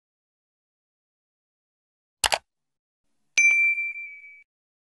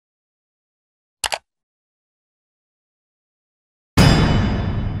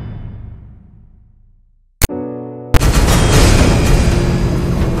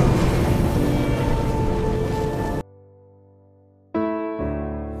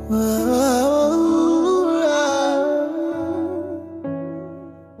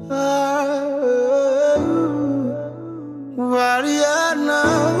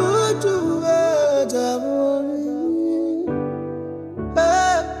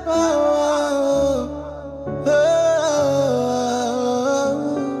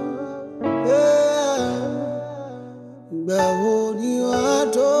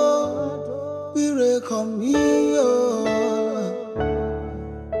kàn mí o.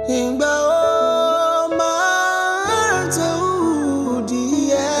 Ìgbà ó máa tó di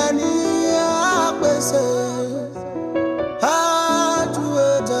ẹni àpèsè.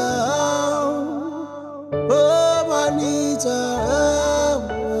 Àdúrà ó máa ní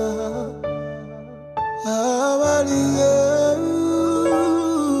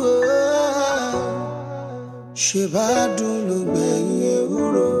ṣe bá dùn ló gbẹ̀yìn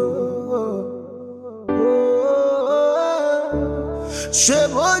ewúro. Ṣé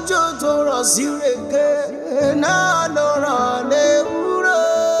bójú tó rọ̀ sí rèké náà ló rọ̀ léwúro.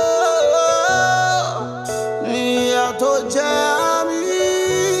 Ìyà tó jẹ mí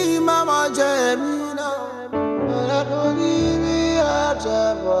máma jẹ mí náà. Ọ̀rẹ́ tó ní bí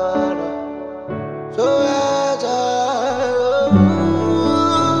àtẹ̀bọ̀rọ̀ tó ẹ̀jẹ̀.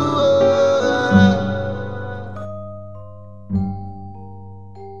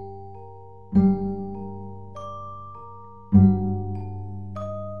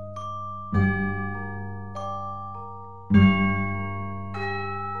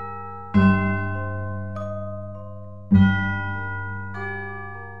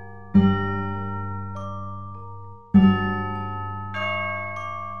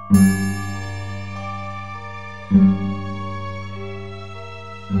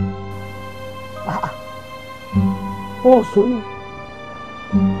 Oh, sorry.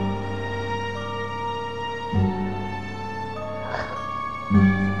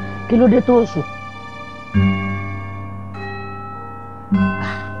 Kí ló dé tó sùn?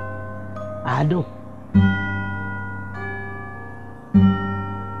 Aadun.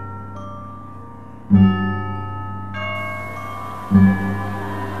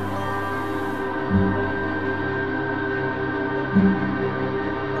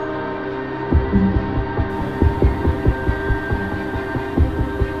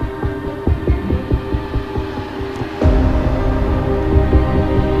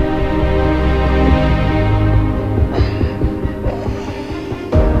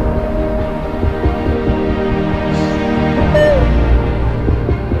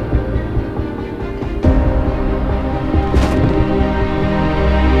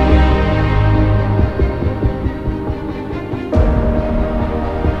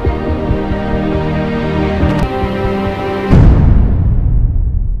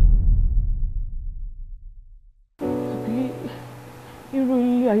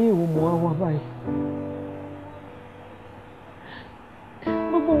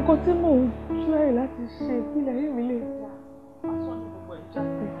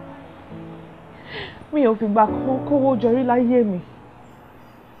 Fìgbà kan kówó jọrí láyé mi.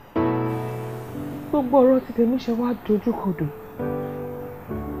 Gbogbo ọ̀rọ̀ tí tèmi ṣe wá dojúkodò.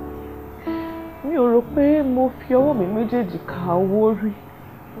 Mi ò rò pé mo fi ọwọ́ mi méjèèjì ka owó rí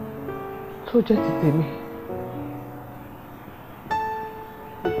tó jẹ́ ti tèmi.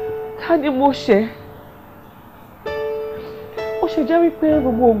 Ta ni mo ṣẹ̀? Ó ṣe jẹ́ wípé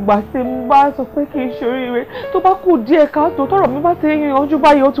gbogbo ìgbà tí mo bá sọ pé kì í ṣe oríire tó bá kù díẹ̀ káàtó tọ́rọ̀ mi bá ti yanjú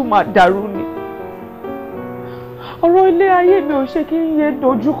báyìí ó tún máa dàrú ni. Ọ̀rọ̀ ilé ayé mi ò ṣe kí n yé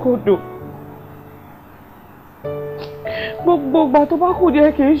dojúkodò. Gbogbo ìgbà tó bá kù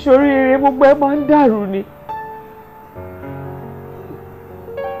díẹ̀ kì í ṣoríire gbogbo ẹ máa ń dàrú ni.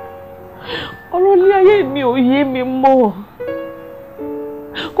 Ọ̀rọ̀ ilé ayé mi ò yé mi mọ́.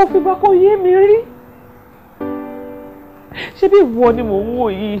 Kò fìgbà kan yé mi rí. Ṣé bí ìwọ ni mò ń wò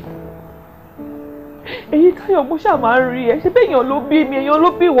yìí? Èyí táyọ̀ mo ṣáà máa ń rí ẹ. Ṣé bí èèyàn ló bí mi, èèyàn ló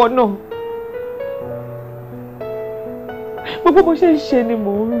bí ìwọ náà? Gbogbo bó ṣe ń ṣe ni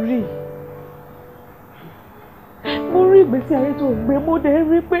mò ń rí. Mo rí ìgbésí ayé tó ń gbé, mo dẹ̀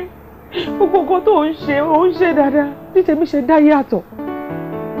rí pé gbogbo nǹkan tó ń ṣe dáadáa tí tèmi ṣe dá yàtọ̀.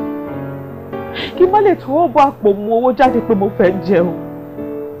 Kí n má lè tọwọ́ bọ àpò mú owó jáde pé mo fẹ́ jẹun.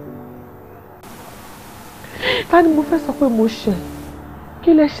 Ta ni mo fẹ́ sọ pé mo ṣẹ̀?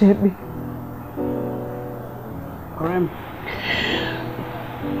 Kí lẹ̀ṣẹ̀ mi? Ọ̀rẹ́ mi,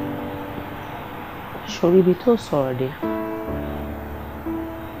 ṣorí ibi tó sọ̀rọ̀ dé.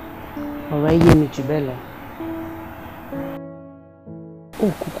 Ọ̀rọ̀ yé mi jù bẹ́ẹ̀ lọ. O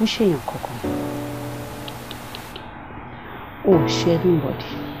kúkú ṣèyàn kankan. O ṣe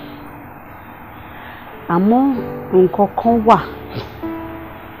anybody. Àmọ́ nǹkan kan wà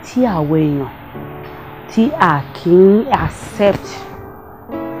tí àwọn èèyàn tí a kì í accept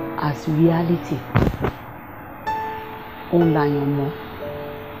as reality. Òun làyàn mọ́.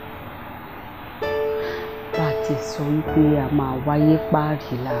 Bá a ti sọ wípé a máa wáyé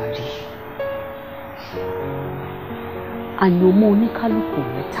páàrí láàrin. Àyànmọ́ oníkálùkù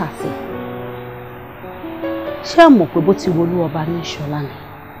mẹ́ta sí. Ṣé ẹ mọ̀ pé bó ti wolú ọba ní ṣọlá ni?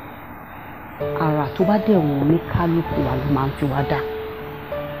 Àrà tó bá dẹ̀ wọ́n ní kálukú wa ló máa ń fi wá dá.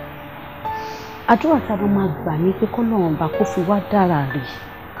 Àdúrà tá a máa gbà ní pé k'Ọlọ́run bá kó fi wá dára rè.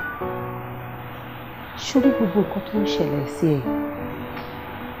 Ṣórí gbogbo nǹkan tó ń ṣẹlẹ̀ sí ẹ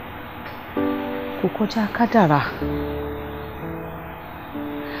kò kọjá kádàrá.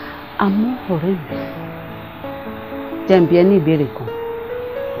 Àmọ́ ọ̀rẹ́ mi, jẹ́ n bi ẹ́ ní ìbéèrè kan.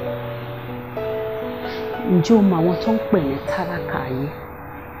 Ǹjẹ́ o mọ àwọn tó ń pè ní tálákà ayé?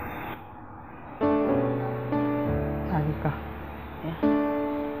 Tálákà?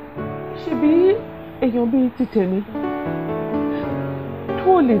 Ṣebí èèyàn bíi ti tèmi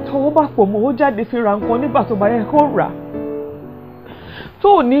tó lè tọwọ́ bá pò mọ́ ó jáde fi ra nǹkan nígbà tó bá yẹ kó rà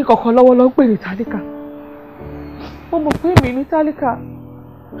tó ní kankan lọ́wọ́ ló ń pè ní tálákà. Mo mọ̀ pé mi ní tálákà,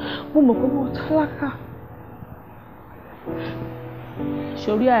 mo mọ̀ pé mo tálákà.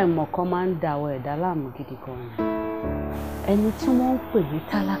 Ṣorí àìmọ̀ kan máa ń da àwọn ẹ̀dá láàmú gidi gan ni. Ẹni tí wọ́n ń pè ní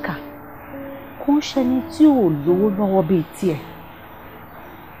tálákà kò ń ṣẹni tí ò lówó lọ́wọ́ bíi tiẹ̀.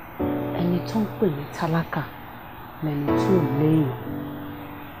 Ẹni tó ń pè ní tálákà lẹni tí ò léèyàn.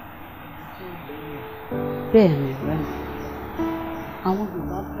 Bẹ́ẹ̀ ni rẹ̀ mi. Àwọn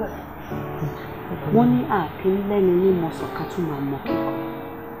Yorùbá bọ̀ wọ́n ní ààfin lẹ́ni ní mọ̀sán ká tún máa mọ̀ kíkọ́.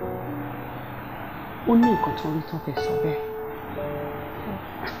 Ó ní nǹkan tó rí tó fẹ́ sọ bẹ́ẹ̀.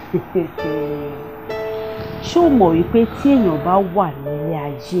 Ṣé o mọ̀ wípé tí èèyàn bá wà nílé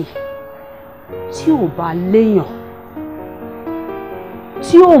ayé tí ò bá léèyàn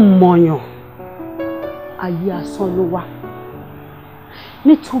tí ò mọ̀yàn, ayé asán ló wà.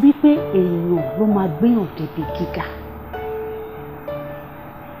 Nítorí pé èèyàn ló máa gbéyàn débi gíga.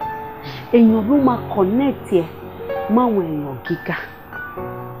 Èèyàn ló máa connect ẹ máwọn èèyàn gíga.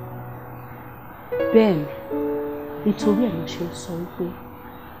 Bẹ́ẹ̀ ni, nítorí ẹ̀ ló ṣe sọ wípé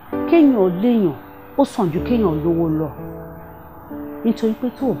kéèyàn léèyàn ó sàn ju kéèyàn lówó lọ. Nítorí pé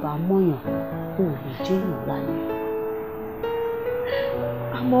tó o bá mọ̀yàn o ò lè jẹ́ èèyàn láyé.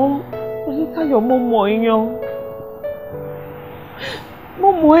 Àmọ́ Onítayọ̀ mo mọ̀ èèyàn. Mo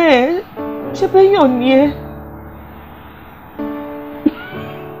mọ̀ ẹ́, ṣé béèyàn ni ẹ́?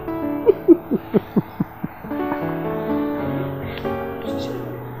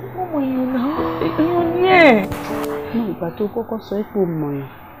 Mo mọ̀ èèyàn náà, èèyàn ni ẹ́. Ní ìgbà tó kọ́kọ́ sọ pé o mọ̀yàn,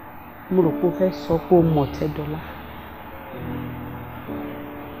 mo rò pé o fẹ́ sọ pé o mọ̀ Tẹ́dọ́lá.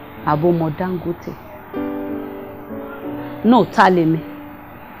 Àbò mọ̀ Dangote. No, ta lè mi.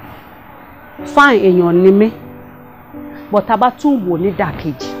 Fine, èèyàn ni mí. But tá bá tún wò ní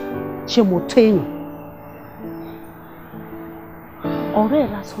dàkejì, ṣé mo tó èèyàn? Ọ̀rẹ́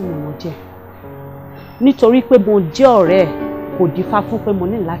ẹ̀ lásán ni mo jẹ́. Nítorí pé mo jẹ́ ọ̀rẹ́ ẹ̀ kò dífá fún pé mo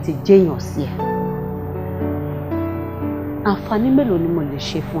ní láti jẹ́ èèyàn sí ẹ. Àǹfààní mélòó ni mo lè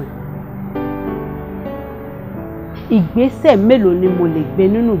ṣe fún ẹ? Ìgbésẹ̀ mélòó ni mo lè gbé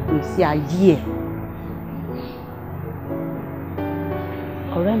nínú ìgbésí ayé ẹ?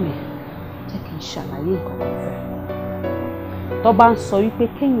 Ọ̀rẹ́ mi, jẹ́ kí n ṣàlàyé nǹkan kan fún ẹ. Tó bá ń sọ wípé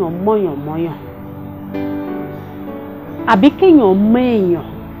kéèyàn mọ̀yàn mọ̀yàn àbí kéèyàn mọ̀ èèyàn,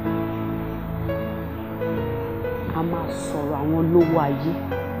 a máa sọ̀rọ̀ àwọn olówó ayé,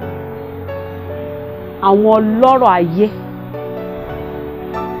 àwọn ọlọ́rọ̀ ayé,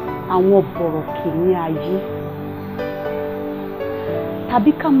 àwọn bọ̀rọ̀kìnní ayé,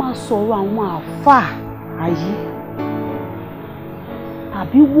 tàbí ká máa sọ̀rọ̀ àwọn àáfàá ayé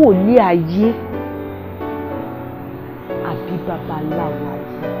àbí wòlíì ayé àbí babaláwo ayé.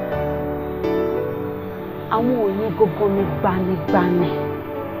 Àwọn òyìn gógó ní gbanigbani.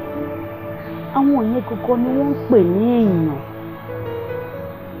 Àwọn òyìn gógó ni wọ́n ń pè ní èèyàn.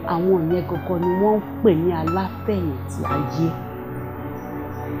 Àwọn òyìn gógó ni wọ́n ń pè ní aláfẹ̀yìntì ayé.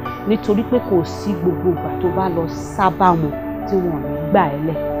 Nítorí pé kò sí gbogbo ìgbà tó bá lọ sábà wọn tí wọn ò ní gbà ẹ́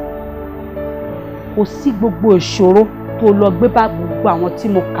lẹ̀. Kò sí gbogbo ìṣòro tó lọ gbé bá gbogbo àwọn tí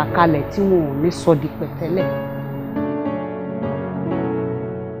mo kà kalẹ̀ tí wọn ò ní sọ di pẹ̀tẹ́lẹ̀.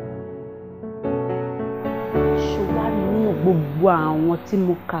 Ṣùgbọ́n nínú gbogbo àwọn tí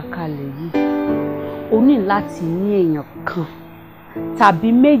mo kà kalẹ̀ yìí, o ní láti ní èèyàn kan tàbí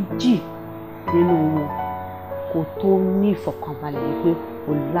méjì nínú wọn kó tó ní ìfọ̀kànbalẹ̀ yìí pé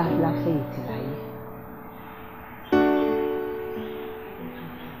o láfẹ̀yìntì láyé.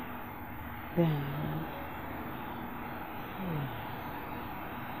 Bẹ́ẹ̀ni.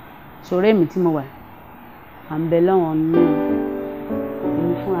 Sọ̀rọ̀ èmi tí mo wà, à ń bẹ lọ́wọ́n ní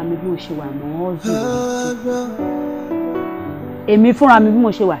èmi fúnra mi bí mo ṣe wà mọ́ ọ́ zù. Èmi fúnra mi bí mo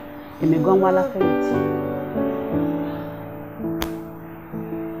ṣe wà, èmi gan wá láfẹ̀yìntì.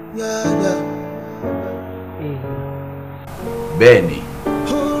 Bẹ́ẹ̀ ni,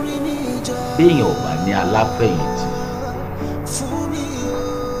 béèyàn ò bá ní aláfẹ̀yìntì,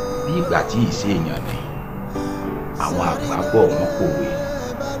 bí ìgbà tí ìṣe èèyàn ni àwọn àgbà bọ̀ wọ́n pòwe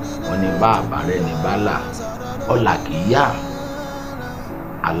wọ́n ní bá àbárẹ́ ní bálà ọ̀là kì í yá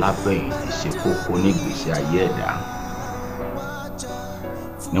aláfẹ̀yìntì ṣe kókó nígbésí ayé ẹ̀dá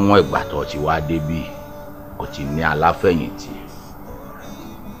níwọ̀n ìgbà tó ti wá débí ó ti ní aláfẹ̀yìntì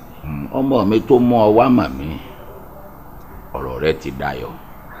ọmọ mi tó mú ọ wá mà mí ọ̀rọ̀ rẹ ti dayọ̀.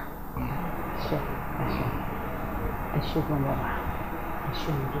 ẹ ṣe gan bàbá ẹ ṣe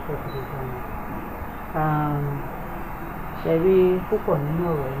mo dúpẹ́ gidi gan ni ṣe rí púpọ̀ nínú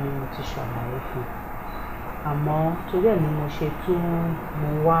ọ̀rọ̀ ẹni mo ti ṣàlàyé fún àmọ́ torí ẹ̀ ni mo ṣe tún mo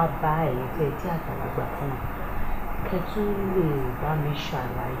wá bá ẹ̀yin tẹ́ ẹ jẹ́ àgbàlagbà fún kẹ́ tún lè bá mi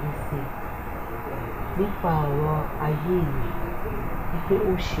ṣàlàyé sí nípa ọ̀rọ̀ ayé mi wípé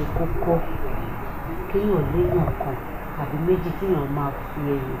ó ṣe kókó kéèyàn léèyàn kan tàbí méjì kéèyàn máa fi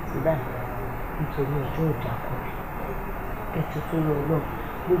ẹ̀yìn sílẹ̀ nítorí ọjọ́ ìdàkọ̀ ẹ tuntun lọ lọ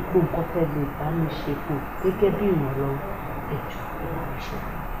gbogbo nǹkan tẹ́ lè bá mi ṣe fún gẹ́gẹ́ bí ìrànlọ́wọ́ ẹ̀jọ̀ ìwà ìṣe.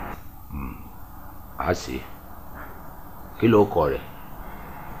 a ṣe kí ló kọ rẹ.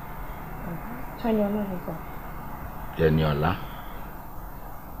 Teniola ló sọ. Teniola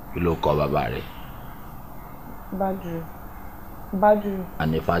kí ló kọ bàbá rẹ. Bádùrù. Bádùrù.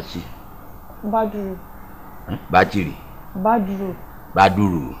 Anifasi. Bádùrù. Bátìrì. Bádùrù.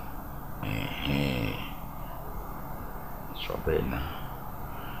 Bádùrù. Sọ bẹ́ẹ̀ náà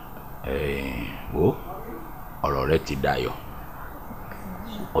wo ọ̀rọ̀ rẹ ti dayọ̀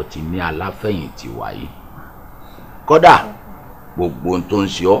ó ti ní aláfẹ̀yìntì wáyé kódà gbogbo ohun tó ń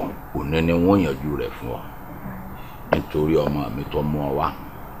ṣe ọ́ òní ni wọ́n yanjú rẹ̀ fún ọ nítorí ọmọ mi tó mú ọ wá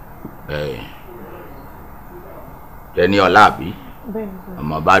Teniola àbí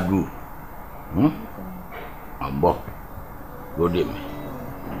ọmọ Bádùrù ọ̀ ń bọ̀ lóde mi.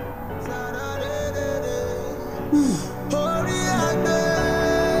 Orí àgbẹ̀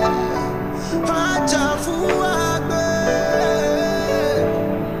ajá fún àgbẹ̀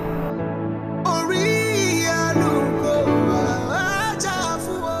orí àlùkò ajá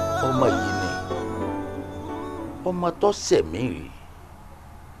fún ọ. ọmọ yìí ni ọmọ tó sẹ̀mí rí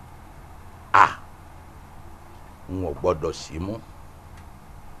n ò gbọ́dọ̀ sí mú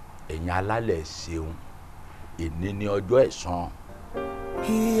ẹ̀yin alálẹ̀ ṣeun ìní ní ọjọ́ ẹ̀san.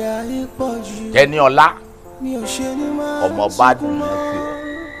 Ìyà ìpọ̀jù. Teniola ọmọ Bádùrù yẹn pè ọ́.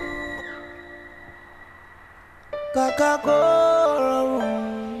 Kàkà kó rọrùn.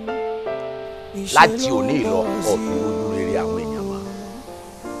 Láti òní ìlọ ọ̀tún ojú rere àwọn èèyàn mọ́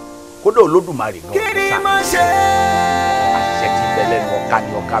kódà Olódùmarè gan ọ̀tún sáà àṣẹ tí bẹ lẹ́nu ọ̀ka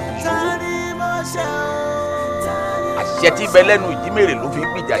ni ọ̀ka fi ṣòro àṣẹ tí bẹ lẹ́nu ìjímèrè ló fi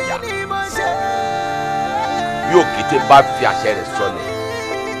gbìjàjà bí òkété bá fi àṣẹ rẹ̀ sọlẹ̀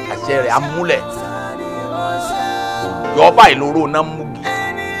àṣẹ rẹ̀ á múlẹ̀ òjò báyìí lóró náà múgi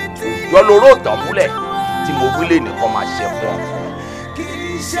òjò lóró tàn múlẹ̀ tí mo wílé nìkan máa ṣe fún ọ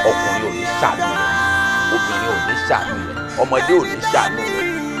ọkùnrin ò ní ṣàánú rẹ obìnrin ò ní ṣàánú rẹ ọmọdé ò ní ṣàánú rẹ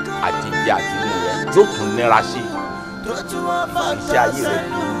àti ìyá àti inú rẹ yóò tún nira sí iṣẹ́ ayé rẹ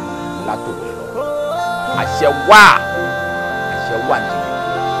bí látòkè lọ àṣẹ wà ní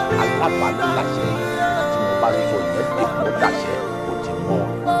alábàálù láṣẹ tí mo bá sọ yẹn dèbò dàṣẹ kò ti mọ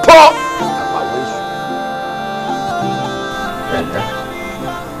tọ́ àbáwọ̀ èṣù.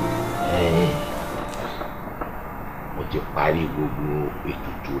 Mo ti parí gbogbo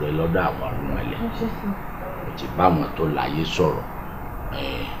ètùtù rẹ lọ́dọ̀ àwọn ọ̀run ẹlẹ́ mo ti bá wọn tó láyé sọ̀rọ̀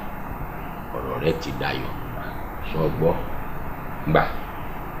ọ̀rọ̀ rẹ ti dayọ̀ sọ gbọ́ gbà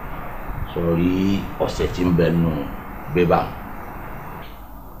sọrí ọ̀sẹ̀ tí ń bẹ nù bébà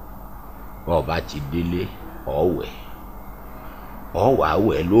ọba ti délé ọ̀wẹ̀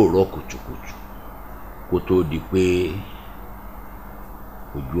lóòrọ̀ kùtùkùtù kó tó di pé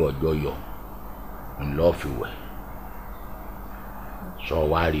ojú ọjọ́ yọ ńlọ fi wẹ̀ sọ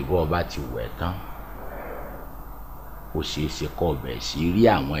wá rí bọ́ ọba ti wẹ̀ tán ó ṣeé ṣe kọ́ ọbẹ̀ sí rí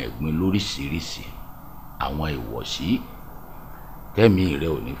àwọn ẹ̀gbin lóríṣiríṣi àwọn ìwọ̀sí tẹ́mi rẹ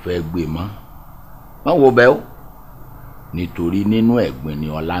ò ní fẹ́ gbé mọ́ wọ́n wo bẹ́ẹ̀ o nítorí nínú ẹ̀gbin ni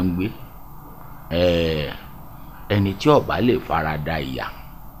ọlá ń gbé ẹni tí ọba lè farada ìyà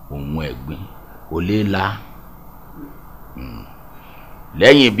òun ẹ̀gbin kò lè la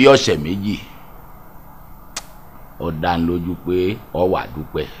lẹ́yìn bí ọ̀sẹ̀ méjì ó dá ń lójú pé ọ wà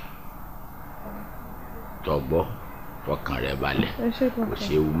dúpẹ́ tọgbọ́ fọkàn rẹ balẹ̀ kò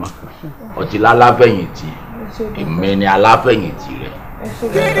séwu mọ́ ọtí láláfẹ̀yìntì èmi ni aláfẹ̀yìntì rẹ.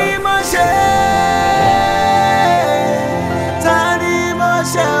 Kí ni mo ṣe? Ta ni mo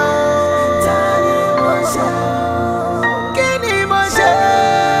ṣe? Ta ni mo ṣe? Kí ni mo ṣe?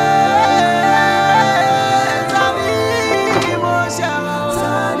 Ta ni mo ṣe?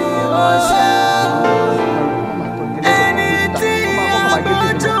 Ta ni mo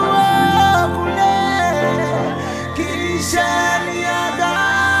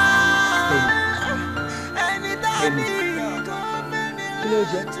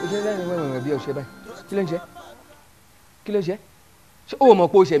ṣe lẹ́yìn wẹ̀wẹ̀ bí ọṣẹ báyìí kí ló ń ṣe kí ló ń ṣe ṣé o mọ̀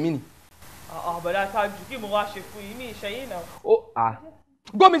pé o ṣẹ̀ mí ni. àbẹ̀dá Tájù kí mo wá ṣe fún yín ní ìṣẹ́yìn náà.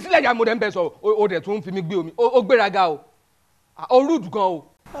 gómi sílẹ̀ ya mo dẹ̀ ń bẹ sọ o dẹ̀ tún fi mi gbé omi o gbéraga o rúdù gan o.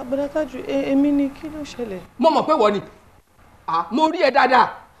 àbẹ̀dá Tájù èmi ni kí ló ṣẹlẹ̀. mo mọ̀ pé wọ́n ni mo rí ẹ dáadáa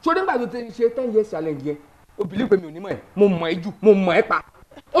ṣó nígbà tó ti ṣe 10 years challenge yẹn o bìlí pé mi ò ní mọ̀ ẹ́ mo mọ̀ ẹ́ jù mo mọ̀ ẹ́ pa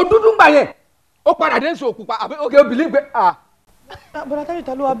o dúdú gbà yẹn ó padà dé nsọ òkú pa àbí o bìlí pé àbẹ̀dá Tájù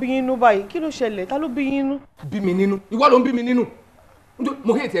ta ló wá bí yín nú báyìí kí ló ṣẹlẹ̀ ta ló bí yín nú. bí mi nínú ìwọ ló ń bí mi nínú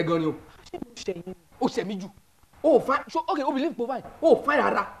mo hate ẹ gan ni o. ṣé mo ṣẹ̀yìn. o ṣẹ̀ mí jù o fa so ok o believe po báyìí o fa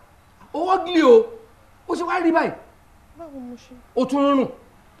rárá o ugly o ṣe wá rí báyìí. báwo mo ṣe. o tún rún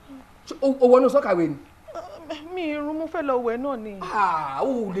o wọnú sọ́kàwé ni. mi irun mo fẹ́ lọ wẹ̀ náà ni.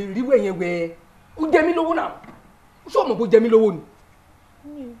 o lè rí wẹ̀ yẹn wẹ̀ o jẹ mí lówó náà ṣé o mọ̀ kó jẹ mí lówó ni.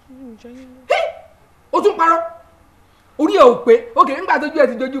 mi ò jẹ́ yín lọ. o tún parọ́ orí ẹ̀ ò pé ok nígbà tójú ẹ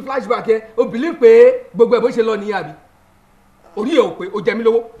ti dojú flashback ẹ o believe pé gbogbo ẹ̀ bó ṣe lọ nìyẹn àbí orí ẹ̀ ò pé o jẹ mí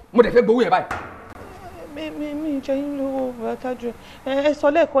lówó mo dẹ̀ fẹ́ gbowó yẹn báyìí. mi jẹ́ yín lówó Tájù ẹ sọ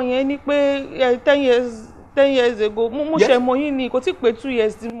lẹ́ẹ̀kan yẹn ni pé 10 years ago mo ṣe mọ̀ yín ni kò tí pé 2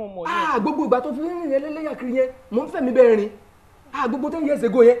 years tí mo mọ̀ yín. gbogbo ìgbà tó fi rìn yẹn lélẹ́yà kiri yẹn mo ń fẹ́ mi bẹ́ẹ̀ rìn gbogbo 10 years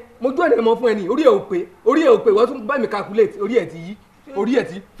ago yẹn mo jọ́ ẹ̀nà mọ́ fún ẹ ní orí ẹ̀ ò pé wọ́n tún bá mi calculate orí ẹ̀ ti yí orí ẹ̀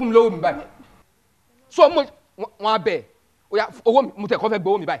ti fún mi lówó mi báyìí so mo wọn abẹ oya owó mi mo tẹ̀ kọ́ fẹ́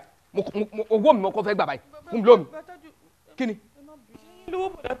gbowó mi báyìí owó mi mo kọ́ fẹ́ gbà báyìí fún mi lówó mi kí ni. lówó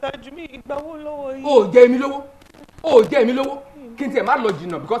bọ̀dá Tájù mi ìgbàwó lọ́wọ́ yìí. o jẹ́ mi lówó kí n tiẹ̀ má lọ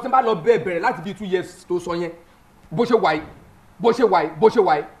jìnnà because n bá lọ bẹ̀rẹ̀ láti bí 2 years tó sọ yẹn bó ṣe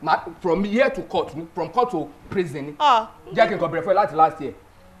wáyé from here to court from court to prison ni jẹ́ kí n kàn bẹ̀rẹ̀ fún ẹ láti last year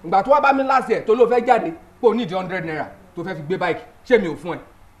ìgbà tó wá bá mi last year tó ló fẹ́ jáde pé o ní ìdí 100 naira tó fẹ́ fi gbé báyìí ṣé mi ò fún ẹ.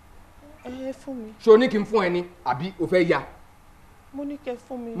 ẹ fún mi. ṣé o ní kí n fún ẹ ni àbí o fẹ́ ya. mo ní kẹ́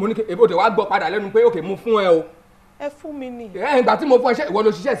fún mi. mo ní kí èbó tẹ wá gbọ́ padà lẹ́nu pé ok mo fún ẹ o. ẹ fún mi ni. ìgbà tí mo fún ẹ ṣe ìwọ ló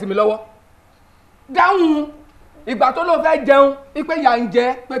ṣiṣẹ́ sí mi lọ́wọ́ dáhùn ìgbà tó ló fẹ́ jẹun ipe yà ń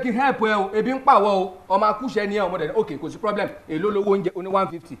jẹ pé kí help ẹ o ebi ń pàwọ́ o ọmọ akúṣẹ́ ni ẹ ọmọdé ok kò sí problem èló lówó oúnjẹ oní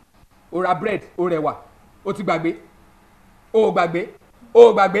 150 o ra bread o rẹwà o ti gbàgbé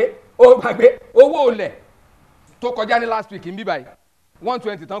owó olè tó kọjá ní last week ń bí báyìí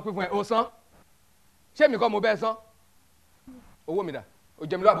 120 tán pín fún ẹ o san ṣé mi kọ́ mo bẹ́ẹ̀ san owó mi dà o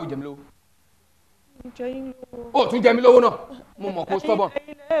jẹ mi lówó àbò jẹ mi lówó. o tún jẹ mi lówó náà mo mọ̀ kó stubborn.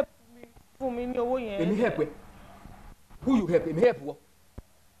 fún mi ní owó yẹn. èmi help ẹ who you help èmi help wọ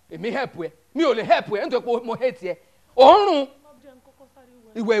èmi help ẹ mi ò lè help ẹ nítorí pé mo hate ẹ òórùn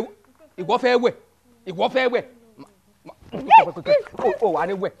ìwọ fẹ́ wẹ̀ o wà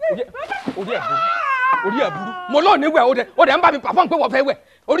ní wẹ̀ orí ẹ̀ burú mo lóò ní wẹ̀ o dẹ̀ ń bá mi perform pé wọ́n fẹ́ wẹ̀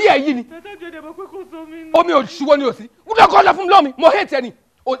orí ẹ̀ yí ni omi ò ṣíwọ́ ní òsì wúlò kọ́ lọ fún mi lómi mo hate ẹ ni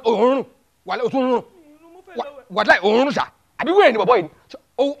òórùn wàlẹ́ òtún rùn wàlẹ́ òórùn ṣá àbí wẹ̀rẹ̀ ni bọ̀bọ̀ yìí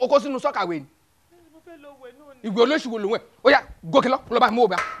o kó sínú sọ́kàwé ni ìwé olóṣùwò lòun ẹ̀ ó yá gòkè lọ lọ́ba mú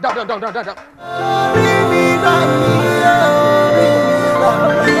òbá dáadáa.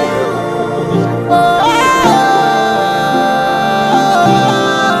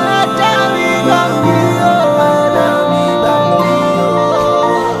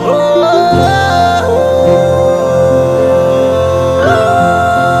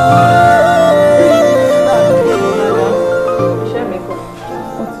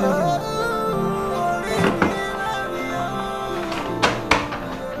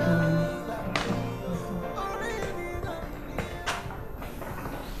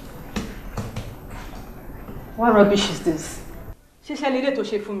 What rubbish is this? Ṣiṣẹ́ lílé tó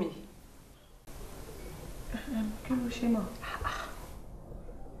ṣe fún mi. Kí ló ṣe náà?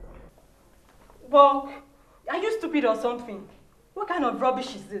 But are you stupid or something? What kind of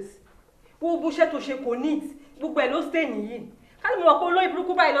rubbish is this? Gbogbo iṣẹ́ tó ṣe kò neat. Gbogbo ẹ̀ ló stay nìyí. Ká ní mo mọ̀ pé olóyè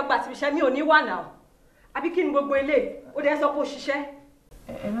burúkú báyìí lọ gbà síbi iṣẹ́ mi ò ní wà náà. Àbí kí ni gbogbo ilé? Ó dẹ̀ sọ pé ó ṣiṣẹ́.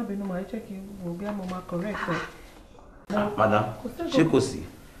 Ẹ má bínú máa jẹ́ kí n wò bí mo máa correct ẹ. Madam, ṣé kò sí?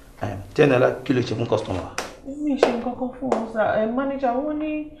 Teniola kí ló ṣe fún customer? Mi ṣe nǹkan kan fún wọn sá manager wọn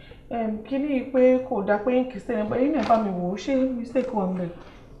ní kíní pé kò dáa pé kì í sẹ́yìn pé yín náà bá mi wò ó ṣé mistake wà ńbẹ̀.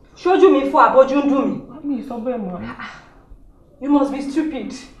 Ṣojú mi fọ́ àbójú ń dùn mí. Mi sọ bẹ́ẹ̀ mọ́. You must be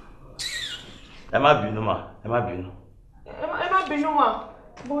stupid. Ẹ má bínú mà, ẹ má bínú. Ẹ má bínú mà.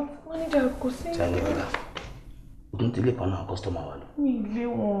 But manager kò sí. Teniola, o tún ti lé kan náà customer wa lọ. Mi lé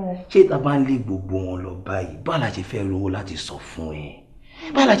wọn. Ṣé ta bá ń lé gbogbo wọn lọ báyìí, báwo la ṣe fẹ́ rówó láti sọ fún ẹ?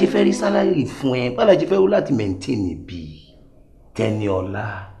 Báwo la ṣe fẹ́ rí sálárì fún ẹ? Báwo la ṣe fẹ́ rówó láti maintain bí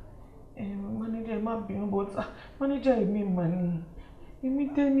Teniola? Manager má bínú but manager èmi mà ní Èmi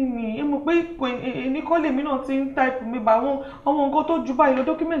Tẹ́ni ni, ẹ mọ̀ pé èmi kọ́ lèmi náà ti ń type mi bá àwọn nǹkan tó ju báyìí lọ,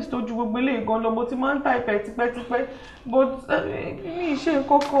 dọ́kúmẹ̀ntì tó ju gbogbo eléyìí gan lọ, mo ti máa ń type ẹ̀ tipẹ́tipẹ́, but mi ì ṣe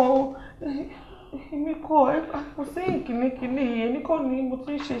nǹkan kan, èmi kọ́ ẹ kò sí ìkíníkíní yìí, èmi kọ́ ni mo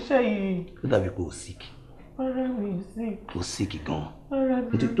ti ń ṣiṣẹ́ yìí. Ó dàbí pé o sick. Rárá mi ì sick. O sick gan. Rárá mi.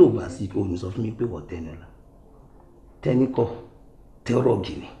 Nítorí tó o bá sick, o ní sọ fún mi pé wọ́n Teniola. Tẹ́ni kọ́,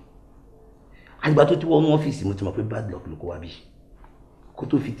 tẹ́rọ̀gì ni. Àgbà tó ti wọ́n ọ́fíìsì mo ti mọ̀ pé bad luck ló kó wá bí. Kó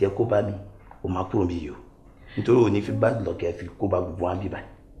tó fi tiẹ̀ kó bá mi, o máa kúrò bí yìí o. Nítorí o ní fi bad luck ẹ fi kó bá gbogbo wa bí báyìí.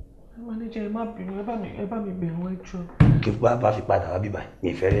 Manager ẹ má bínú, ẹ bá mi bẹ̀rù ẹjọ́. Kí n bá fi padà wá bí báyìí, mi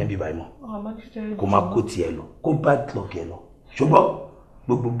ì fẹ́ rẹ́ bí báyìí mọ́. Kó má kó tiẹ̀ lọ, kó bad luck ẹ lọ. Ṣùgbọ́n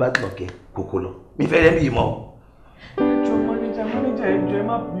gbogbo bad luck ẹ kò kó lọ. Mi ì fẹ́ rẹ́ bí yìí mọ́. Ẹjọ́ manager ẹjọ́ ẹ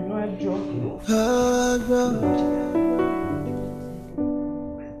má bínú ẹjọ́.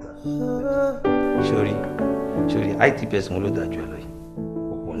 Sorry, IT person ló dájú ẹ lọ yìí.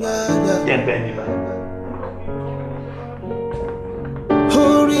 Jẹ́ ń bẹ́ẹ̀ ní báyìí.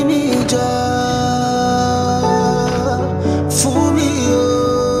 Orí mi jà fún mi o.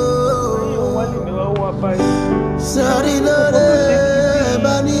 Sari lore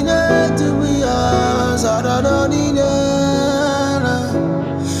banine tuya sarada nine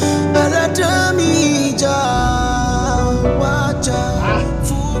ẹlẹ́dàá mi jà wájà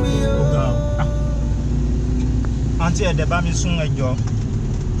fún mi o. Àǹtí ẹ̀dẹ̀ bá mi sún ẹjọ́.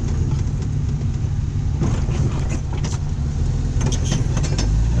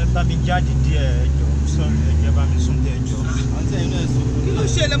 Bá mi jáde díẹ̀ ẹjọ́ sọ́ọ̀rì ẹ̀jẹ̀ bá mi sún díẹ̀ ẹjọ́. Àǹtí ẹ̀yin náà sún. Kí ló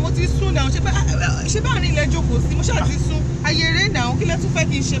ṣẹlẹ̀? Mo ti sún náà, ṣé bá rìn ilẹ̀ jókòó sí? Mo ṣáà ti sún. Ayé eré náà, kí lẹ tún fẹ́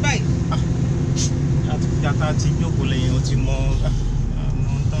kí n ṣe báyìí? Yàtá ti jókòó lẹ́yìn o ti mọ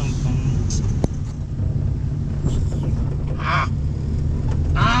àwọn nǹkan.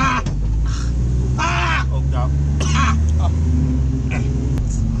 Ọ̀gá.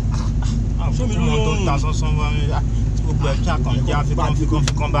 Ṣé mi ló tó ń ta sọ́sán bá mi? Gbogbo ẹ̀ kí àkànjẹ́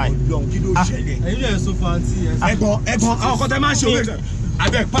àfikún báyìí. Ẹ̀yin náà sọ fún àǹtí ẹ̀. Ẹ̀gbọ́n àwọn kan tẹ́ máa ń ṣe òwe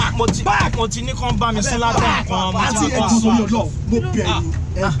abẹ́ park. Mo ti ní kán bá mi sún látọ̀ nǹkan. Àti ẹ̀gbọ́n tó lọ lọ mo bẹ̀rù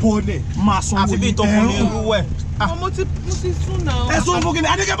ẹ̀bọ́n nẹ̀ máa sanwó. Àfi bí ìtọ́kùn mi rúwẹ̀. Mo ti sún náà. Ẹ sún fún kí ni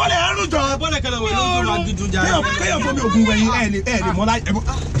Adékẹ́ bọ́lẹ̀ ẹ̀rùn jọ. Bọ́lẹ̀ kẹlẹ̀ wẹ̀ lójú wa dídùn jà. Kéèyàn fún mi ògùn wẹ̀yìn ẹ̀ lè mọ́ láyé.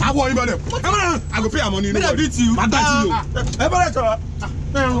 Àwọ̀ yín bọ́lẹ̀. Ẹ bọ́lẹ̀ àgọ́ pé àmọ́ ni inú wọlé. Má dá sí o. Ẹ bọ́lẹ̀ jọ.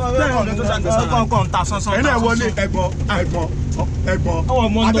 Kọ̀ọ̀kan ta sánsan. Ẹ̀yin náà wọlé ẹ̀gbọ́n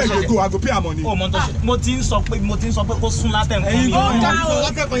abẹ́gbẹ̀gbò àgọ́ pé àmọ́ ni. Mo ti ń sọ pé kó sún látẹ̀kọ́ mi.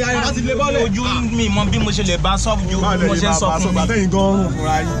 Akẹ́kọ̀ọ́ yàrá láti lé bọ́lẹ̀. Ojú mi mọ bí mo ṣe lè bá sọ́ọ̀bù ju bí mo ṣe ń sọ fún mi. Bàtẹ́yìn gan-an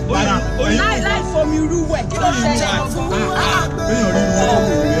fúnra yín. Láì fomi rúwẹ̀, kí ló ṣẹlẹ̀? Kéèyàn rí wọn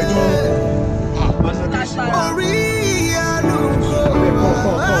ọmọ ìrìn ẹjọ́. Orí àlùkò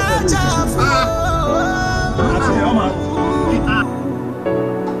ajá fún Àti ọmọ.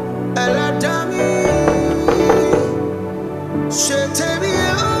 ẹlẹ́dàá mi ṣe tèmi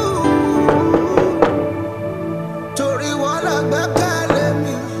o. Torí wọ́n lágbẹ́kẹ̀lé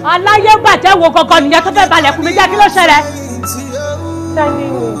mi. Aláyé bàjẹ́ wo gangan nìyẹn tó fẹ́ balẹ̀ fún mi jẹ́ kí ló ṣẹlẹ̀? Tẹ́ni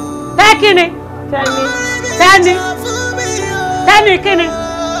ni. Tẹ́ kí ni? Tẹ́ni kí ni?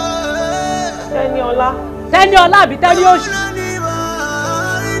 Teniola. Teniola àbí Tẹ́ni oṣù?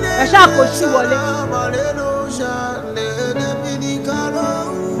 Ẹ ṣáà kò sí wọlé.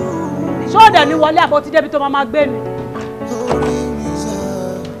 Ṣé ó dẹ̀ ní wọlé àbọ̀ tí débi tó máa gbé ni?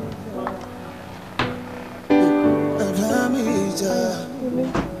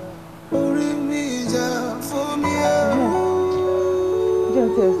 Jẹ́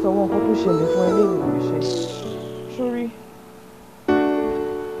ti ẹ̀ sọ wọn nǹkan tó ṣẹlẹ̀ fún ẹ lẹ́yìn ìrìnsẹ̀. Sórí.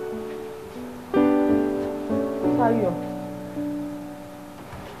 Táyọ̀.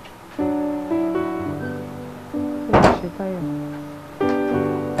 Kí ló ṣe Táyọ̀?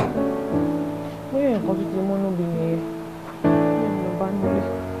 Bóyá nǹkan tó ti múnú bí nìyẹn. Bí mo bá nílé.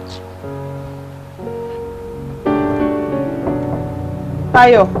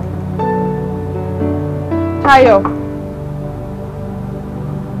 Táyọ̀. Táyọ̀.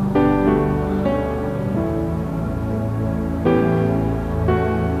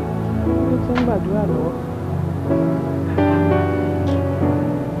 Mo ti ń gbàdúrà lọ́wọ́.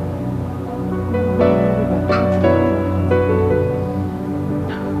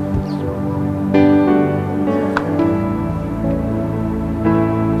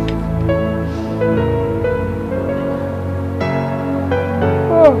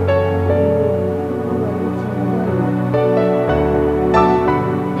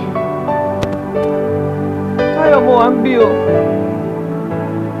 Táyọ̀ mo wà ń bí o.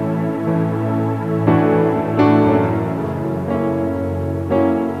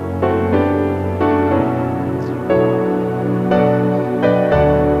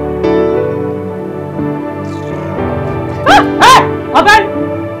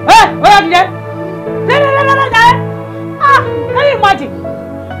 Oya dìde. Ah, can you imagine?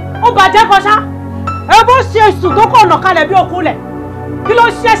 Ó bàjẹ́ kan ṣá. Ẹ bó ṣe sùn tó kọ̀ ọ̀nà kalẹ̀ bí òkú lẹ̀. Kí ló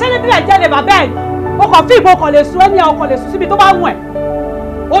ṣe ṣé níbi ẹ̀jẹ̀ lè bàbá ẹ̀? O kàn fi ìbò kan lè sùn ẹni àwọn kan lè sùn síbi tó bá wù ẹ́.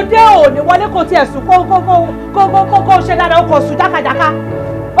 Ó dé òní wọlé kò tiẹ̀ sùn kó ṣe dáadáa ó kò sùn jákàjáká.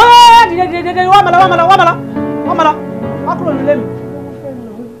 Oya dìde wá mọ̀ lọ. Wá kúrò nílé mi.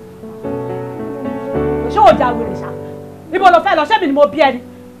 Ṣé ò já wèrè ṣá? Ibo lo fẹ́ lọ ṣé mi ni mo bí ẹni?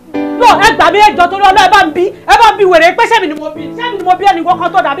 No, ẹ gbà mí ẹjọ́ torí Ọlọ́run ẹ bá ń bí wèrè pé ṣé mi ni mo bí ẹni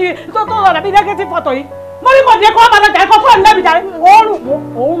kankan tó dàbí negative photo yìí. Mo ní kò dé kó ọmọ lọ́jà ẹ̀kọ́ kúrò nílé mi jàre.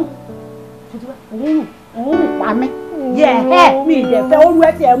 Òórùn pa mí. Yẹ mi ìdẹ̀fẹ́ òórùn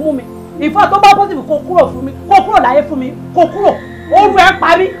ẹ ti ẹ̀ mú mi. Ìfọ́ tó bá positive kó kúrò fún mi kó kúrò láyé fún mi kó kúrò. Òórùn ẹ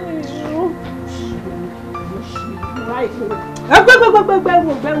pa mí.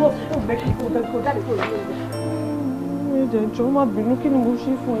 Ẹjọ́ má bínú kí ni mo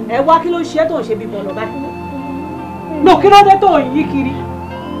ṣe fún ẹ. Ẹ wá kí ló ń ṣe tó ń ṣe bí bọ̀lọ̀ báyìí. No, kí ló dé tó ń yí kiri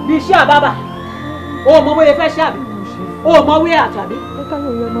bí iṣẹ́ àbábà. O mọ bóyá fẹ́ ṣe àbí. O mọ wíyà àtàbí.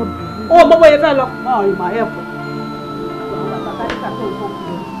 O mọ bóyá fẹ́ lọ. Ìmọ̀ ẹ̀ pọ̀.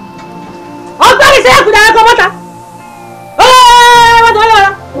 Ọgbẹ́ni ṣe é kùdà ẹ̀kọ́ bọ́ta. Wọ́n tó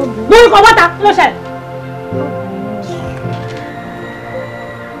yọ̀rọ̀. Lórúkọ bọ́ta ló ṣẹlẹ̀.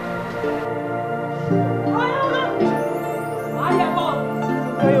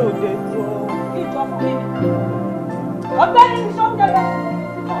 Ọgbẹ́ni ní sọ́ńdẹ̀ rẹ̀.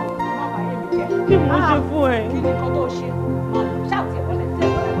 Kí mo ṣe fún ẹ? Kí ni nǹkan tó ṣe? Ṣáàtì ẹ̀kọ́ lẹ̀ sí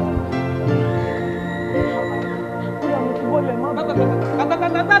ẹ̀kọ́ lẹ̀. Bóyá mo ti wọlé má bàa.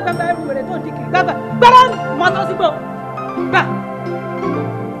 Gbàgbàgbàgbàgbàgbà ẹrù wèrè tó ń di kiri. Gbàgbà mọ tó sí gbò. Gbà.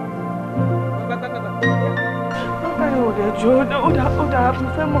 Bàbá yẹn ò dẹ̀ jó ó dáa mo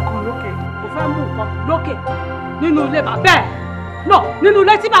fẹ́ mọ̀ kan lókè. Mo fẹ́ mú nǹkan lókè nínú ilé bàbá ẹ̀. No, nínú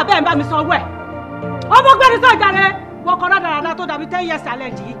ilé tí bàbá ẹ̀ ń bá mi sanwó ẹ̀. Ọmọ gbẹ́ni sọ̀jà rẹ̀ wọ́n kọ́ dáadáa tó dàbí 10 years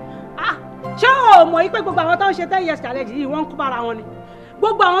challenge yìí. Ṣé o mọ̀ yí pé gbogbo àwọn tó ń ṣe 10 years challenge yìí wọ́n ń kú bára wọn ni?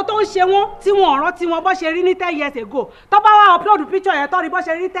 Gbogbo àwọn tó ń ṣe wọ́n tí wọ́n rántí wọn bó ṣe rí ní 10 years ago tó bá wá upload picture yẹn tó rí bó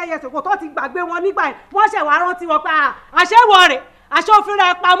ṣe rí ní 10 years ago tó ti gbàgbé wọn nígbà yẹn wọ́n ṣẹ̀ wá rántí wọn pé àṣẹ ìwọ rẹ̀ àṣẹ òfin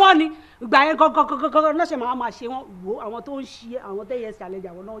rẹ̀ pamọ́ ni ìgbà yẹn gangan náà ṣe máa ṣe wọn wo àwọn tó ń ṣe àwọn 10 years challenge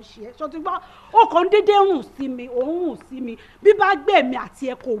àwọn náà ń ṣe é ṣọtí gbọ́ ó kàn ń dédé rùn sí mi òun rùn sí mi bí bá gbé mi àti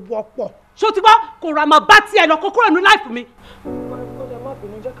ẹ kò wọ́pọ̀ ṣọtí gbọ́ kò rà máa bá tiẹ̀ lọ kó kúrò ní láìpù mi. Kọ́dà má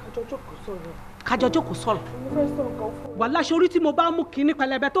bínú jẹ́ kájọ jókòó sọ̀rọ̀. Kájọ jókòó sọ̀rọ̀. Mo fẹ́ sọ nǹkan fún. Wàhálà sórí tí mo bá mú kinní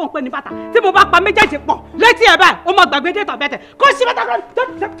pẹlẹbẹ tó ń pè ní bàtà tí mo bá pa méjèèjì pọ̀ létí ẹ̀ báyìí ó máa gbàgbé dé tàbẹ́tẹ̀ kó sí bàtà kan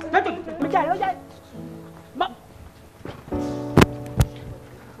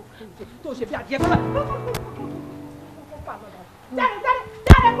tó ṣe bí adìẹ fọlá.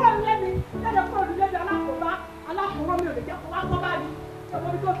 Jáde kúrò nílé mi alákòóró mi ò lè jẹ́ kó wá kọ́ báyìí ọmọ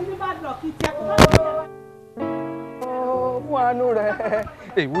mi tó fi ní bá lọ kí tiẹ̀ kó bá lọ sí ẹ̀. Fún àánú rẹ̀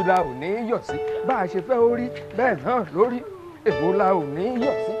èwo la ò ní yọ̀ sí bá a ṣe fẹ́ orí bẹ́ẹ̀ náà lórí èwo la ò ní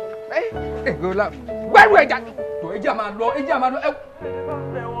yọ̀ sí èwo la gbẹ́rù ẹja tó ẹja máa lọ ẹ.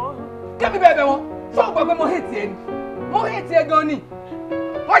 Kẹ́mi bẹ́ẹ̀ bẹ̀ wọ́n sọ gbọ́ pé mo hate ẹ ni mo hate ẹ gan ni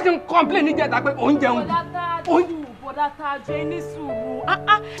wọ́n ti ń complain níjẹta pé òun jẹun. Bọ̀dá Tájù ẹ ní sùúrù.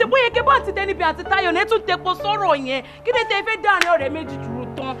 Ṣé bóyá ké bá ti tẹ́ni bí àti Táyọ̀ ní tún tepo sọ̀rọ̀ yẹn kí ló tẹ́ fẹ́ dáàrin ọ̀rẹ́ méjì dúró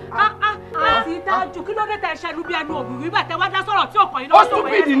tán. Àti Tájù kí ló dé tẹ ṣẹlú bí ẹnu òbí wíwà tẹ wá dá sọ̀rọ̀ tí ọkàn yín lọ́wọ́. Ó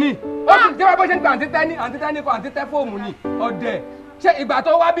stupid ni ó sì jẹ́ bó ṣe ń gba àǹtí tẹ́ni kan àǹtí tẹ́ fóòmù ni ọ̀dẹ̀ ṣé ìgbà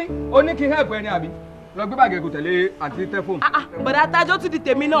tó wá bí o ní kí n help ẹni àbí lọ gbé bàgẹ́ kò tẹ̀lé àǹtí tẹ́ fóòmù. Bọ̀dá Tájù ó tún di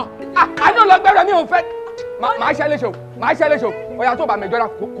tèmi náà. Àánú lọ gbẹ́rọ mi ò fẹ́ máa ṣe léṣe o ọ̀yà tó bá mi jọra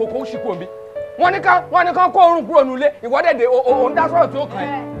kò ṣì kú òbí wọ́n ní ká kó oorun kúrò nílé ìwọ́dẹ̀dẹ̀ òun dá sọ̀rọ̀ tí ó kàn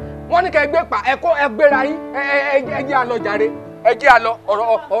ẹ́ wọ́n ní ká ẹgbẹ́ pa ẹgbẹ́ra yín ẹjẹ́ àlọ́ jàre ẹjẹ́ àlọ́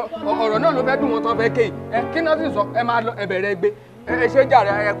ọ̀rọ̀ náà ló fẹ́ dùn wọn tán fẹ́ kéyì kí náà sì sọ ẹ máa lọ ẹbẹ̀rẹ̀ ẹgbẹ́ ẹ ṣe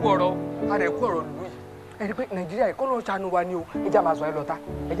jàre ẹkú ọ̀rọ̀ lù ẹ rí pé Nàìjíríà ẹ̀kọ́ ló ń ṣàánú wa ni o ẹjẹ́ máa sọ ẹ lọ́ta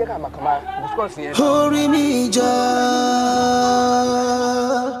ẹ jẹ́ ká máa kàn máa discuss yẹn. Orí mi jà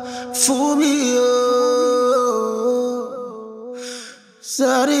fún mi o.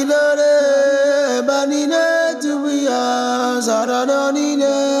 Sari lore banine tubiya sarada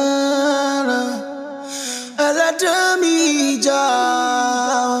nine aladami ja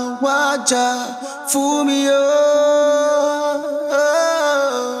waja fumi o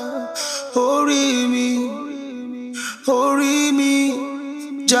ori mi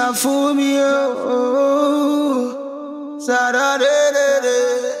ja fumi o sarada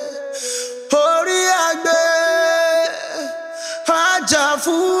ori agbe aja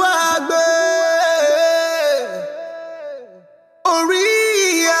fún agbe orí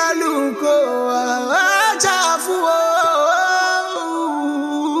àlùkò aja fún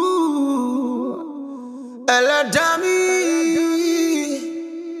ẹlẹ́dàá mi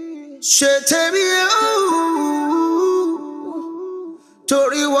ṣe tèmi o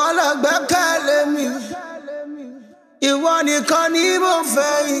torí wọ́n lọ gbẹ́kẹ̀lé mi ìwọ nìkan ni mo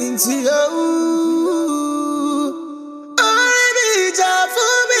fẹ̀yìntì o orí mi jà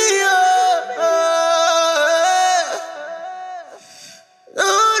fún mi o.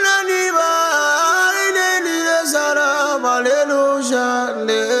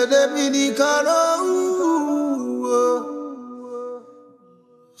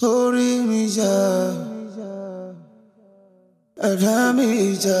 Orí mi jà, ẹ̀dá mi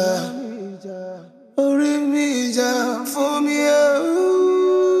jà, orí mi jà fún mi o.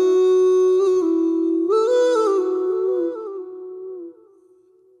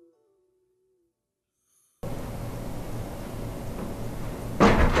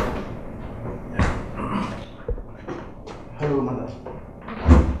 Hello, madam.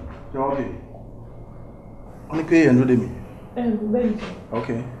 You're okay? Only pay and do me. Bẹ́ẹ̀ni.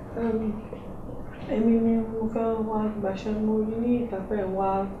 Okay. Èmi ni mo fẹ́ wá gbàṣẹ́ mo rí ní ìtàpẹ́ wá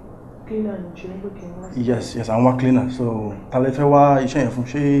cleaner ní ṣe nígbà kí n wá. Yes, I'm a cleaner. So, ta lẹ fẹ́ wá iṣẹ́ yẹn fún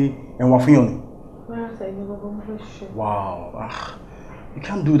ṣé ẹ wá fún yàn ni? Rárá sá ẹni gbogbo mo fẹ́ ṣiṣẹ́. Wow. You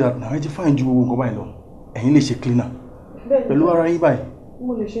can't do that now. Ẹ ti fine ju gbogbo nǹkan báyìí lọ. Ẹ̀yin lè ṣe cleaner. Bẹ́ẹ̀ni. Pẹ̀lú ara yín báyìí.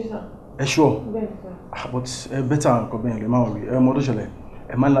 Mo lè ṣe sá. Ẹ sure? Bẹ́ẹ̀ni sá. But better nǹkan bẹ́ẹ̀ lè máa rí. Mo tó ṣẹlẹ̀.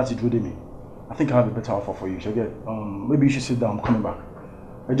 Ẹ máa ń láti dúró dè mí. I think I have a better offer for you. Shall get? Maybe you should sit down. I'm coming back.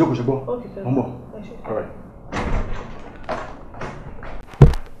 Ẹ jókòó ṣe gbọ́. Okay sir. Mo ń bọ̀. All right.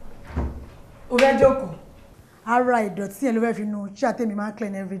 Ó fẹ́ jókòó. Ara ìdọ̀tí ẹ̀ ló fẹ́ fi nu ṣé àtẹ̀mí máa ń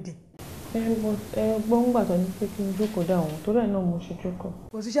clean everyday. Gbọ́n gbà tó ní pé kí n jókòó dáhùn torí ẹ̀ náà mo ṣe jókòó.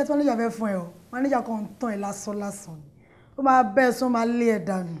 Kò síṣẹ́ tí manager fẹ́ fún ẹ o. Manager kan ń tàn ẹ́ lásán lásán ni. Ó máa bẹ́ẹ̀ sún máa lé ẹ̀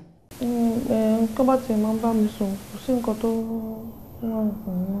dànù. Nǹkan bá tiẹ̀ máa ń bá mi sùn kò sí nǹkan tó wà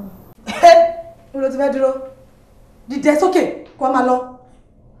nǹkan náà. Mo ló ti fẹ́ dúró. Dìde sókè kó máa lọ.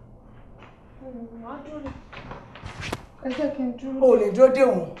 Ẹ jẹ́ kí n dúró. O lè dúró dé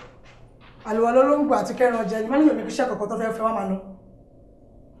òun. Àlùwà lólóńgbò àti kẹrin ọjẹ ni manager ní iṣẹ́ kankan tó fẹ́ fẹ́ wá máa lọ.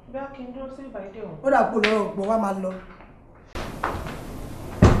 Bí a kí n dúró sí ìbàdí òun. Ó dà pò lọ́rọ̀ gbọ́ wá máa lọ.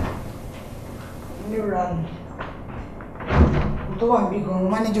 Ní ìranù. Kò tó wà níbí gan-an,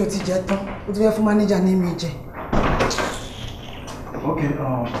 manager ò ti jẹ tán. Ó ti fẹ́ fún manager ní mi jẹ. Okay.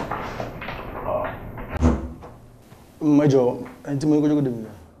 Mẹ́jọ, ẹni tí mo ní kó jókòó dè mí.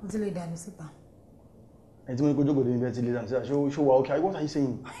 Mo ti lè dànù síta. Ẹni tí mo ní kó jókòó dè mí bẹ́ẹ̀ ti lè dànù síta. Ṣé wà okay? What are you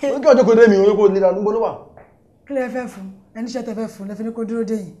saying? Ó ní kí ọjọ́ kó dé mi, ó ní kó lè dànù gbọ́ ló wà. Kí lẹ fẹ́ fún? Ẹni iṣẹ́ tẹ fẹ́ fún lẹ fi ní kó dúró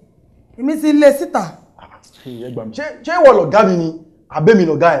dé yìí. Èmi ti lé síta. Ẹ gbà mí. Ṣé ìwọ lọ̀gá mi ni? Àbẹ́ mi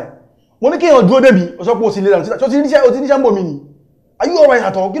lọ̀gá ẹ̀. Mo ní kí èèyàn dúró dé mi, ó sọ pé ó sì lè dànù síta. Ṣé o ti níṣẹ́ ń bò mí ni? Are you alright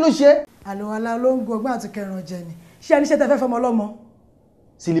àtọ̀? Kí ló ṣe? Àlùwàlá olóńgbò ọgbọ́n àti kẹrin ọjẹ ni. Ṣé ẹni iṣẹ́ tẹ fẹ́ fọmọ ọlọ́mọ?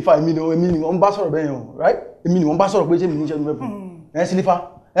 Sílífà èmi ni wọ́n bá sọ̀rọ̀ bẹ́ẹ̀ yẹn, right? Èmi ni wọ́n bá sọ̀rọ̀ pé ṣé mi ní iṣẹ́ ló fẹ́ fún. Sílífà,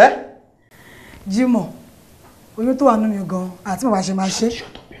 Jímọ̀, oyún tó wà nínú mi gan àti bàbá ṣe máa ṣe.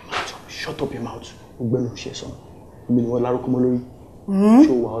 Shut up your mouth. Ọgbẹ́ni ò ṣe sọ. Èmi ni wọ́n lárúkọ mọ́ lórí. Ṣé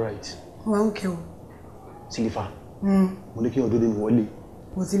o wà alright? Wà ókè o. Sílífà, mo ní kí ọdún dé mi wọlé.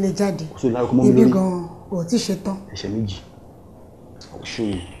 Mo ti lè jáde. Kò sí lárúkọ mọ́ mi lórí. Ibi gan ò tí ṣe tán. Ẹ̀ṣẹ̀ méjì. I'll show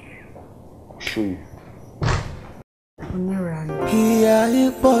you. I'll show you. Ìyà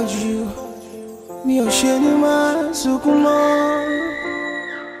yìí pọ̀ jù, mi ò ṣe ní máa sunkún mọ́.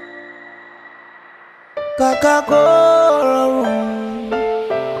 Kàkà kó rọrùn,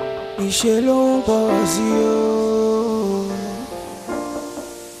 ìṣe ló ń pọ̀ sí o.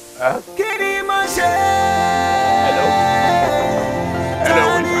 Kí ni mo ṣe? Hello, which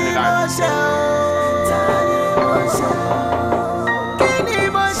one did I?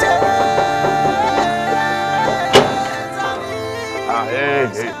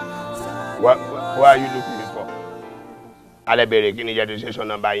 Hey. What are you looking for? Ale bere kí ni registration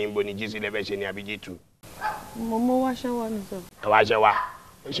number yín bo ni GC level ṣe ni àbí G2. Mo wá ṣẹ́ wá ní sọ. Wá ṣẹ́ wá.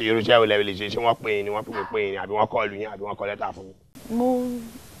 Ṣé irúṣẹ́ wo level ṣe wọ́n pè yín ni wọ́n pè yín àbí wọ́n call yín àbí wọ́n kọ lẹ́tà fún yín.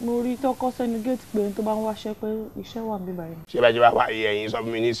 Mo rí tọ́kọ́ sẹ́nu gate pé tó bá ń wáṣẹ́ pé iṣẹ́ wà níbí báyìí. Ṣé bẹ́ẹ̀ ṣe wá ẹ̀yin sọ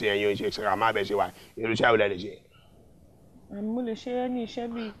fún mi ní ìsìn ẹ̀yin ṣe ṣe àmọ́ àbẹ̀ ṣe wà irúṣẹ́ wo level ṣe. Mo lè ṣe ní iṣẹ́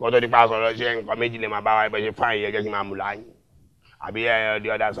bíi. Wọ́n tó ti pa sọ̀rọ̀ ṣe nǹkan méjì lè máa bá wa ẹgbẹ́ ṣe fáìn yẹ kí n máa mú láyìn. Àbí the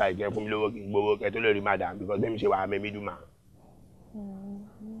other side kẹ fún mi lówó kí n gbowó kẹ tó lè rí madam because bẹ́ẹ̀ mi ṣe wà mẹ́mí dùn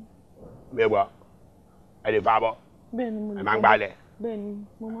mẹ́gbọ́ ẹ lè fa bọ́ bẹ́ẹ̀ni mo lè ẹ máa ń gbálẹ̀ bẹ́ẹ̀ni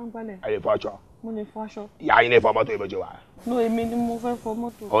mo máa ń gbálẹ̀ ẹ lè fọṣọ mo lè fọ aṣọ ìyá yín lè fọ mọ́tò ìbòjì wa. no èmi ni mo fẹ́ fọ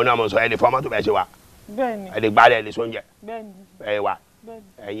mọ́tò. òun náà mo sọ ẹ lè fọ mọ́tò bẹ́ẹ̀ ṣe wa. bẹ́ẹ̀ni ẹ lè gbálẹ̀ ẹ lè sóúnjẹ. bẹ́ẹ̀ni ẹ wà bẹ́ẹ̀ni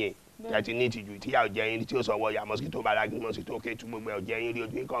ẹ̀yin ẹ ti ní ìtìjú tíyà ọ̀jẹ̀ yín tí ó sọ wọ ya mosquito balagi mosquito kéétu gbogbo ọ̀jẹ̀ yín rí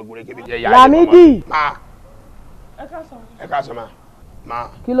ojú yín kàn gúnrẹ́ kébi jẹ́ yá. Lámídì ẹ ká sọ ma.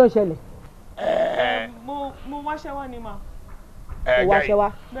 kí ló ṣẹlẹ̀. Mo wáṣẹ́ wá ni mà. Ó wáṣẹ́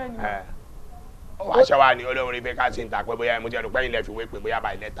wá. Bẹ́ẹ̀ni mà. Ó wáṣẹ́ wá ni olóhùn rí pé ká sì ń ta pé bóyá mo jẹ́ rúpẹ́ ilẹ̀ fi wé pé bóyá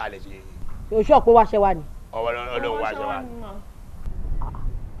báyìí lẹ́tà lè ṣe. Oṣù ọ̀pọ̀ wáṣẹ́ wá ni. Olóhùn wáṣẹ́ wá ni.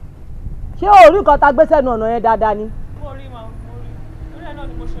 Ṣé orí nǹkan ta gbé sẹ́nu ọ̀nà yẹn dáadáa ni? Mo rí mà, mo rí. Orí ẹ̀ náà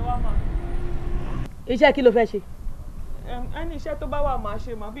ni mo ṣe wá mà. Iṣẹ́ kí ló fẹ́ ṣe? Ẹni iṣẹ́ tó bá wà máa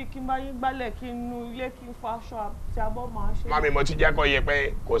ṣe mà bí kí n bá yín gbálẹ̀ kí n nu ilé kí n fọ aṣọ àti abọ́ máa ṣe. Mami mo ti jẹ́ kó yẹ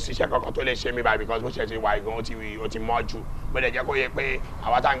pé kò síṣẹ́ kankan tó lè ṣe mí báyìí because bó ṣe ti wà gan ó ti mọ́ jù. Mo dẹ̀ jẹ́ kó yẹ pé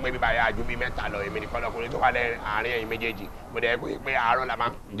àwa tá à ń gbé mi báyìí àjù bíi mẹ́ta lọ èmi nìkan lọkùnrin tó wà lẹ́ àárín ẹ̀yin méjèèjì. Mo dẹ̀ kó yẹ pé àárọ̀ la máa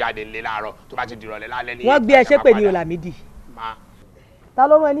ń jáde nílé láàárọ̀ tó bá ti dìrọ̀lẹ́ lálẹ́ ní. Wọ́n gbé ẹ ṣépè ní Ọlámídì. Ta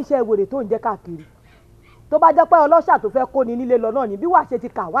ló rán ẹ níṣẹ́ ìwòrè tó ń jẹ́ káàkiri? Tó bá jẹ́ pé ọlọ́ṣà tó fẹ́ kó ni nílé lọ náà ni bí wàá ṣe ti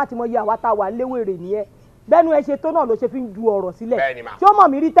kà wá àti mọ iye àwa tá a wà léwèrè nìyẹn. Bẹ́ẹ̀nu ẹ ṣe tó náà ló ṣe fi ń ju ọ̀rọ̀ sílẹ̀. Tí ó mọ̀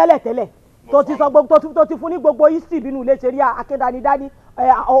mí rí tẹ́lẹ̀tẹ́lẹ̀ tó ti sọ gbogbo tó ti fún ní gbogbo history bínú ilé ṣe rí akédanidání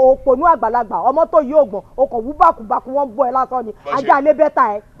òpònú àgbàlagbà ọmọ tó yí ògbọ̀n okò wú bákùbákù wọ́n ń bọ́ ẹ lásán ni ajá ilé bẹ́tà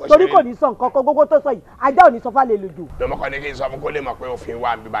ẹ torí kò ní sọ nǹkan kan gbogbo tó sọ yìí ajá ò ní sọ fálẹ̀ lòdù. lọmọkọ ní kí n sọ fún kó lè mọ̀ pé òfin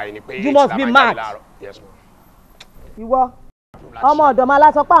wà níbí báyìí ni pé you must be mad. Ìwọ ọmọ ọ̀dọ̀ máa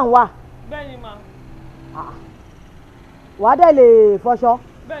lásán pà ń wà. Bẹ́ẹ̀ni mà. Wàá dẹ̀ lè fọṣọ.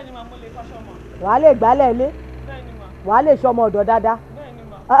 Bẹ́ẹ̀ni mà mo lè fọṣọ mà. Wàá lè gbálẹ̀ ilé. Bẹ́ẹ̀ni mà. Wàá lè ṣọmọ ọ̀dọ̀ dáadáa. Bẹ́ẹ̀ni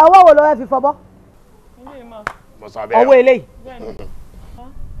mà. Ọwọ́ wo ló fẹ́ fi fọbọ́? Ilé mà. Mo sọ bẹ́ẹ̀. Ọwọ́ eléyìí. Bẹ́ẹ̀ni.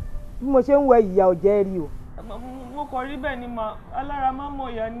 Bí mo ṣe ń wẹ ìyà ọ̀jẹ̀ rí o. Mo kọ rí bẹ́ẹ̀ ni mà alára má mọ̀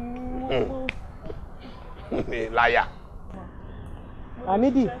ìyá ni mo. Láyà.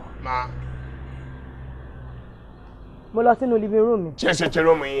 Àmídì. Ma. Mo lọ sínú living room mi. Ṣé ti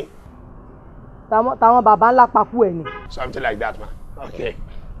rúùmù yín? Táwọn bàbá ńlá pakú ẹ̀ ni. Something like that ma. Okay.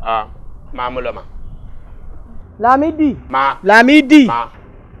 Máa mú lọ ma. Lámídì. Ma. Lámídì. Ma.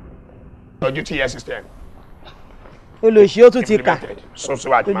 Ojú ti yẹ system. Olùsí ó tún ti kà. Sún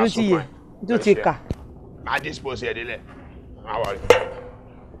síwájú máa sún fún ẹ. Tún ti kà. Máa dispose ẹ̀ délẹ̀. Máa wọlé.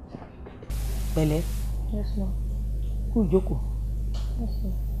 Pẹ̀lẹ́. Yes ma. Kú ìjókòó. Yes ma.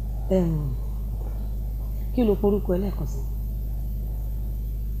 Kí ló porúkọ ẹ lẹ́ẹ̀kan sí?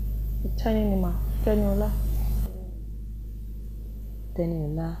 Tẹ́ni ni mà. Teniola.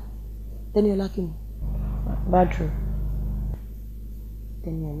 Teniola. Teniola kí ni? Badru.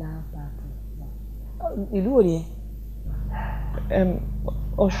 Teniola Badru. Ìlú wo ni ẹ?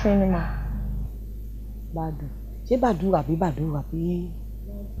 Ọ̀ṣun ni mà. Badru. Ṣé Badru àbí Badru àbí?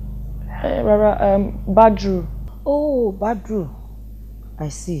 Rárá, Badru. Oh, Badru. I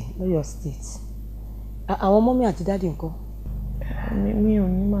see. Know your state. Àwọn mọ́mí àti dáàdì ńkọ́? Mi ò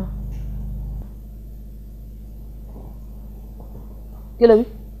ní mà. Kí ló wí?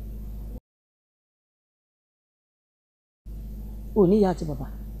 O ní ìyá àti bàbá.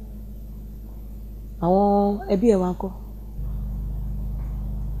 Àwọn ẹbí ẹ wá ńkọ́?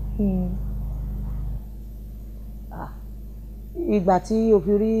 Ìgbà tí o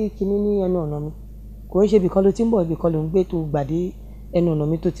fi rí kinní ní ẹnu ọ̀nà mi kò ń ṣe ibìkan ló ti ń bọ̀ ibìkan ló ń gbé tó gbàdé ẹnu ọ̀nà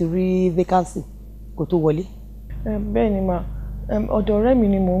mi tó ti rí vacancy kó tó wọlé. Bẹ́ẹ̀ ni mà ọ̀dọ̀ ọ̀rẹ́ mi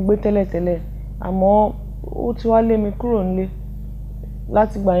ni mò ń gbé tẹ́lẹ̀tẹ́lẹ̀ àmọ́ ó ti wá lé mi kúrò nílé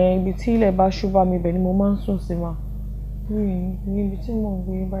láti gbà yẹn ibi tí ilẹ̀ bá ṣú bá mi bẹ̀ ni mo máa ń sùn sí mà níbi tí mò ń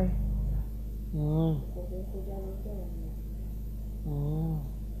gbé báyìí.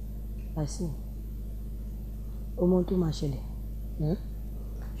 I see. Ọmọ tó máa ṣẹlẹ̀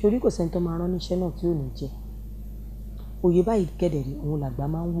ṣorí kò sẹ́ni tó máa rán níṣẹ́ náà tí ò ní jẹ́ òye báyìí kẹ́dẹ̀rí òun làgbà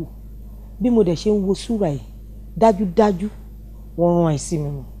máa ń wò bí mo dẹ̀ ṣe ń wo súra ẹ̀ dájúdájú wọ́n rán ẹ̀ sí mi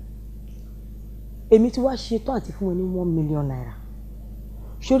nù èmi tí wàá ṣe tán àti fún ẹ ní 1 million naira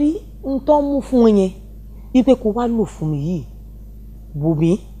ṣorí n tó mú fún ẹ yẹn wípé kó wá lò fún mi yìí wò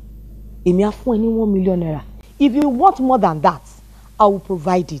mí èmi á fún ẹ ní 1 million naira if you want more than that I will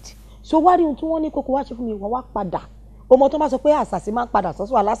provide it so wá rí ohun tí wọ́n ní kókó wá ṣe fún mi wá wá padà ọmọ tó bá sọ pé àṣàṣì máa ń padà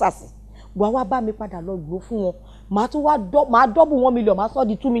sọ́sọ́ alásàṣì wá bá mi padà lọ gbó fún wọn màá tún wá máa double 1 million màá sọ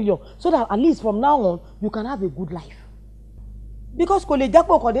di 2 million so that at least from now on you can have a good life because kò lè jẹ́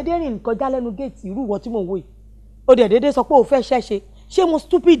pé ọkọ̀ déédéé rìn kọjá lẹ́nu géètì irú ìwọ tí mò ń wò yìí ó dẹ̀ déédéé sọ pé ó fẹ́ ṣẹ́ṣe ṣé mo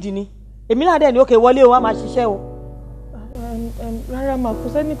stupid ni èmi náà dẹ̀ ní òkè wọlé o wá máa ṣiṣẹ́ o. Rárá mà kò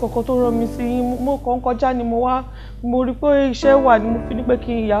sẹ́ni kankan tó rán mi sí yín mo kàn kọjá ni mo wá mo rí pé iṣẹ́ wà ni mo fi ní pé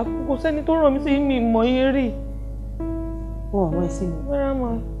kí n yà kò sẹ́ni tó rán mi sí yín mi mọ̀ yín rí. Wọ́n rán ẹ sí mi. Rárá mà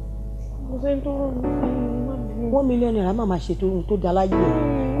kò sẹ́ni tó rán mi sí yín má bínú. 1 million naira máa ṣètò ohun tó da láyé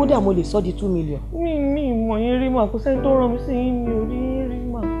ẹ̀ kódà mo lè sọ di 2 million. Mi mọ̀ yín rí mà kò sẹ́ni tó rán mi sí yín mi ò rí yín rí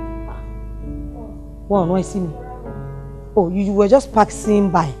mà. Wọ́n rán ẹ sí mi. Oh, you were just passing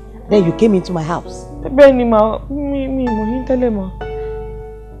by then you came into my house. Bẹ́ẹ̀ ni mà mi mọ̀ yín tẹ́lẹ̀ mà.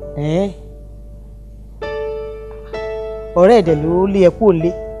 Ọ̀rẹ́ ẹ̀dẹ̀ ló lé ẹ kúrò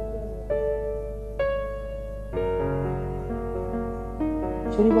lé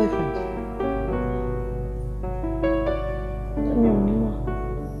Ṣé ní boyfriend? Mi ò ní mọ̀.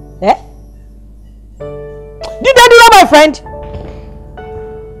 Dídé dúró my friend.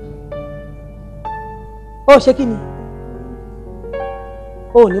 Ó ṣe kí ni?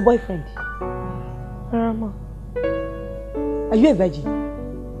 O ní boyfriend? Rárá mà. Are you a virgin?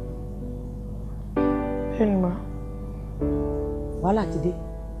 Bẹ́ẹ̀ni mà. Wàhálà ti dé.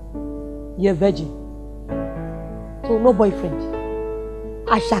 You're a virgin. So no boyfriend.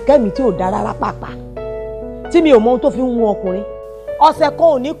 Àṣàkẹ́ mi tí ò dára rárá pàápàá. Tí mi ò mọ ohun tó fi ń wún ọkùnrin. Ọ̀sẹ̀ kan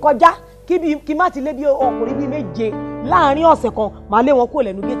ò ní kọjá kí má ti lé bí ọkùnrin bíi méje láàárín ọ̀sẹ̀ kan máa lé wọn kúrò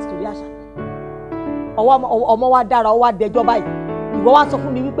lẹ́nu géètì torí Àṣàkẹ́. Ọmọ wa dára ó wá dẹjọ́ báyìí. Ìwọ wá sọ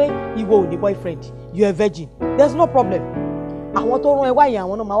fún mi wípé ìwọ ò ní boyfriend. You're a virgin. There's no problem. Àwọn tó rán ẹ wá yẹn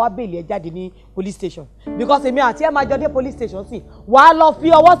àwọn náà máa wá bèèlì ẹ jáde ní police station because èmi àti ẹ máa jọ dé police station sí wàá lọ fi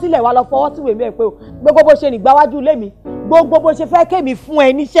ọwọ́ sílẹ̀ wàá lọ fọwọ́ síwèé mi ẹ̀ pé o gbogbo bó ṣe nìgbà wájú ilé mi gbogbo bó ṣe fẹ́ kémi fún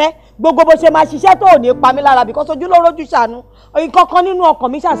ẹ níṣẹ́ gbogbo bó ṣe máa ṣiṣẹ́ tó ò ní pa mí lára because ojú ló rójú ṣàánú nǹkan kan nínú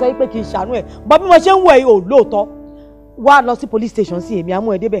ọkàn mi ṣàṣọ pé kì í ṣàánú ẹ bọ́ bí mo ṣe ń wọ ẹ ò lóòótọ́ wàá lọ sí police station sí èmi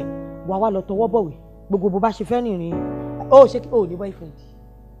àmú ẹ débẹ̀ wàá lọ tọwọ́ bọ̀wé gbogbo bó bá ṣe fẹ́ rìnrìn ó ṣe ò ní boyfriend.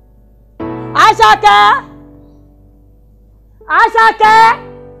 Àṣàkẹ́. Àṣàkẹ́!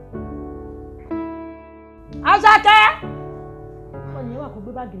 Àṣàkẹ́! Ọ̀nì wà kó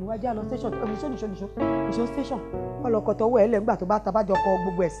gbé báàgì níwájú àlọ́ station ìṣó station wọ́n lọ kọ̀tọ̀ owó ẹ̀ lẹ́gbà tó bá tabájọ kọ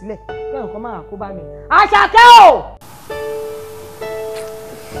gbogbo ẹ̀ sílẹ̀ kí ẹ̀rùn kan máa kó bá mi. Àṣàkẹ́ o!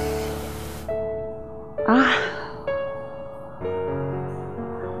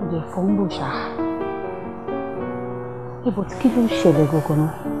 Mo jẹ́ fọ́ ń bò ṣá. Ibo tí kí ló ń ṣẹlẹ̀ gangan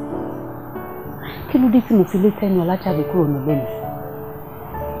náà? Kí ló dé tí mo fi lé Teniola jáde kúrò nílé mi?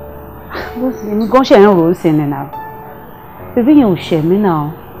 Bó sì ní gan ṣe ń rò ó sí ni náà. Bébí yẹn ò ṣẹ̀ mí náà.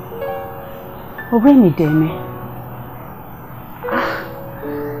 Ọ̀rẹ́ mi dẹ̀ mi.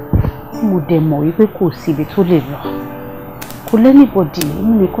 Tí mo dẹ̀ mọ̀ wípé kò sí ibi tó lè lọ. Kò lẹ́nìbọ̀dì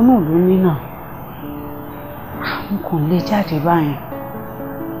èmi nìkan náà ló ní náà. Mo kàn lè jáde báyìí.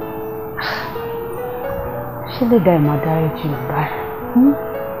 Ṣé lè dá ìmọ̀ dárí jù báyìí?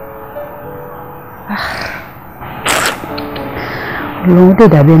 Lòun dè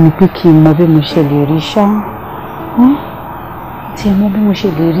dàbí ẹni pé kí n mọ bí mo ṣe lè rí ṣá tí ẹ mọ bí mo ṣe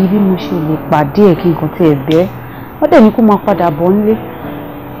lè rí bí mo ṣe lè pàdé ẹ kí nǹkan tí ẹ bẹ́ wọ́n dẹ̀ ní kó máa padà bọ̀ nílé.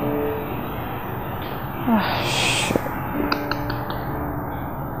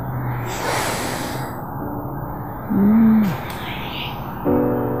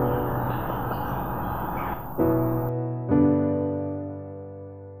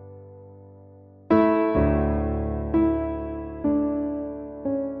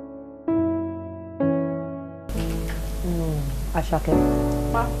 Àṣàkẹ́.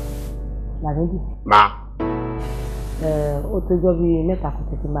 Làrẹ́dì. Ma. Ó tójọ́ bíi mẹ́ta kò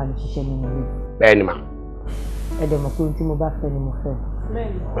tètè máa lè ṣiṣẹ́ nínú ilé. Bẹ́ẹ̀ni ma. Ẹ dẹ̀ mọ̀ pé ohun tí mo bá fẹ́ ni mo fẹ́.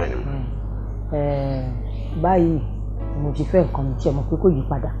 Bẹ́ẹ̀ni ma. Báyìí mo ti fẹ́ nǹkan mi tí ẹ mọ̀ pé kò yí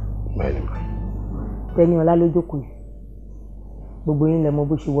padà. Bẹ́ẹ̀ni ma. Teniola ló jókòó yìí. Gbogbo yín lẹ mọ̀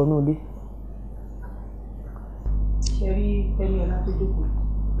bó ṣe wọnú ilé. Ṣé rí Teniola tó jókòó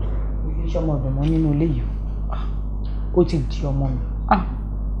yìí? Ìfi ṣọmọ ọ̀dọ̀ mọ́ nínú ilé yìí. Ó ti di ọmọ mi.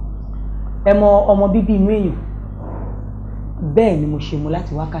 Ẹ mọ ọmọ bíbí inú èèyàn bẹ́ẹ̀ ni mo ṣe mú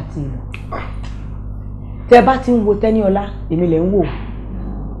láti wákàtí ìlú. Tẹ́ bá ti ń wo Teniola èmi lẹ ń wò.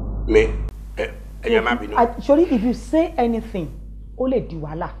 Mi ẹ̀yẹ má bínú. Sorry, if you say anything ó lè di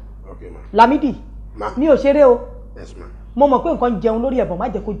wàhálà. Okay ma. Lamidi mi ò ṣeré o. Yes ma. Mo mọ̀ pé nǹkan jẹun lórí ẹ̀bọ̀n má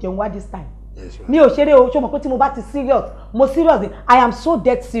jẹ́ kó jẹun wá this time. Yes ma. Mi ò ṣeré o ṣé o mọ̀ pé tí mo bá ti serious mo serious I am so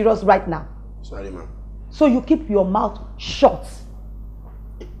dead serious right now. Sorry ma. So you keep your mouth shut.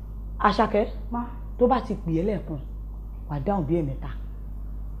 Àṣàkẹ́ tó bá ti pè é lẹ́ẹ̀kan wà dáhùn bí ẹ̀mẹ́ta.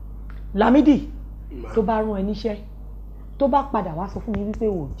 Lamidi tó bá rán ẹ níṣẹ́ tó bá padà wá sọ fún mi wípé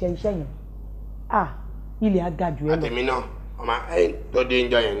ò jẹ iṣẹ́ yẹn ilẹ̀ á ga jù ẹ lọ. Àtẹ̀mí náà ọmọ tó dé ń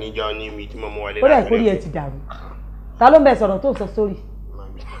jọ yẹn níjọ ní ibi tí mo mú wọlé. Ó dẹ̀ kórìí ẹ ti dàrú. Ta ló ń bẹ sọ̀rọ̀ tó ń sọ sórí?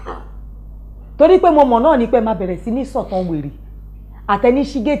 Torí pé mo mọ̀ náà ni pé máa bẹ̀rẹ̀ sí ní sọ̀tàn wèrè àtẹni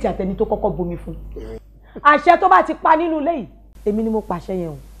ṣígẹ́ẹ̀tì àtẹni tó kọ́kọ́ bomi fún. Àṣẹ tó bá ti pa nínú ilé yìí èmi ni mo pàṣẹ yẹn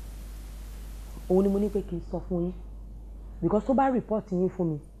o. Òun ni mo ní pé kí n sọ fún yín because tó bá rìpọ́ọ̀tì yín fún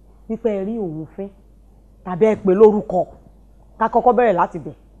mi wípé ẹ rí òun fín tàbí ẹ pè lórúkọ ká kọ́kọ́ bẹ̀rẹ̀ láti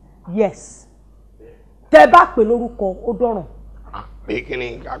bẹ̀ yes tẹ bá pè lórúkọ ó dọ̀ràn. Pé kí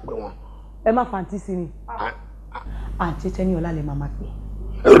ni ká pè wọ́n. Ẹ má fàǹtí sí ni àǹtí Teniola lè máa pè.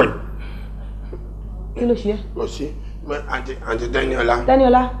 Kí ló ṣe é? Kò sí àǹtí Teniola.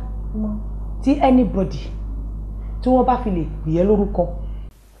 Teniola tí anybody tí wọ́n bá fi lè pè é lórúkọ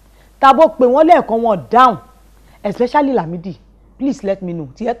tàbó pè wọ́n lẹ́ẹ̀kan wọn down especially Lamidi please let me know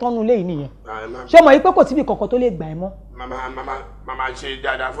tí ẹ tọ́nu lé yìí nìyẹn ṣé o mọ̀ yìí pé kò síbi kankan tó lè gbà ẹ́ mọ́. mama ṣe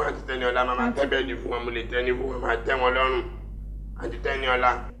dáadáa fún àǹtí Teniola mama tẹ́bẹ̀ẹ́dì fún wọn mo lè tẹ́ ní fún wọn máa tẹ́ wọn lọ́rùn àǹtí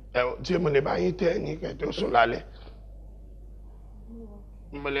Teniola tí mo lè bá yín tẹ́ ní kẹ́ tó sùn lálẹ́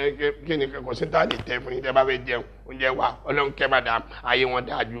mo lè kí ni kò sí tá a lè tẹ́ fún yín tẹ́ bá fẹ́ jẹun oúnjẹ wa ọlọ́run kẹ́ madam ayé wọn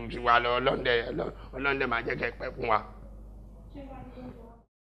dáa ju tiwa lọ ọlọ́run máa jẹ́ kẹ́ pẹ́ fún wa.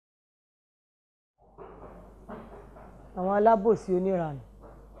 àwọn alábòsí oníranù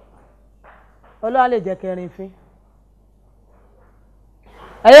ọlọ́run lè jẹ́ kẹrin fín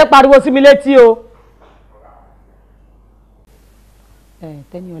ẹ̀yẹ́ pariwo sí mi létí o.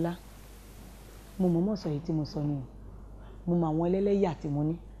 Teniola mo mọ̀ sọ èyí tí mo sọ ni mo mọ àwọn ẹlẹ́lẹ́yà tí mo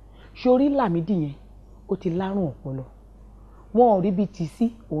ní sórí Lámìdí yẹn ó ti lárùn ọpọlọ wọn ò rí bí tì sí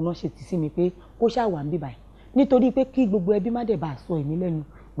òun náà ṣe tì sí mi pé kó ṣàwà ń bí báyìí nítorí pé kí gbogbo ẹbí má dẹ̀ bá sọ èmi lẹ́nu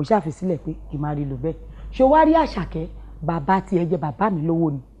mo ṣàfi sílẹ̀ pé kì má rí lò bẹ́ẹ̀ ṣó wá rí Àṣàkẹ́ bàbá tí ẹ jẹ bàbá mi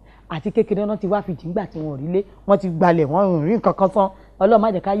lówó ni àti kékeré náà ti wá fi jìngbà tí wọn ò rí lé wọn ti gbalẹ̀ wọn rí nǹkan kan tán Ọlọ́run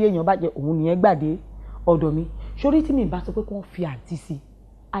má jẹ́ ká yé èèyàn bàjẹ́ òun nìyẹn gbàdé ọ̀dọ̀ mi sórí tí mi bá sọ pé kí wọ́n fi àǹtí sí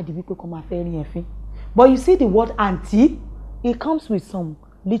á di wípé kí wọ́n máa fẹ́ rí ẹfín but you see the word aunty it comes with some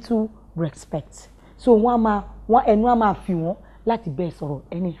little respect so wọ́n ẹnu á máa fi wọ́n láti bẹ́ẹ̀ sọ̀rọ̀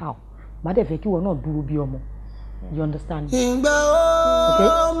anyhow má dẹ̀ fẹ́ kí wọ́n náà dúró bí ọmọ you understand me. ìgbà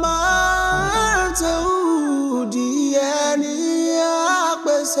ó máa tó di ẹni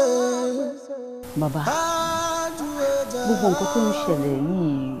àpèsè. bàbá gbogbo nǹkan tó ń ṣẹlẹ̀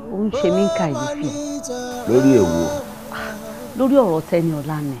yìí ó ń ṣe mí kàyéfì. lórí èwo. lórí ọ̀rọ̀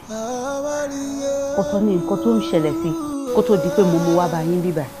Teniola ni ọ̀tọ̀ ni nǹkan tó ń ṣẹlẹ̀ sí kó tó di pé mo mú wá bá yín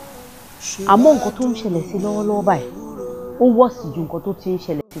bíbà àmọ́ nǹkan tó ń ṣẹlẹ̀ sí lọ́wọ́lọ́wọ́ báyìí ó wọ́ọ̀sì ju nǹkan tó ti ń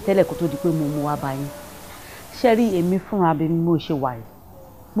ṣẹlẹ̀ sí tẹ́lẹ̀ kó tó di pé mo mú wá bá yín ṣe rí èmi fúnra mi mo ṣe wà yìí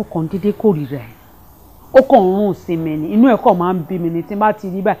mo kàn déédéé kórìíra ẹ̀ ó kàn ń rún sí mi ni inú ẹ̀ kàn máa ń bí mi ni tí n bá ti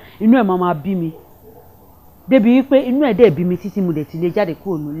rí báyìí inú ẹ̀ máa bí mi débi wípé inú ẹ̀ dẹ̀ bí mi títí mo dẹ̀ ti lè jáde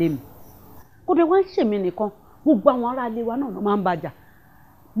kúrò nílé mi kó dé wá ń ṣèmi nìkan gbogbo àwọn ará ilé wa náà máa ń bàjà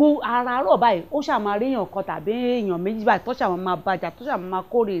gbogbo àràárọ̀ báyìí ó ṣáà máa rí èèyàn kan tàbí èèyàn méjì báyìí tó ṣáà máa bàjà tó ṣáà máa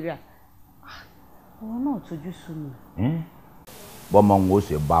kórìíra ọ̀rọ̀ náà tójú sú mi. bọ́mọ ń wo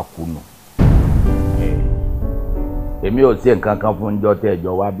ṣe bá kú nù èmi ò sí nǹkan kan fún ọjọ́ tẹ́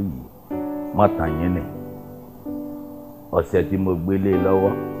ẹjọ́ wá bí yìí mọ́tàn yín ni ọ̀sẹ̀ tí mo gbélé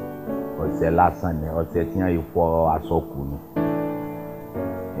lọ́wọ́ ọ̀sẹ̀ lásán ni ọ̀sẹ̀ tí wọ́n fọ aṣọ kù ni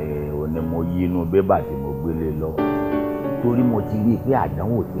ò ní mo yí inú bébà tí mo gbélé lọ torí mo ti rí i pé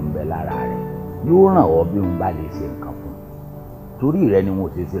àdánwò tí ń bẹ lára rẹ̀ yóò ràn ọ́ bí n bá lè ṣe nǹkan fún torí rẹ ni mo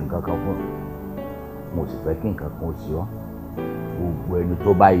ti ṣe nǹkan kan fún mo sì fẹ́ kí nǹkan kan ó ṣe ọ́ gbogbo ẹni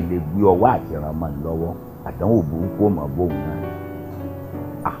tó bá ilé gbé ọwọ́ àti ìrànmọ́ lọ́wọ́ àdánwò burúkú mọ̀ bóun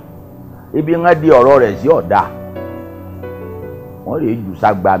náà ibi ń di ọ̀rọ̀ rẹ̀ sí ọ̀dà wọ́n lè jù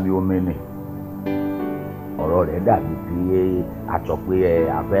ságbami omi ni ọ̀rọ̀ rẹ̀ dàbí pé àtọ̀ pé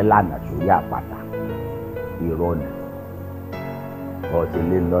afẹ́ lànà sórí àpáta irọ́ ni ọ̀sẹ̀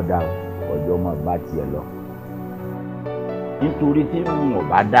lé lọ́dà ọjọ́ mọ̀ bá tiẹ̀ lọ nítorí tí mo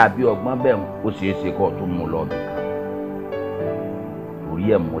bá dá bí ọgbọ́n bẹ́ẹ̀ ó ṣeé ṣe kó tún mú lọ bìkan torí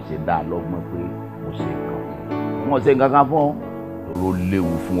ẹ̀ mo ṣe dá a lọ́gbọ́n pé mo ṣe nǹkan fún mo ṣe nǹkan kan fún ọ ló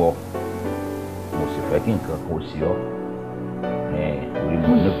léwu fún ọ mo sì fẹ́ kí nǹkan kan ṣe ọ torí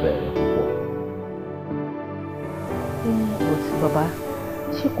mo nífẹ̀ẹ́ rẹ púpọ̀. ọtí bàbá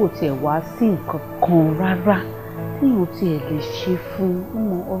ṣé kò tiẹ̀ wá sí nǹkan kan rárá tí mo tiẹ̀ lè ṣe fún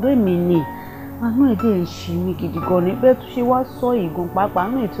ọ̀rẹ́ mi ni àánú ẹ̀ dẹ̀ ń ṣe mí gidi gan ni bẹ́ẹ̀ tó ṣe wá sọ ìgàn pàápàá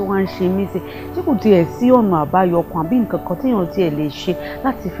àánú ẹ̀ tí wọ́n á ń ṣe mí sí ṣé kò tiẹ̀ sí ọ̀nà àbáyọ kan àbí nǹkan kan téèyàn tiẹ̀ lè ṣe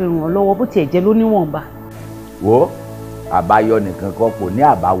láti fi ràn ọ́ lọ́wọ́ bó tiẹ̀ jẹ́ lóníwọ̀nba. wo àbáyọ nìkan kan kò ní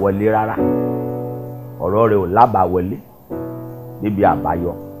àbáwọlé rárá ọ̀rọ̀ rẹ̀ ò lábàwọlé níbi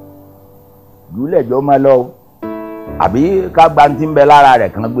àbáyọ jùlẹ̀jọ́ máa lọ àbí ká gba ti ń bẹ lára rẹ̀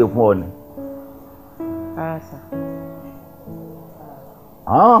kan gbé fún ọ ni. rárá sà.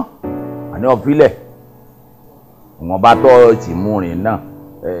 àní ọ̀fílẹ̀ wọn bá tọ́ ti mú rìn náà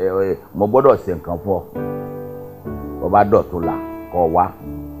mo gbọ́dọ̀ ṣe nǹkan fún ọ bó bá dọ̀tún là kọ́ wá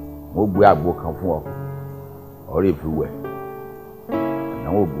mo gbé àgbo kan fún ọ ọ̀rẹ́ ìfiwẹ̀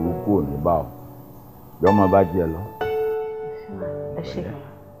àdánwò burúkú ò ní bá ọ jọmọ bá jẹ lọ. ẹ ṣe náà.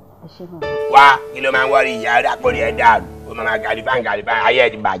 wá kí ló máa ń wọrí ìyá rẹ àpòrí ẹ dàrú ó máa gàlífà ayé ẹ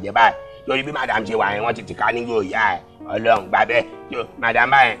ti bàjẹ́ báyìí lórí bí madam ṣe wà yẹn wọ́n ti tìka nígbò ìyá ẹ ọlọ́run gbà bẹ́ẹ̀ tó madam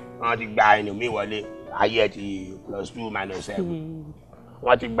báyẹn wọ́n ti gba ẹnu mi wọlé ayé ẹ ti +2 -7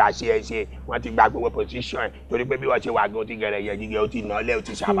 wọ́n ti gbà ṣe wọ́n ti gba gbogbo position torí pé bí wọ́n ṣe wà gan ti gẹ̀rẹ̀ yẹ jíjẹ ó ti nálẹ̀ ó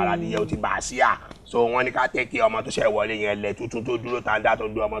ti ṣàbàrà nìyẹn ó ti bà á síà so wọ́n ní ká tẹ́kì ọmọ tó ṣe wọlé yẹn lẹ̀ tuntun tó dúró tàǹdà tó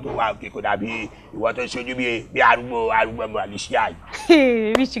dún ọmọ tó wà òkè kó dàbí ìwọ tó ṣojú bí arúgbó Malaysia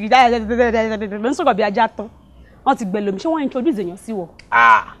yìí. rí ṣìkì dáadáa ló ń sọ̀rọ̀ bí ajá tán wọ́n ti gbẹ lómi ṣé wọ́n introduce èèyàn sí wọ.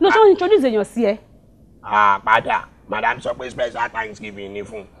 no ṣé wọ́n introduce èèyàn sí ẹ. padà madam sọ pé special thanksgiving ni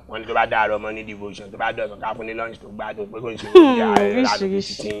fún wọn ní tó bá dáa ọmọ ní devotion tó bá dọ̀sán ká fún ní lunch tó gbádùn pé kò ń ṣe ìyá rẹ̀ ládùúgbò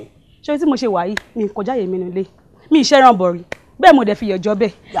títí. ṣé tí mo ṣe wà yìí mi kọjá yèmí nílé mi ìṣe ràn bọ̀ rí bẹ́ẹ̀ mo dẹ̀ fi yọjọ́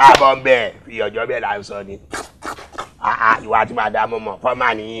bẹ́ẹ̀. dáàbọ̀ bẹ́ẹ̀ fi yọjọ́ bẹ́ẹ̀ là ń sọ ni ìwà àti madam mọ̀ fọ́ọ̀mà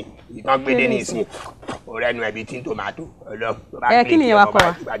nìyí ìtàn gbédé nìsín ọ̀rẹ́nu ẹ̀bí tí ń tòmátò ọlọ́run tó bá kí ni ìyẹn wá kọ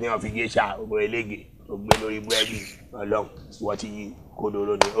wa. ìgbà tí wọ́n fi géṣà ògùn elége tó gbé lórí búrẹ́dì ọlọ́run wọ́n ti yí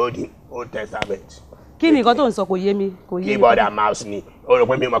kodoro ní old testament. Kí ni nǹkan tó ń sọ kò yé mi kò yé mi. Keyboard and mouse ni o rò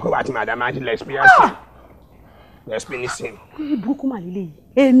pé mi mọ̀ pé wà á ti madam máa ń ṣe l'experience. Kí burúkú mà lílé yìí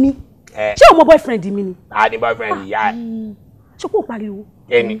èmi ṣé o mọ boyfriend mi ni. a ní boyfriend ìyá ẹ. ṣé kò pariwo.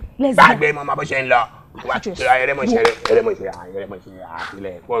 ẹni gbàgbé mọ ọmọ bó ṣe ń lọ wá tura ẹrẹmọṣẹ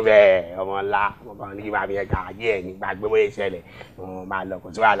àtìlẹ fún bẹ́ẹ̀ ọmọ ńlá ọmọ kan ní kí máa fi ẹka àjẹ ẹ ní gbàgbé bóyá ìṣẹ̀lẹ̀ ọmọ máa lọ kò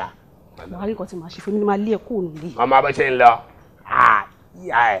sí wàhálà. wàá rí nǹkan tí màá ṣe fún mi ni màá lé ẹkọ òun lé. ọmọ bó ṣe ń lọ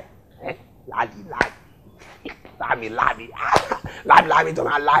ìyá ẹ láàmì tó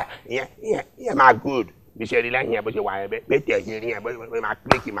máa lá ìyẹn máa good bí ṣe rí lẹ́yìn ẹ̀ bó ṣe wà ẹ̀ bẹ́ẹ̀ tẹ̀ ṣe rí ẹ̀ bó máa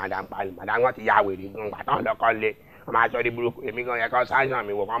kílíkì madam pali madam wọn ti yá wèrè gan gbà tán lọ́kọ́ lé wọn máa sọ ní burúkú èmi gan yẹ kọ́ sáyẹn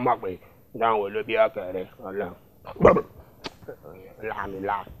mi wò kọ́ mọ̀ pé dáhùn wò ló bí ọkẹ́ rẹ̀ ọlọ́run láàmì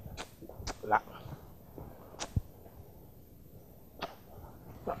lá.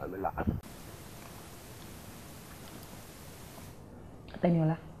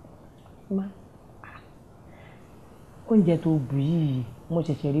 Teniola má oúnjẹ tó bù yìí mo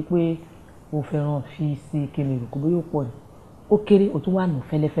ṣẹ̀ṣẹ̀ rí pé o fẹ́ràn fi sí kele rò kó bóyá ó pọ̀ ni ó kéré o tún wà nù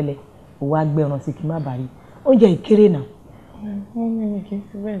fẹ́lẹ́fẹ́lẹ́ o wá gbẹ̀ràn sí kí n má bàa rí oúnjẹ ìkéré náà. wọ́n mi kì í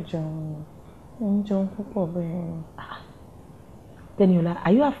fi bẹ́ẹ̀ jẹun ń jẹun púpọ̀ bẹ́ẹ̀. Teniola,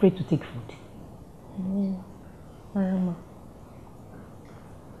 are you afraid to take food? Ara ma.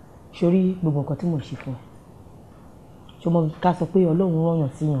 Sori gbogbo nǹkan tí mo ṣe fún ẹ ṣé mo ká sọ pé Ọlọ́run rán yàn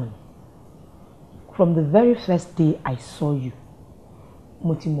sí yàn ni. From the very first day I saw you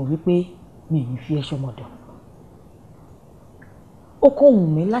mo ti mọ̀ wípé mi ò ní fi ẹ́ ṣọmọdọ̀. Ó kàn wù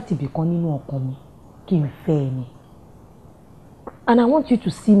mí láti ibìkan nínú ọkàn mi kí n fẹ́ ẹ ni. And I want you to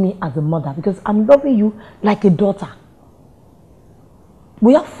see me as a mother because I'm loving you like a daughter.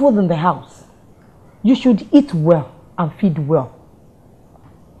 We have food in the house. You should eat well and feed well.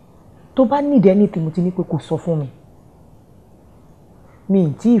 Tó bá need anything mo ti ní pé kó sọ fún mi. Mi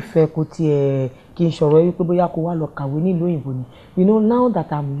ì tí ì fẹ́ kó tiẹ̀ kí n sọ̀rọ̀ wípé bóyá kó wá lọ kàwé nílùú òyìnbó ni. You know, now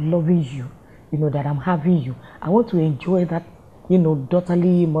that I'm loving you, you know that I'm having you, I want to enjoy that, you know,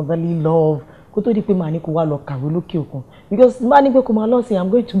 daughterly, motherly love. Kó tó di pé màá ní kó wá lọ kàwé lókè òkun. Because bá ní pé kó máa lọ sí, I'm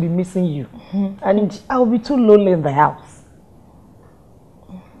going to be missing you. And I'll be too lonely in the house.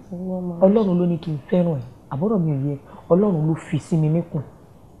 Ọlọ́run ló ní kí n fẹ́ràn ẹ̀. Àbọ̀rọ̀ mi ò yẹ. Ọlọ́run ló fi sí mi níkùn.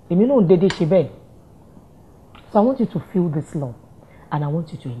 Èmi náà dédé ṣe bẹ́ẹ̀. So I want you to feel this love and I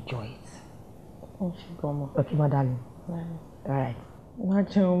want you to enjoy it. Okay, my darling. All right.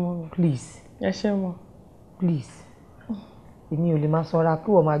 Please. Please. Èmi ò lè máa sọ́ra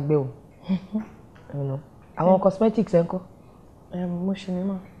kí wọ́n máa gbé o. Àwọn cosmetics ẹ̀ ń kọ́. Mo ṣe ní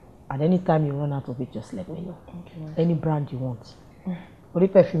mọ̀. At any time you run out of it, just let me know. Okay, any brand you want.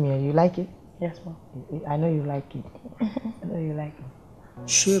 What perfume here? You like it? Yes, ma'am. I know you like it. I know you like it.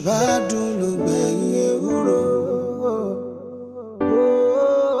 Ṣèbádùn ló gbẹ̀yìn ewúro.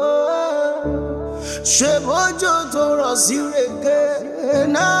 Ṣé bójú tó rọ̀ sí rèké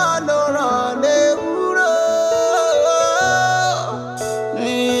náà ló rọ̀ léwúro.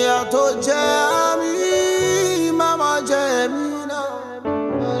 Ìyà tó jẹ àmì máma jẹ mí náà.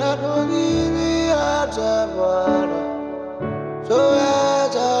 Ẹ̀rọ ní bí àtẹ̀bọ̀rọ̀ tó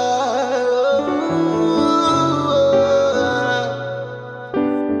ẹ̀jẹ̀.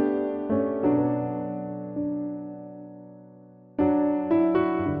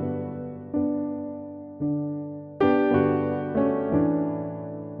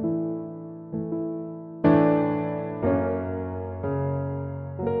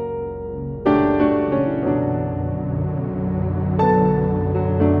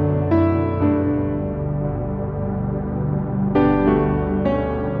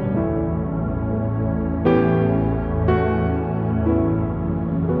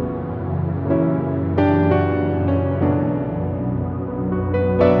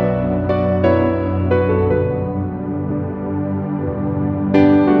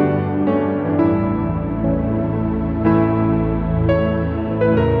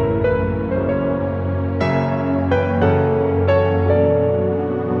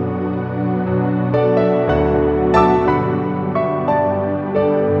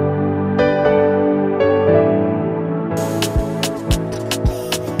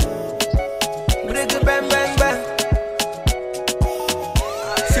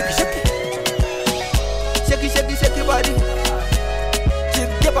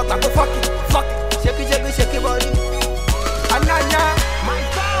 Give up, go fuck it. Shake it body. Ananya, my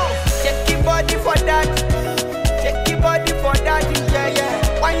soul. Shake your body for daddy. Shake your body for daddy,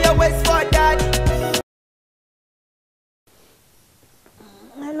 yeah. Why you waist for daddy?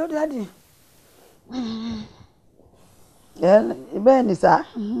 Hello, daddy. Bẹ́ẹ̀ ni sá.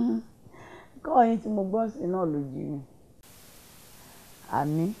 Kọ́ yín tí mo gbọ́ sí náà lójú mi.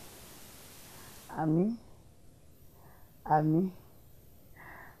 Àmín.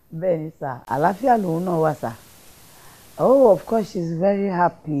 Bẹ́ẹ̀ ni sá. Àlàáfíà lòun náà wà sá. Oh, of course, she's very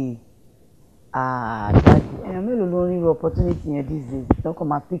happy. Daddy, èèyàn mélòó ló ń rí opportunity yẹn these days? Tó kàn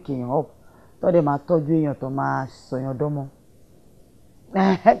máa pick èèyàn up. Tó dẹ̀ máa tọ́jú èèyàn tó máa sọ̀yàn dọ́mọ.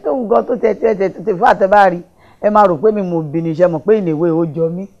 Tó ń gan tó tẹ̀ fún àtẹ̀bárí. Ẹ máa rò pé mi mo bí ni iṣẹ́ mọ̀ pé ìnèwé ó jọ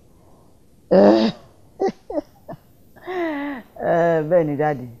mí. Bẹ́ẹ̀ ni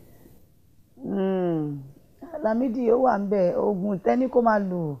dáàdì. Lámídì ó wà ń bẹ̀ oògùn tẹ́ni kó máa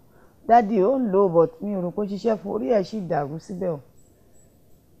lò dáàdì ó ń lò but mi ò rò pé ó ṣiṣẹ́ fún orí ẹ̀ sì dàrú síbẹ̀ o.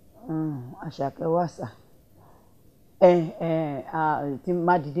 Àṣàkẹ́ wà sà. Tí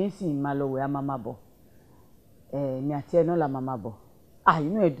má dìde sí máa lọ wẹ̀ á máa bọ̀. Mi àti ẹ̀ náà la máa bọ̀.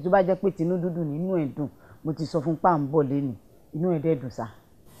 Inú ẹ̀ dùn tó bá jẹ́ pé tinú dúdú ní inú ẹ̀ dùn mo ti sọ fún pa ń bọ̀ lẹ́nu inú ẹ̀ dẹ̀ dùn sá.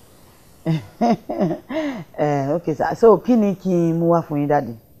 Okay sá so kí ni kí n mú wá fún yín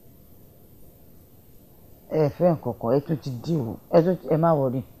dáàdì? Ẹ fẹ́ nǹkan kan ẹ tún ti dì o ẹ má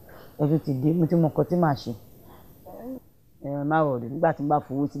wọrí ẹ tún ti dé mo ti mọ nǹkan tí màá ṣe. Ẹ má wọrí nígbà tí n bá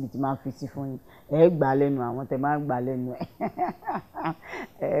fowó síbi tí máa ń fi sí fún yín ẹ gbà á lẹ́nu àwọn tẹ máa ń gbà á lẹ́nu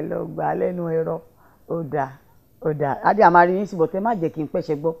ẹ lọ gbà á lẹ́nu ẹ̀rọ ó dáa adé àmàrí yín síbọ̀ tẹ má jẹ́ kí n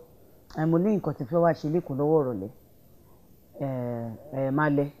pẹ́ṣẹ gbọ́. Mo ní nǹkan tí fẹ́ wá ṣe lẹ́kọ̀ọ́ lọ́wọ́ ọ̀rọ̀lẹ́ má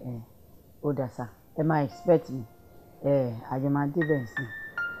lẹ́ ó dà sá ẹ má expect mi àjẹ máa dé bẹ́ẹ̀ sí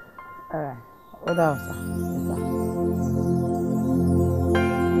ó dà ọ̀sà.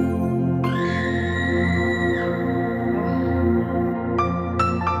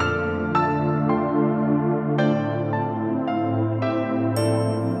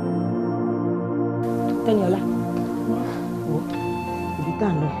 Teniola wo ibi tá à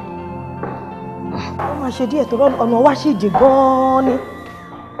ń lọ ó máa ṣe díẹ̀ tó ọ̀nà wá sì jì gan-an ni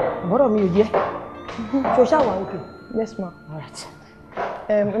ọ̀rọ̀ mi ò yẹ ṣo ṣáwà òkè. Yes ma.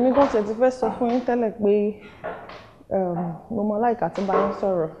 Èmi kan ṣe ti fẹ́ sọ fún yín tẹ́lẹ̀ pé mo mọ láìka tí bá ń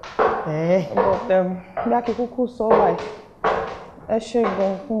sọ̀rọ̀ but bí a kì í kúkú sọ báyìí ẹ ṣe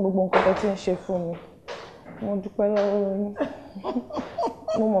gan fún gbogbo nǹkan tó ti ń ṣe fún mi mo dúpẹ́ lọ́wọ́ yín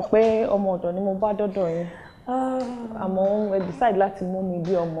mo mọ̀ pé ọmọ ọ̀dọ̀ ni mo bá dọ́dọ̀ yín àmọ́ ẹ decide láti mú mi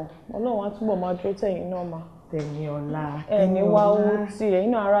bí ọmọ Ọlọ́run á túbọ̀ máa dúró tẹ̀yìn náà mà. Teniola ẹni wá owó tí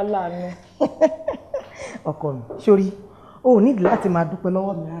ẹ̀yin náà ara láàánú. ọkọ mi sórí o ò nídìí láti máa dúpẹ́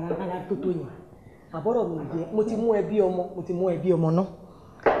lọ́wọ́ mi rárá tó tó yẹn àbọ̀rọ̀ mi ò jẹ́ mo ti mú ẹ bí ọmọ náà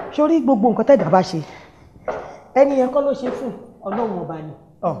sórí gbogbo nǹkan tẹ̀dá bá ṣe ẹni yẹn kọ́ ló ṣe fún Ọlọ́run ọba ni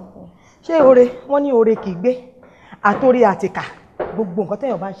ṣé oore wọ́n ní oore kì í gbé àtòrí àtìkà gbogbo nǹkan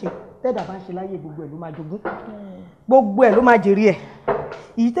tẹ̀dá bá ṣe láyé gbogbo ẹ̀ ló máa jogún gbogbo ẹ̀ ló máa jèrè ẹ̀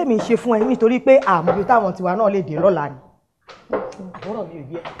èyí tèmi ṣe fún ẹ nítorí pé àmọ̀bí táwọn tiwa náà lè dé lọ́la ni àbọ̀rọ̀ mi ò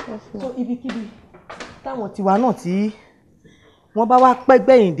yẹ so ibikíbi táwọn tiwa náà tí wọ́n bá wá pẹ́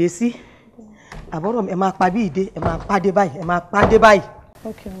gbẹ̀yìn dé sí àbọ̀rọ̀ mi ẹ máa pa bí ìdé ẹ máa pàdé báyìí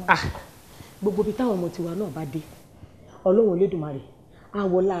gbogbo ibi táwọn ọmọ tiwa náà bá dé Ọlọ́run Olódùmarè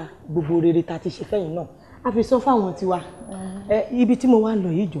àwọlá gbogbo rere ta ti ṣe fẹ́yìn náà a fi sọ fáwọn tiwa ibi tí mo wá lọ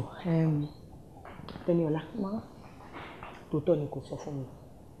yìí jọ Teniola tòótọ́ ni kò sọ fún mi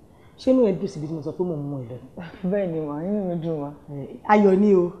ṣé inú ẹ dùn síbi tí mo sọ pé mo mú ẹ lọ. bẹ́ẹ̀ ni mà inú mi dùn mà. ayọ̀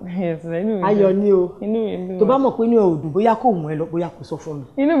ni o ayọ̀ ni o tó bá mọ̀ pé inú ẹ ò dùn bóyá kò mú ẹ lọ bóyá kò sọ fún mi.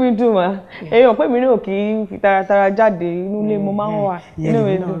 inú mi dùn mà èèyàn pé mi náà kì í fi taratara jáde inú ilé mo máa ń wà inú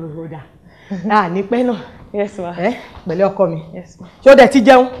mi dùn. ní pẹ́ náà. yes ma. pẹ̀lẹ́ ọkọ mi. yes ma. ṣé o dẹ̀ ti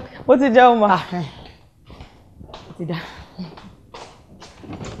jẹun. mo ti jẹun ma. ti dá.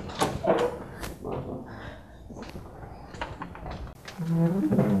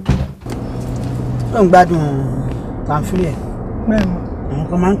 ó ń gbádùn pàǹfìlì ẹ̀ àwọn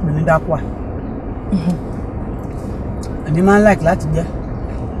kan máa ń pè ní dápọ̀ èmi máa ń like láti jẹ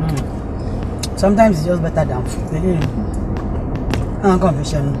sometimes it's just better than food àwọn kan fi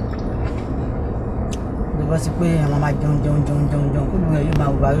ṣẹnu bí wọ́n ti pé àwọn máa jẹun kó lóun ẹ̀ yóò máa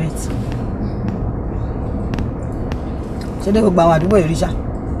overweight ṣé dé gbogbo àwọn àdúgbò ìrísà.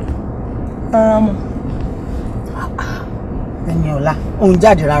 rárá mọ̀. Teniola òun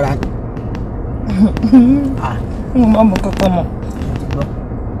jáde rárá ni. mo máa bọ̀ kankan mọ̀.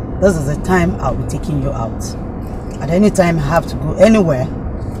 This is the time I'll be taking you out. At any time I have to go anywhere,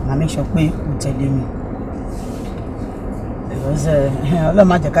 I make sure pé o tẹ̀lé mi. Ọlọ́run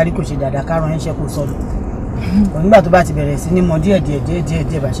má jẹ́ kárí kò ṣe dáadáa ká rán iṣẹ́ kó sọnù. Nígbà tó bá ti bẹ̀rẹ̀ sí ní mọ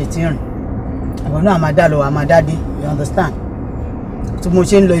díẹ̀ bá ṣe ti rìn. Àwọn náà máa dá lọ, a máa dá dé, you understand? Tí mo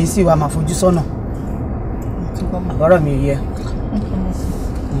ṣe ń lọ yìí sí wa máa fojú sọ́nà. Àbọ̀rọ̀ mi yẹ.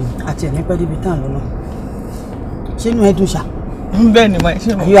 Àti ẹ̀mí pẹ́ débi tán lọ́nà. Ṣé inú ẹ dùn ṣá? Bẹ́ẹ̀ ni máa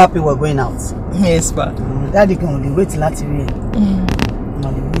ṣe mọ̀. Are you happy we're going out? Yes, ma. Daddy kan ò lè wait láti rí ẹ. Mo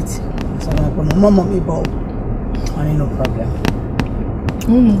lè wait. Sọ wọn pé mo mọ́ mi bọ̀ ọ́ ní no problem.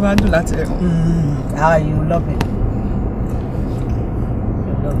 Mo gbádùn láti ẹ̀. How you love it?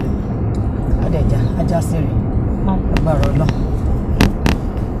 You love it. Adẹ̀já, ajá sí rè. Agbára ọlọ́.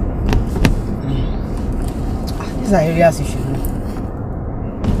 These are areas you should know.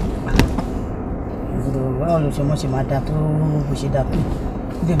 Báwo ló ṣe mọ́ ṣe máa da tó bó ṣe da tó?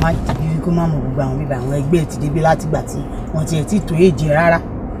 Ilé máa jìbí kó má mọ gbogbo àwọn bíbá àwọn ẹgbẹ́ ti débi látìgbà tí wọ́n ti ẹ̀ tí tó èjì rárá.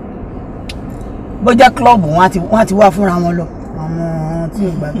 Bọ́jà klọ́ọ̀bù wọn á ti wá fúnra wọn lọ. Àwọn tí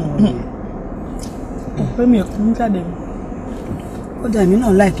ò gbádùn wọn nìyẹn. Pé mi ò kún jáde mi. Ó dà mí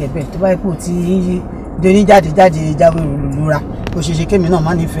náà láìkẹ́ bẹ́ẹ̀ tó bá yẹ kó ti dení jáde jáwé lura ó ṣe ṣe kémi náà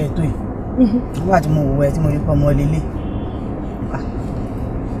má nífẹ̀ẹ́ tó yìí. Nígbà tí mo wò ẹ tí mo rí pọ́ ọmọ lélẹ̀.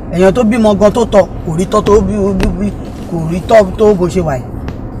 Èèyàn tó bímọ gan tó tọ́ kò rí tọ́ tó bí kò rí tọ́ tó bó ṣe wà yìí.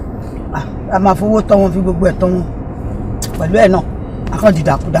 A máa fowó tọ́ wọn fi gbogbo ẹ̀ tọ́ wọn. Pẹ̀lú ẹ̀ náà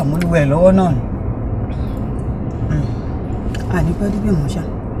akọ́dìdàkudà mọ́lúwẹ̀ ẹ̀ lọ́wọ́ náà ni. Àdìpẹ́ dígbẹ̀ mọ́ ṣá.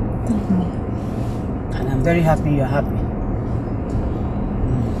 And I'm very happy you're happy.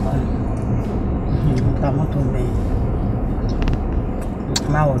 Ta mọ́tò mẹ́rin.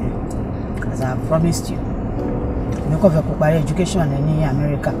 Má wọlé. As I promised you. You can fẹ́ education in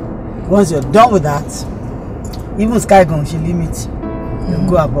America. Once you're done with that, even sky gun she limit. You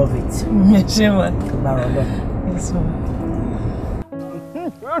go above it. Yes, man. Yes, man.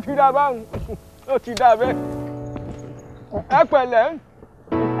 Ó ti dà báwọn. Ó ti dà bẹ́ẹ̀. Ẹ pẹ̀lẹ́.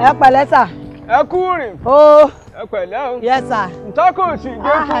 Ẹ pẹ̀lẹ́ sà. Ẹ kú rìn. Ó. Ẹ pẹ̀lẹ́ o. Yes, sir. Ntọ́kọ̀ sì gbé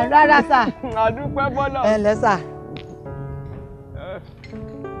fún. Rárá sà. Àdúpẹ́ bọ́lá. Ẹ lẹ́ sà.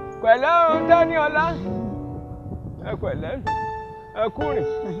 Pẹ̀lẹ́ o Teniola. Ẹ pẹ̀lẹ́. Ẹ kú rìn.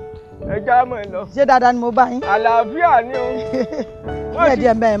 Ẹ já mọ́ ẹ lọ. Ṣé dáadáa ni mo bá yín? Àlàáfíà ni o. Díẹ̀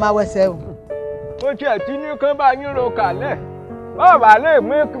díẹ̀ mbẹ́ ẹ máa wẹsẹ̀ o. Mo tiẹ̀ tí ní kán bá yín ro kàlẹ̀. Bọ́ọ̀bà lè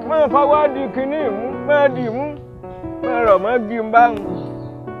mọ́ fọwọ́ di kinní mú, mọ́ di mú, mọ́ rọ̀ mọ́ di ń bá ń.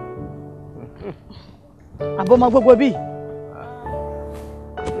 Àbọ̀ ọmọ gbogbo bíi.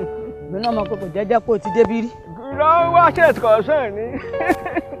 Mi náà mọ̀ pé kò jẹ́jẹ́ kó o ti débi rí. Lọ wá ṣèkọ̀sán ni.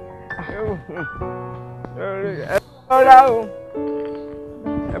 Ẹ rọra o.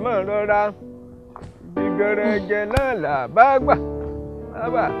 Ẹ mọ̀ rọra. Ìgẹ̀rẹ̀jẹ̀ náà là bá gbà.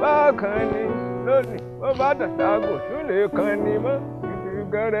 Bàbá kan ni lónìí. Bó bá dàda kò tún lè kan ni mọ́.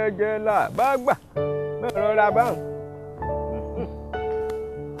 Ìgẹ̀rẹ̀jẹ̀ là bá gbà. Mọ̀ rọra báwọn.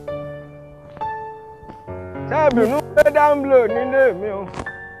 Sábìnú pé dáńblò nílé mi o.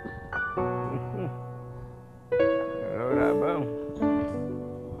 Rọra báwọn.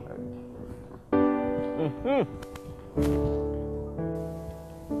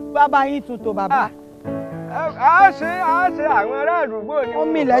 Bàbá yín tuntun bàbá. A ṣe àwọn ará àdúgbò ni ó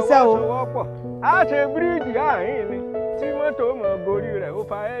mì lẹ́sẹ̀ o. wọ́pọ̀. A ṣe bíríìjì àárín ni tí mọ́tò mọ̀ gorí rẹ̀ ó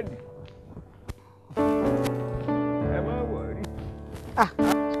fa ẹ́ẹ̀dì. Ẹ má wọ̀rí.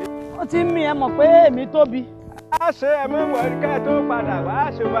 Ó ti ń mì ẹ mọ̀ pé èmi tóbi. A ṣe ẹ má wọ̀rí ká tó padà wá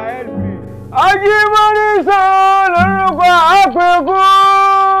a ṣe fa ẹ́ẹ̀dì. Ajímọ́rísàn lórúkọ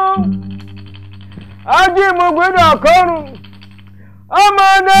àpèkún. Ajímọ̀gbẹ́dọ̀ kọrùn.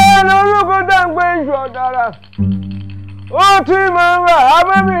 Ọmọdé lórúkọ dáńgbé iṣu ọ̀dàrà. Ó ti máa ń rà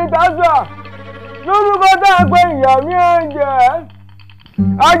abẹ́mi ìtàṣà. Lórúkọ dáńgbé ìyàmí ẹ̀jẹ̀.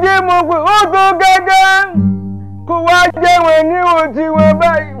 Ajímọ̀gbẹ́ ó tó gẹ́gẹ́. Kó wá jẹ́wọ̀n níwọ̀n tiwọn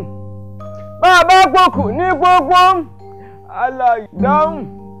báyìí. Bàbá pòkù ní pópó. Alàyè dáhùn.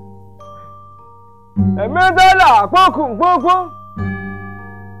 Ẹ̀mẹ́tẹ́lá pòkù pópó.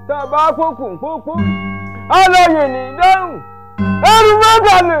 Tàbá pòkù pópó. Alàyè ní dáhùn. Ẹrù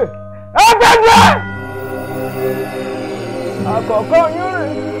mẹ́tàlẹ̀ ẹgbẹ́jẹ́. Àkọ́kọ́ yín rè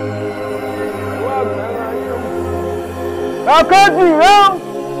wá gbẹ̀rẹ̀ yín. Àkejì rẹ̀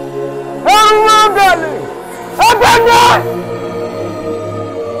ẹrù mẹ́tàlẹ̀ ẹgbẹ́jẹ́.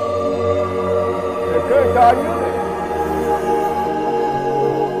 Ẹ̀kẹta yín rè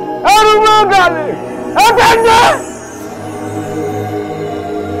ẹrù mẹ́tàlẹ̀ ẹgbẹ́jẹ́.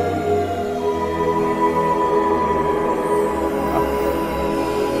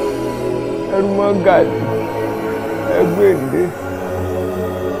 Ẹrù mọ́ gàdí ẹgbẹ́ ìdílé.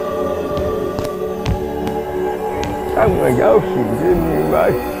 Táwọn ẹ̀yà òsì dé ní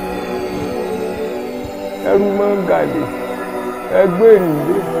báyìí. Ẹrù mọ́ gàdí ẹgbẹ́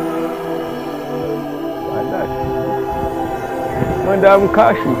ìrìndé wàhálà sí madam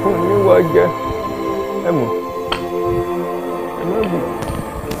cash fún níwọ̀ jẹ́ ẹ̀mọ́ ẹ̀mọ́bì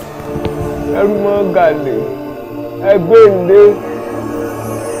ẹrú mọ́ gàlè ẹgbẹ́ ìrìndé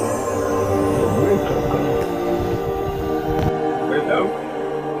ẹgbẹ́ kankan.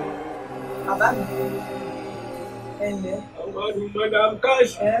 Bàbá mi, ẹ ǹlẹ́. Àwọn ọdún madam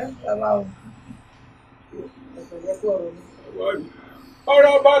cash. Bàbá o. Ẹ̀pẹ̀lẹ́ kú ọ̀rọ̀ mi.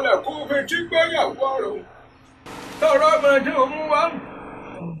 Ọ̀rọ̀ balẹ̀ kó fi tí gbéyàwó ọ̀rọ̀. Tọrọ ọmọdé òun wá.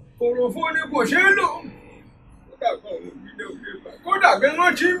 Òròfó ni kò ṣeé lò. Kódà bí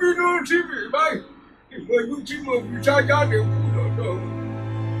wọ́n ti ń bínú tv báyìí, ìfojú tí mo fi ṣájáde kú lọ́dọ̀.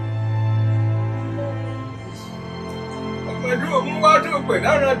 Ọmọdé òun wá tó pè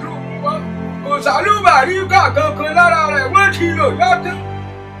lára tó òun wá. Kò sálúbàrí kankan lára rẹ̀ wọ́n ti lò látọ̀.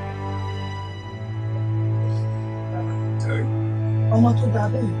 Ọmọ tó dáa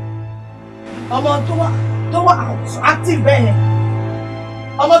bẹ́ẹ̀, ọmọ tó wà attractive bẹ́ẹ̀ yẹn,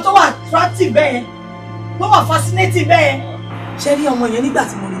 ọmọ tó wà attractive bẹ́ẹ̀ yẹn, tó wà fascinating bẹ́ẹ̀ yẹn. Ṣé rí ọmọ yẹn nígbà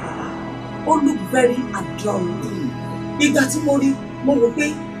tí mo rí bàbá, ó look very adorable. Ìgbà tí mo rí, mo rò pé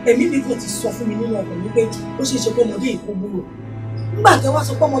ẹ̀mí mi kò ti sọ fún mi nínú ọkàn mi pé ó ṣeé ṣe pé ọmọdé yìí kó gbúrò. Nígbà tí wọ́n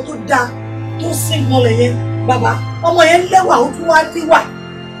sọ pé ọmọ tó dáa tó sìn mọ́lẹ̀ yẹn, bàbá ọmọ yẹn lẹ́wà ó tún wá níwà.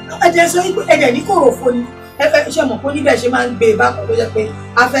 Ẹ̀jẹ̀ sọ wípé ẹ̀jẹ̀ ní kòròfo ni. Ṣé mọ̀ pé níbẹ̀ ṣe máa ń gbé e bákan tó jẹ́ pé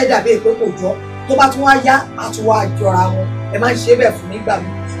a fẹ́ dàbí èpè kò jọ tó bá tún wá yá a tún wá jọra wọn ẹ máa ń ṣe bẹ́ẹ̀ fún nígbà mi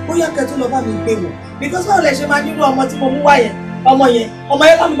bóyá kẹ́ tó lọ bá mi gbé wò because báwo lẹ ṣe máa nínú ọmọ tí mo mú wá yẹn ọmọ yẹn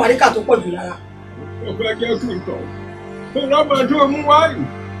lọ́nà màríkà tó pọ̀ jù lára. Ọ̀gá jẹ́ kí n tọ̀ tó lọ́mọ tó mú wá yìí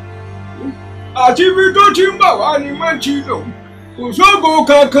àti ibi tó ti ń bà wá ni wọ́n ti lò kò sóògùn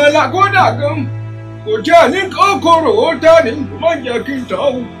kankan lákòdà gan kò jẹ́ ní kòkòrò ó tẹ́ ní mọ̀ jẹ́ kí n tọ̀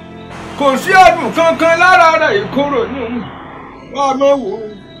ọ́. Kò sí àdùn kankan lára rẹ̀ ìkorò ní òun. Wá mọ̀ wò ó.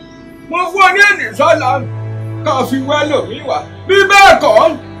 Mo fún ọ ní ìnìsọ́lá ká fi wẹ́ lòmí wá. Bí bẹ́ẹ̀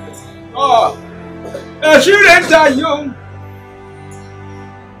kọ́, ẹ̀sìn rẹ̀ ń ta yìí o.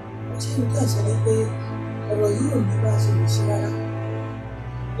 Ṣé nǹkan ìṣẹ̀lẹ̀ pé ọ̀rọ̀ yìí ò ní bá a ṣe lè ṣe rárá?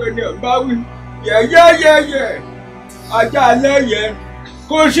 Ẹni ọ̀bá wí, yẹ̀yẹ́yẹ̀yẹ̀, ajá lẹ́yẹ,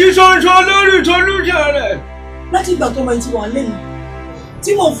 kò sí ṣoṣo lórí solúṣẹ̀ rẹ̀. Láti ìgbà tó mọ ẹni tí wọ́n lé mi.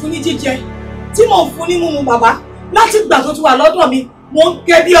 Tí mò ń fún ní jíjẹ tí mò ń fún ní mímu bàbá láti ìgbà tó ti wà lọ́dọ̀ mi mò ń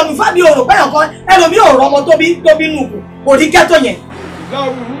ké bí ọmọ ìfábí òrò bẹ́ẹ̀ kan ẹlòmí ò rọ ọmọ tó bí nù kù kò ní kẹ́tọ̀ yẹn.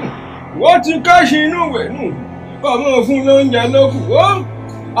 Láwùrú wọ́n ti káṣí inú ìwé nù ọmọ òfin lóúnjẹ lókù ó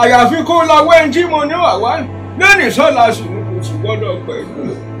àyàfi kó lawọ́ ẹni tí mo ní wà wá lẹ́nìí sọ́la sì ni kò sì gbọ́dọ̀ pẹ̀lú.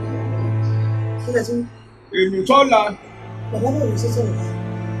 Èmi sọ́la. Bàbá náà ló ṣe sọ̀rọ̀ báyìí.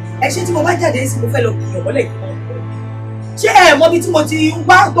 Ẹ ṣé tí mo bá jáde sí mo fẹ́ lọ kìyàn mọ́lẹ̀ kí wọ́n ṣé ẹ mọ bí tí mo ti ń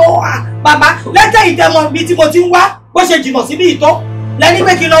wá tó bàbá lẹ́tẹ̀ ìdẹ́mọ bí tí mo ti ń wá bó ṣe jìnnà síbí ìtọ́ lẹ́ni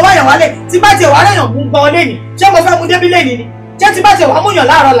pé kí n lọ wáyàn wálẹ̀ tí bá tiẹ̀ wá rẹ̀yàn mú gan lẹ́ni ṣé mo fẹ́ mú débí lẹ́ni ni ṣé tí bá tiẹ̀ wá múyàn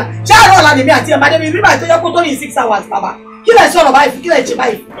láàárọ̀ la ṣé àárọ̀ ọ̀la lèmi àti ẹ̀ma débi bíbá tó yẹ kó tó ní 6 hours bàbá kí lẹ̀ sọ̀rọ̀ báyìí kí lẹ̀ ṣe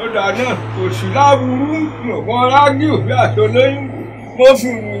báyìí. Ọ̀dà náà kò sí láburú mọ̀ rágì òbí àtọ́lẹ́yìn mo fi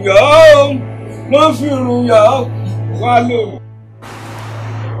rùyà ó mo fi rùyà ó wá lò.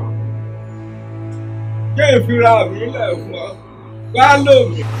 Ṣé ìfira mi lẹ̀ fún ọ? Wá lò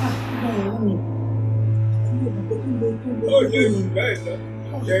mí. Ó lè jù bẹ́ẹ̀ lọ.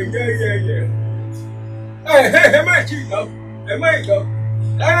 Yẹ̀yẹ̀yẹ̀yẹ̀. Ẹ má ì lọ. Ẹ má ì lọ.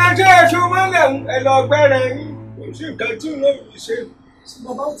 Ẹran tí ẹ ṣo mọ́lẹ̀ ń ẹ lọ gbẹ́rẹ̀ yín. Kò sí nǹkan tí ló fi ṣe.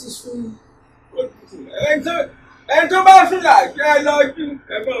 Bàbá ó ti sún mi. Ẹni tó bá sùn là jẹ́ lọ́jú.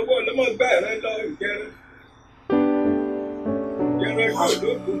 Ẹ máa wọ ọlọ́mọ gbá ẹ̀rẹ́ lọ ìjẹrẹ. Ìjẹrẹ kò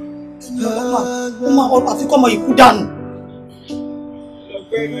lóko. Ó máa àfi kọ́ ọmọ ìkú dànù.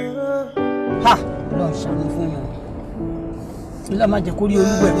 Ha! Lọ ṣàmì fún yàn. Ilé máa jẹ kó rí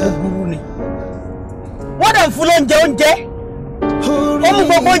olúwẹ̀ tó burú ni. Wọ́n dẹ̀ ń fún lóúnjẹ. Ó mú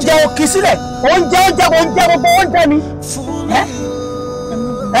gbogbo oúnjẹ òkì sílẹ̀. Oúnjẹ gbogbo oúnjẹ mi.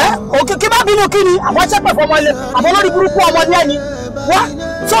 Òkè kí bá bínú kí ni àwọn ṣẹ́pẹ̀ fọmọ ilé àwọn olórí burúkú ọmọdé ẹni. Wá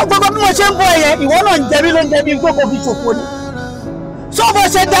tó gbogbo bí mo ṣe ń bọ ẹ̀yẹ ìwọ náà ń jẹ mí lóúnjẹ bí gbogbo fi ṣòfò ni. So bó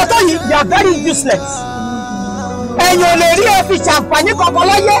ṣe dá tó yìí, they are very useless. Ẹ̀yin ò lè rí ẹ fi ṣàǹfààní kankan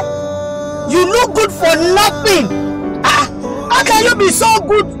láyé. You look good for nothing. How can you be so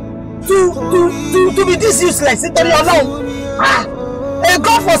good to be this useless? Nítorí Ọlọ́run. A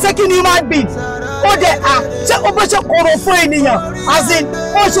God-forsaken human being. Ó dẹ̀ ṣé o bó ṣe kọ̀rọ̀ fún ènìyàn? As in,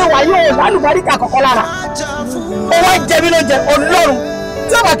 ó ṣe wà yóò lálùbáríkà kankan lára. Ó wá jẹ mí lóúnjẹ Ọlọ́run.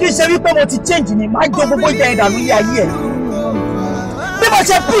 Tí ó bá kí n ṣe wípé mo ti change ni, máa jó gbogbo ìjẹ ìdànù ilé ayé ẹ̀. Bí mo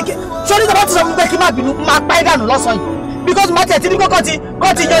ṣe pick sórí ìjọba ti sọ fún pé kí n má bínú máa pa ìdànù lọ́sàn-án yìí because market ní kọ́kọ́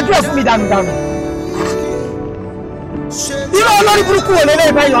ti yanjú ẹ̀ fún mi dànù. irú olórí burúkú wo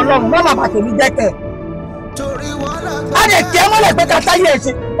lélẹ́yìn báyìí ọlọ́run má má bàtẹ́ mi jẹ́ kẹ́ a lè kí ẹ mọ́lẹ̀ pé kata yẹ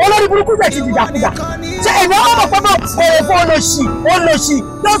ṣe olórí burúkú jẹ́ ti dìdàkudà ṣe èmi ọmọ pọ́pọ́ òfò olóṣì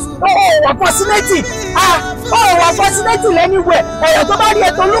wà fọ́sínétì wà fọ́sínétì lẹ́niwẹ̀ ọ̀yọ́ tó bá rí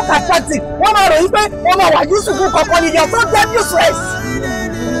ètò look attractive wọ́n máa ròyìn pé ọmọ wà Yusufu kọ̀ọ̀kan ni yọ̀ tó get useless.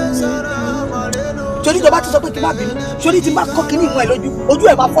 Sori ìjọba ti sọ pé kí n má bínú sori ti má kọ́ kínní ìmọ̀ ẹ̀ lójú ojú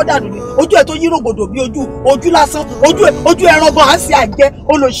ẹ̀ máa fọ́ dànù ni ojú ẹ̀ tó yí rògbòdò bí ojú lásán ojú ẹran gan à ń ṣe àjẹ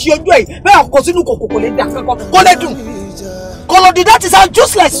olóṣì ojú ẹ̀ bẹ́ẹ̀ kọ sínú kòkò kò lè dà kankan kó lè dùn kọlọ́dì that is how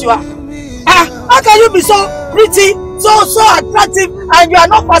useless you are. How can you be so pretty so attractive and you are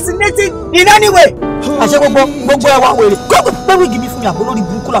not fascinating in any way. àṣẹ gbogbo ẹ wá wèrè gbé wíìgì mi fún mi àbó lórí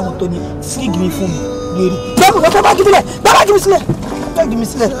burúkú làwọn tó ní wíìgì mi fún mi wèrè bẹ́ẹ̀ mi lọ́pẹ́ bá gidi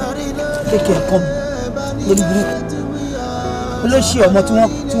sílẹ̀ kéèké ẹ̀kọ́ mi lórí burúkú olóṣì ọmọ tí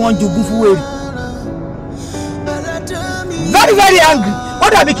wọ́n jogún fún wèrè very very angry ó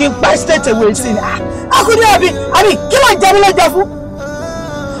dàbí kí n pa state away sí ni akudi àbí kí ló ń jẹ mí lọ́jọ́ fún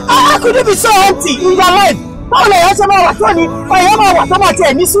akudi be so empty in your life báwo lè yẹn ṣe máa wà tó ni ọ̀yẹ́ máa wà tó máa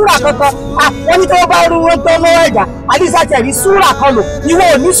tiẹ̀ ní súrà kankan wọ́n ní tó bá rú wọn tó lọ́wọ́ ẹ̀dá àdìsá tiẹ̀ ní súrà kan lò ìwọ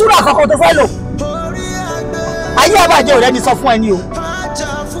ò ní súrà kankan tó fẹ́ lò ayé ẹ̀ bàjẹ́ ọ̀rẹ́ ni sọ fún ẹni o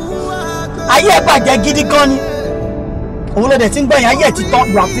ayé ẹ̀ bàjẹ́ gidi gan ni òun ló dẹ̀ ti ń gbẹ̀yìn ayé ẹ̀ ti tán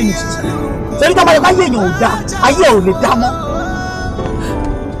you are finished torí tó bá yẹ ká ayé èèyàn ò dáa ayé ẹ̀ ò lè dá mọ́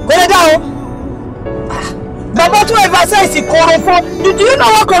kò lè dá o bàbá tún emphasize korofo do you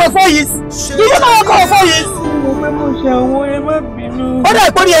know what korofo is ó dà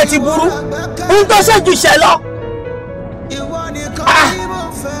ìpórí ẹ ti burú ohun tó ṣèjú ṣẹ lọ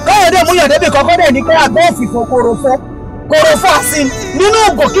káyọ̀dé mú yọ̀dé bí kọ́kọ́ dẹ̀ ní pé àgbọ̀ òfìfo korofo àsìn nínú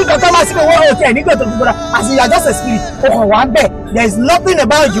ògò kí kankan máa síbi wọ́n òkè nígbà tó gbọ́dọ̀ as you are just a spirit o kàn wá bẹ́ẹ̀ there is nothing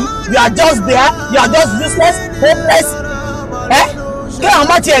about you you are just there you are just useless hopeless kí àwọn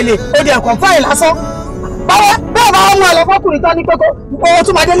má tiẹ̀ lè o dẹ̀ kàn fáyìn lásán bẹ́ẹ̀ bá wọn mú ẹ lọ fọkùnrin tán ní pẹ́kọ́ owó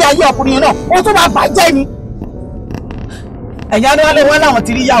tún máa délé ayé ọkùnrin yẹn náà owó tún máa bàjẹ́ ni ẹ̀yin adéwálé wọn làwọn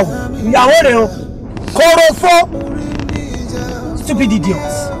ti rí ìyàwó rẹ̀ o korofo stupid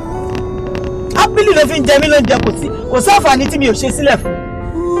idiots happily ló fi ń jẹ mí ló ń jẹ kò sí àǹfààní tí mi ò ṣe sílẹ̀ fún.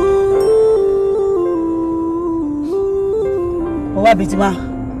 mo wá bí tí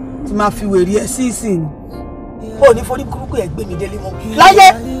máa fi wèrè ẹ sí ìsìn ó ní forí kúrúkú ẹ gbé mi délé mọ́ láyé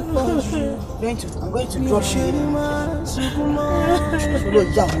I'm going to drop you ló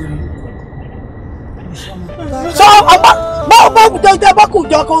yà wèrè so bá kù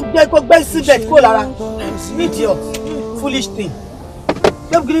jọ kó gbé síbẹ̀ kó lára idiot foolish thing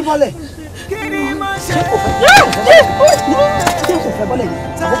gbé gírí mọ́lẹ̀ ṣé kò fẹ́ bọ́lẹ̀ yìí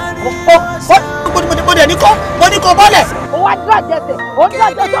mo dẹ̀ ní kó bọ́lẹ̀. ó wá dúró àjẹsẹ̀ ó dúró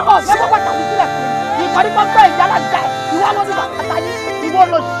àjẹsẹ̀ ọ̀ fẹ́ bọ́ pàtàkì sílẹ̀ fún mi ìkọ́ni kan gbọ́ ìjà alájà ẹ̀ ìwọ ló ní bàtà yìí ìwọ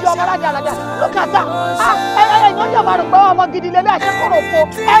ló ṣe ọmọ alájà alájà ló kàtà ẹ̀yìn ọjọ́ máa rò pé ọmọ gidi lélẹ̀ àṣẹ kọ̀rọ̀ fún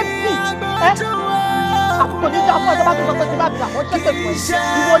mp àkókò níjà fún ọjọ́ bá tó sọ pé tí bá bìí àwọn ṣẹ́pẹ̀ fún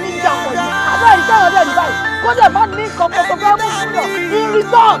ìwọ níjà fún yìí àbẹ́ ìjà ọ̀dẹ́ ní báyìí kó dẹ̀ má ní nǹkan kan tó fẹ́ mú sílọ̀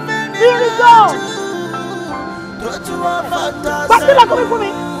ìrìsọ́ọ̀ pàtílẹ̀ kò fún mi.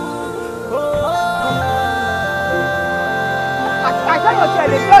 àṣàyàn tí ẹ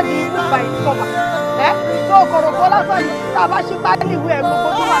lè jọ́ ní nípa ìjọba tó kọ̀rọ̀kọ̀ lásán yìí tá a bá ṣí pálí ìwé ẹ̀ gbogbo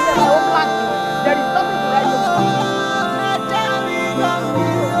tó wà lẹ́nu ó blank there is nothing to write you.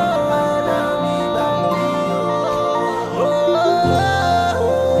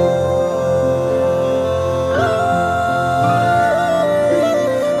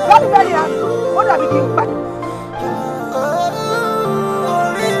 very handsome ó dàbí kí n pa.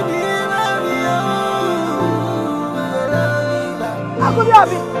 Akúbí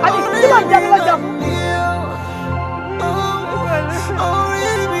àbí àti kí ló ń jẹ mí lọ́jọ́ fún.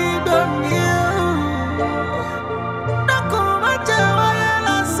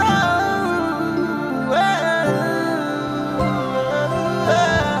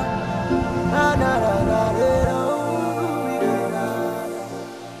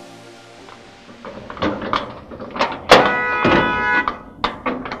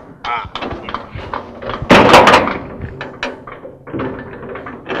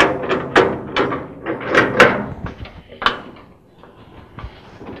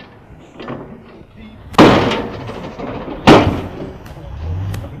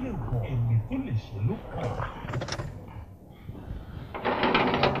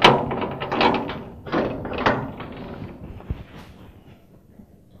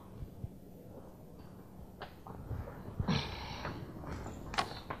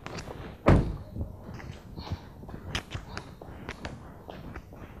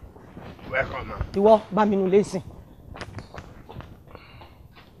 Ìwọ bá mi nu lẹ́sìn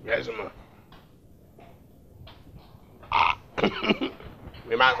Yes, ma.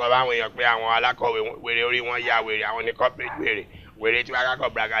 Mi máa ń sọ báwọn èèyàn pé àwọn alákọ̀wé wèrè orí wọn ya wèrè àwọn ní corporate wèrè tí wọ́n kákọ̀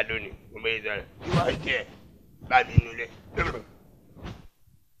bragado ni mo bẹ́ẹ̀ sọ̀rọ̀ ìwọ jẹ́ bá mi nulẹ̀.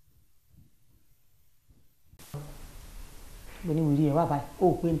 mo ní wìrì ẹ̀ wá báyìí ó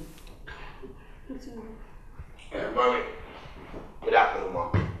pé ni. Mọ́mi kí dà fún un mọ́.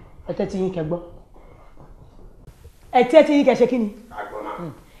 ẹtẹ́ tí yín kẹ gbọ́ ẹtẹ́ tí yín kẹ ṣe kí ni. àgbọ̀n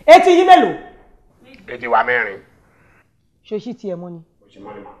máa. etí yín mélòó. etí wa mẹ́rin. ṣoṣì tiẹ̀ mọ́ ni. ṣe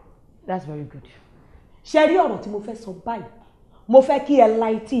mọ́ ni ma. That's very good. ṣe rí ọ̀rọ̀ tí mo fẹ́ sọ báyìí mo fẹ́ kí ẹ la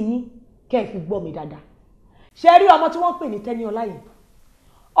etí yín kẹ́ ẹ fi gbọ́ mi dáadáa. ṣe rí ọmọ tí wọ́n pè ní Teniola yẹn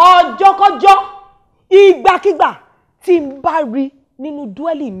ọjọ́kọ́jọ́ ìgbàkígbà tí n bá rí nínú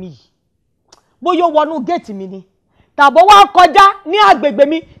dúẹ́lì mi yìí bóyá ó wọnú géètì mi ni tàbó wá kọjá ní agbègbè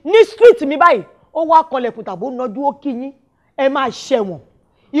mi ní street mi báyìí ó wá kọlẹ̀kùn tàbó nájú ó kí yín ẹ máa ṣẹ̀wọ̀n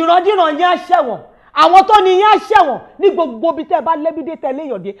ìrandíran yín á ṣẹ̀wọ̀n àwọn tó ní yín á ṣẹ̀wọ̀n ní gbogbo ibi tẹ́ ẹ bá lẹ́bídé tẹ́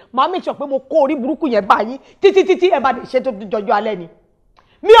léèyànde màá make sure pé mo kó orí burúkú yẹn bá yín títí ẹ bá lè ṣe tó jọjọ alẹ́ ni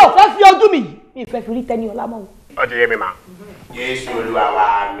mi ò fẹ́ fi ojú mi yìí mi fẹ́ fi rí Teniola mọ́. ó ti yé mi ma. Jésù Olúwa wa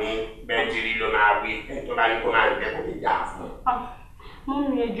mi bẹ́ẹ̀ ti rí ló máa wí tó bá ní kó máa ń jẹ́ kó lè jà fún un.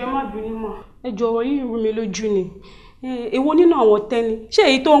 Mọ́mí ẹjọ́ má bínú mọ́ ẹjọ́ ọ̀rọ̀ yìí rú mi lójú ni èwo nínú àwọn Tẹ́ni ṣé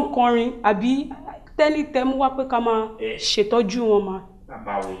èyí tó ń kọrin àbí Tẹ́ni tẹ́mú wá pé ká máa ṣètọ́jú wọn ma.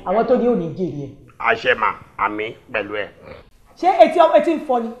 àwọn tó ní ò ní jèrè ẹ. àṣẹ mà àmì pẹ̀lú ẹ̀. ṣé etí ń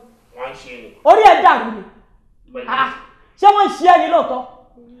fọ́ ni. wọ́n ń ṣe ni. orí ẹ̀ dàrú ni. ṣé wọ́n ń ṣe ẹni lóòótọ́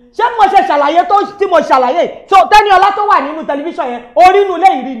ṣé mo ṣe ṣàlàyé tí mo ṣàlàyé tó Teniola tó wà nínú tẹlifíṣàn yẹn orí inú ilé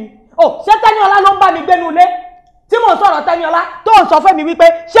ìrí ni ṣé Teniola ló ń bá mi gbénu ilé tí mò ń sọ̀rọ̀ Teniola tó ń sọ fún mi wípé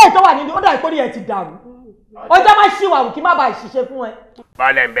ṣé ìtọ́ wà nínú ó dà ìkórè ẹ̀ ti dàrú ọjọ́ má ṣìwàwù kí má bàa ṣiṣẹ́ fún ẹ.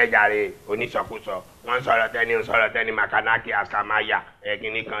 bọ́ọ̀lù ń bẹ jàre oníṣọkúsọ wọ́n ń sọ̀rọ̀ Tẹ́ni makanaki asamaya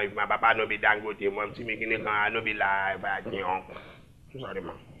kíní kan ìgbà bàbá nóbi Dangote mọ́ tí mi kíní kan anóbi la ìbàjẹ́ sọ̀rọ̀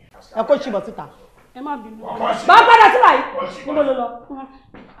mọ́. ẹ kó ṣìbọ̀ síta. ẹ má bínú. bá a padà síbà yìí níbo ló lọ.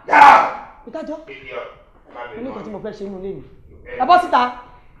 ìtajọ́ oníkan tí mo fẹ́ ṣe inú ilé mi ẹ bọ́ síta.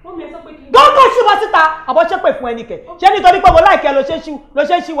 gbọ́ngàn ṣìbọ̀ síta àbọ̀ ṣépè fún ẹnikẹ́ ṣé nítorí pé mo láìkẹ́ ló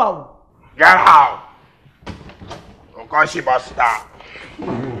ṣe ń ṣìwà wù. Get out! Nǹkan ṣìbọ̀ síta.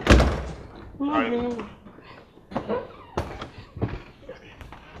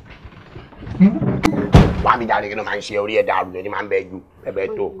 wà á bí jáde kí ló máa ń ṣe orí ẹ̀ dàrú lẹ́ni máa ń bẹ ju ẹbẹ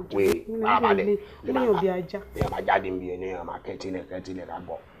tó wé arábàdẹ ní máa jáde ń bí ẹ ní ẹ máa kẹtílẹ̀ ká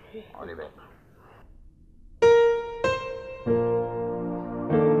gbọ́ ọ̀rẹ́ bẹ́ẹ̀.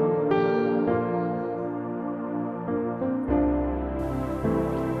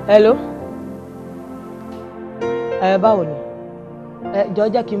 Hello. Báwo ni? Jọ̀ọ́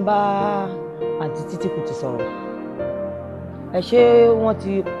jẹ́ kí n bá àǹtí Títí Kuti sọ̀rọ̀. Ṣé wọ́n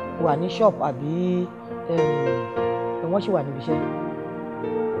ti wà ní shop àbí wọ́n ṣì wà níbi iṣẹ́?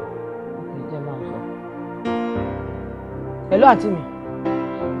 Jẹ́ máa sọ. Hello àǹtí mi.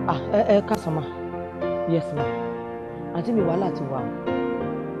 Káàsán ma. Yes ma. Àǹtí mi wàhálà ti wà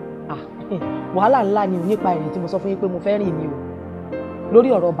o. Wàhálà ńlá ni o nípa ìrìn tí mo sọ fún yín pé mo fẹ́ rìn ni o. Lórí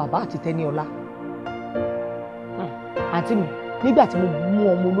ọ̀rọ̀ bàbá àti Teniola. Àǹtí mi nígbà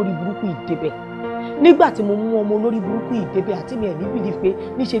tí mo mú ọmọ olórí burúkú ìdébẹ̀ àǹtí mi ẹ̀ ní bìlì pé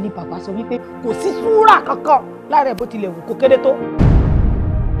níṣe ni bàbá sọ wípé kò sí súrà kankan lára ẹ̀ bó tilẹ̀ wù kó kéré tó.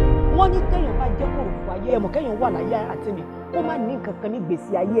 wọ́n ní kéèyàn bá jẹ́ kòrò fún ayé ẹ̀mọ́ kéèyàn wà láyé àǹtí mi kó má ní nǹkan kan ní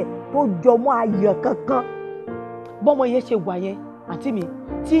gbèsè ayé ẹ̀ tó jọmọ́ ayọ̀ kankan. bọ́mọ yẹn ṣe wà yẹn àǹtí mi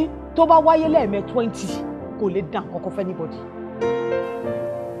tí tó bá wáyé lẹ́ẹ̀mẹ́ 20 kò lè dàn kankan fẹ́ anybody.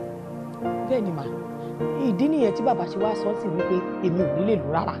 bẹ́ẹ̀ ni màá ìdí nìyẹn tí bàbá ṣe wá sọ sí wípé èmi ò ní lè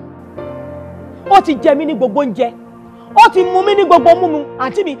lò rárá. ó ti jẹ mí ní gbogbo oúnjẹ ó ti mú mi ní gbogbo múmu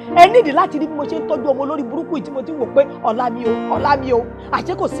àǹtí mi ẹ nídìí láti rí bí mo ṣe ń tọ́jú ọmọ olórí burúkú yìí tí mo ti wò pé ọ̀la mi o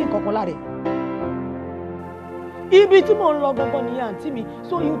àṣé kò sí nǹkan kan lára ẹ̀. ibi tí mò ń lọ gangan nìyẹn àǹtí mi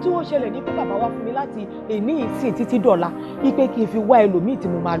so ihun tí wọ́n ṣẹlẹ̀ ní pé bàbá wá fún mi láti èní ìsìn títí dọ̀la wípé kí n fi wá ẹlòmíì tí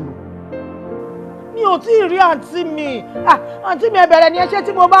mo máa lò. mi ò tí ì rí àǹtí mi ẹ bẹ̀rẹ̀ ni ẹ ṣé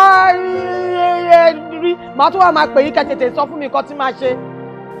tí mo bá rí màá tún wá máa pè yín kẹ́ tètè sọ fún mi nǹkan tí máa ṣe.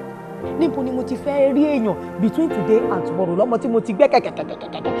 níbo ni mo ti fẹ́ rí èèyàn between today and tomorrow lọ́mọ tí mo ti gbẹ́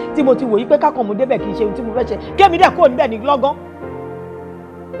kẹ̀kẹ̀kẹ̀kẹ̀kẹ̀ tí mo ti wò yí pé kákan mo débẹ̀ kì í ṣe ohun tí mo fẹ́ ṣe kémi dẹ̀ kúrò níbẹ̀ ní lọ́gán.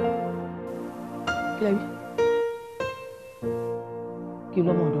 kí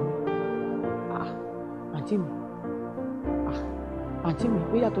lọ́mọ ọ̀dọ́ mi àǹtí mi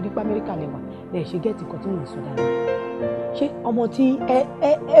bóyá torí pé Amẹ́ríkà lẹ́wà lẹ̀ ṣe gẹ́ẹ̀tì kan tí mò ń sọ dáadáa ṣé ọmọ tí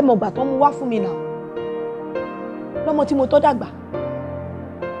ẹ mọ̀gbà tó ń mú wá fún mi náà lọ́mọ tí mo tọ́ dàgbà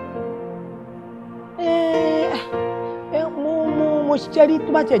mo mo ṣiṣẹ́ rí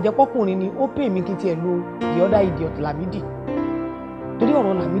tó bá tiẹ̀ jẹ́ pọ́kùnrin ni ó pè mí kí n tiẹ̀ lo the other idiot Lamidi torí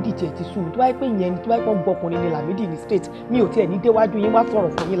ọ̀rọ̀ Lamidi tiẹ̀ ti sùn tó bá yẹ pé ìyẹn ni tó bá yẹ pé gbọkùnrin ni Lamidi ní straight mi ò tiẹ̀ ní déwájú yín wá sọ̀rọ̀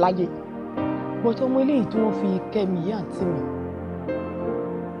fún yín láyé bọ́tọ́ ọmọ eléyìí tí wọ́n fi kẹ́ mi yá àǹtí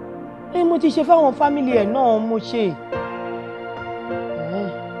mi mo ti ṣe fáwọn fámìlì ẹ̀ náà mo ṣe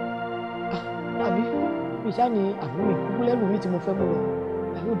àbí ìṣá ni àbúrò kúkú lẹ́nu mi tí mo fẹ́ mú lọ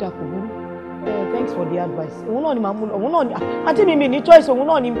àbí ó dà kò burú thanks for the advice òun náà ni màá mú lọ òun náà ni àǹtí mi ní choice òun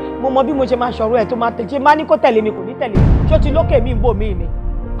náà ni mo mọ bí mo ṣe máa ṣọ̀rọ̀ ẹ̀ tó máa tẹ̀ ṣe máa ní kó tẹ̀lé mi kò ní tẹ̀lé mi ṣó ti lókè mi ń bò mí ni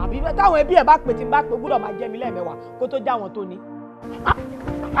àbí táwọn ẹbí ẹ̀ bá pè tí n bá pè gbúdọ̀ máa jẹ́ mi lẹ́ẹ̀mẹ́wàá kó tó já wọn tó ní.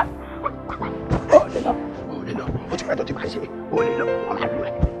 ó lè lọ ó ti fẹ́ tó ti máa ṣe ó lè lọ wọ́n máa lù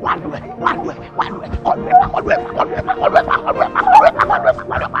ẹ́ wọ́n lù ẹ́ wọ́n lù ẹ́ wọ́n lù ẹ́ kọlu ẹ̀ kọlu ẹ̀ kọlu ẹ̀ kọlu ẹ̀ kọlu ẹ̀ kọlu ẹ̀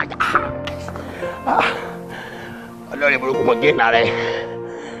kọlu ẹ̀ olórí burúkú mo gé nà rẹ̀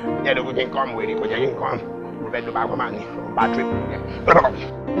jẹ́ lóko kí n kọ́ wèrè kò jẹ́ kí n kọ́ mo fẹ́ ló bá kọ́ máa ní bá trip yẹn.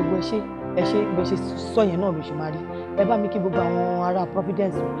 ẹgbẹ́ ẹ ṣe bó ṣe sọ yẹn náà ló ṣe máa rí ẹ bá mi kí gbogbo àwọn ará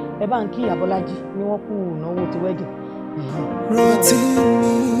Providence ẹ bá ń kí Abọ́lájí ni wọ́n kú ìnáwó ti wedding. rántí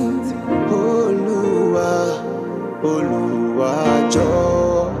mi Olúwa Olúwa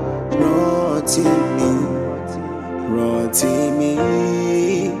jọ̀ọ́ rántí mi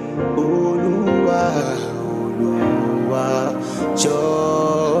Olúwa Olúwa jọ̀ọ́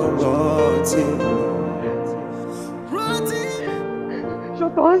rántí mi.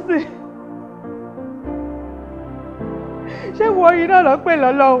 ṣòtọ́ sí ṣé wo iná lọ pè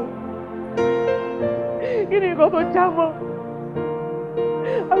lọ́lọ́run kí ni nǹkan tó já mọ́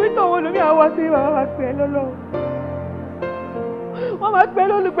àbí tòun olómi àwọn sí bàbá máa pè é lọ́lọ́run wọ́n máa pè é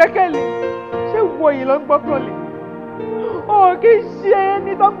lólùgbẹ́kẹ̀lé ṣé wo yìí ló ń gbọ́kànlé o kì í ṣe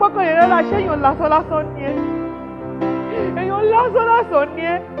ẹni tó ń gbọ́kànlé lọ́la ṣé èèyàn lásán ni ẹ́ èèyàn lásán ni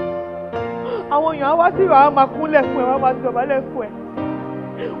ẹ́ àwọn èèyàn á wá sí bàbá máa kúnlẹ̀ fún ẹ wọ́n máa dọ̀bálẹ̀ fún ẹ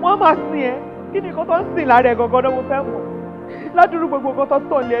wọ́n máa sìn ẹ́ kí ni nǹkan tó ń sìn lára ẹ̀ gangan náà mo fẹ́ mọ̀ ládùúrú gbogbo nǹkan tó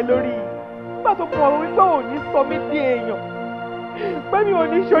tàn lé ẹ lórí yìí nígbà tó mọ̀ wípé ò ní sọ mí di èèyàn pé mi ò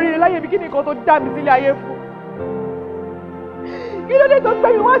ní ṣoríire láyé mi kí ni nǹkan tó dá mi sílé ayé fún kí ló dé tó gbé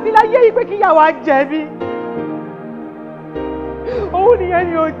mi wá sílé ayé yìí pé kí ìyàwó á jẹ mí òun nìyẹn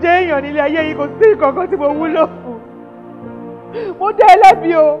ni ò jẹ́ èèyàn nílé ayé yìí kò sí nǹkan tí mo wúlò fún mo dé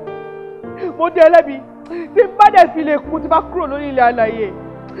ẹlẹ́bi o mo dé ẹlẹ́bi tí n bá dẹ̀ fi lè kú tí bá kúrò lórí ilẹ̀ alàyè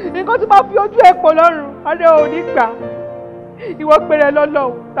nǹkan tí máa fi ojú ẹ̀ pọ̀ lọ́rùn adé ò ní gbà ìwọ péré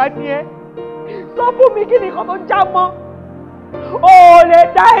lọ́lọ́run ta ni ẹ́ sọ fún mi kí ni nǹkan tó já mọ́ o lè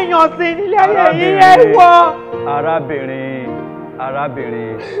dá èèyàn sí nílé ayé yìí ẹ wọ.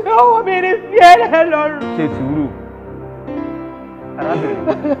 arábìnrin ọwọ́ mi ní fi ẹ̀rẹ̀ lọ́rùn. ṣe sùúrù arábìnrin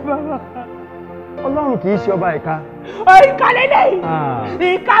ọlọ́run kì í ṣe ọba ìka. ìka lélẹ́yìn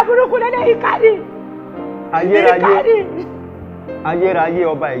ìka burúkú lélẹ́yìn ìka ni. ayérayé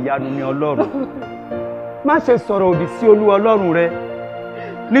ọba ìyanu ni ọlọ́run má ṣe sọ̀rọ̀ òdì sí olúwa ọlọ́run rẹ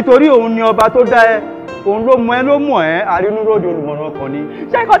nítorí òun ni ọba tó dá ẹ òun ló mọ̀ ẹ́ àrínúróde olùmọ̀ràn ọkàn ni.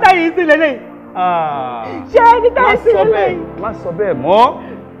 ṣé nǹkan táyì sí lélẹ́yìn ṣé ẹni táyì sí lélẹ́yìn. má sọ bẹ́ẹ̀ mọ́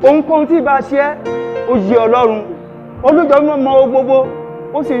ohunkóhun tí ìbá ṣe ẹ́ ó yẹ ọlọ́run olùjọ́ mímọ́ mọ ohun gbogbo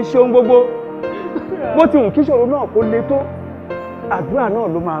ó sì ń ṣe ohun gbogbo bó ti wù kí ṣòro náà kó le tó àdúrà náà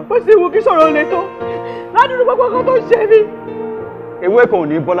ló máa. bó ti wù kí ṣòro le tó ládùúgbò gbogbo kan tó ń ṣe mí. ewé kan ò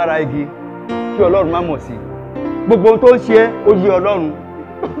ní bọ́ lára igi kí ọlọ́run má mọ̀ sí gbogbo ohun tó ń ṣe ẹ́ ó yẹ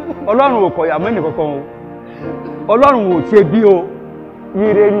ọlọ́run ò kọ̀yà mọ́ ẹnì kankan o ọlọ́run ò ṣe bí o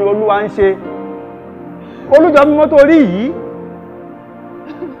ire ni olúwa ń ṣe olùjọ́ mímọ́ tó rí yìí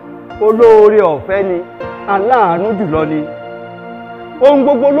olóore ọ̀fẹ́ ni aláàánú jùlọ ni ohun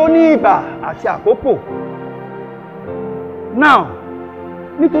gbogbo ló ní ìgbà àti àkókò now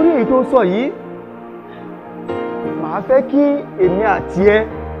nítorí èyí tó sọ yìí màá fẹ́ kí èmi àti ẹ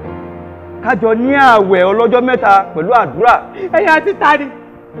kájọ ní ààwẹ̀ ọlọ́jọ́ mẹ́ta pẹ̀lú àdúrà. ẹ̀yin àti tani.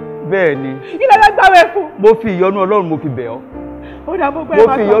 bẹ́ẹ̀ ni. kí ló fẹ́ gbàwẹ̀ fún. mo fi ìyọ́nú ọlọ́run mo fi bẹ̀ ọ́. ó dà mo gbẹ́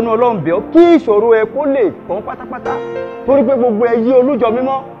mo fi ìyọ́nú ọlọ́run bẹ̀ ọ́ kí ìṣòro ẹ kó lè tán pátápátá torí pé gbogbo ẹ yí olújọ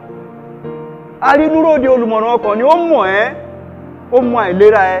mímọ́ arínúróde olùmọ̀ràn ọkàn ni ó mọ̀ ẹ́ ó mọ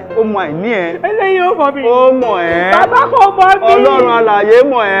àìlera ẹ ó mọ àìní ẹ. eléyìí ó mọ mi. ó mọ̀ ẹ́. bàbá kò mọ mi. ọlọ́run alààyè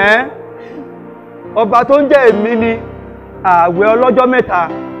mọ̀ ẹ́. ọba tó ń jẹ́ èmi ni ààwẹ̀ ọlọ́jọ́ mẹ́ta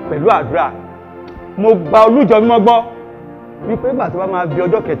pẹ̀lú àdúrà mo gba olújọ mímọ́ gbọ́ wípé ìgbà tó bá máa di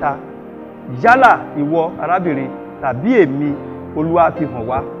ọjọ́ kẹta yálà ìwọ arábìnrin tàbí èmi olúwa fi hàn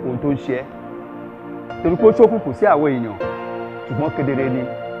wá ohun tó ń ṣe ẹ́ torí pé ó ṣókùnkùn sí àwọn èèyàn ṣùgbọ́n kedere ni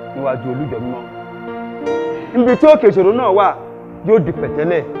níwájú olújọ mímọ́ níbi tí òkè ìṣòro náà wà yóò di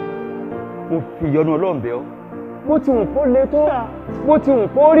pẹ̀tẹ́lẹ̀ mo fi ìyọ́nú ọlọ́run bẹ̀ ọ́ bó ti wù kó le tó bó ti wù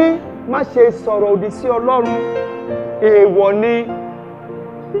kó rí má ṣe sọ̀rọ̀ òdì sí ọlọ́run èèwọ̀ ni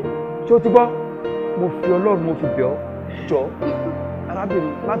ṣé o ti gbọ́ mo fi Ọlọ́run mo fi bẹ̀ ọ́ jọ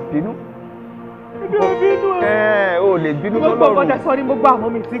arábìnrin má bínú. mi ò bínú o lè bínú sọ́lọ́run. mo gbọ́dọ̀ sọ ni mo gbọ́ àmọ́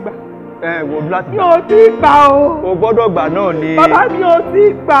mi ti gbà. Wo láti gbà. mi ò tí gbà o. o gbọ́dọ̀ gbà náà ni. bàbá mi ò tí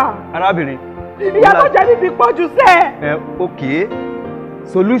gbà. arábìnrin. ìyá tó jẹ́ mi ti pọ̀ jù sẹ́ẹ̀. ok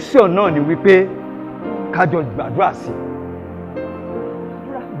solution náà ni wípé kájọ gbàdúrà sí.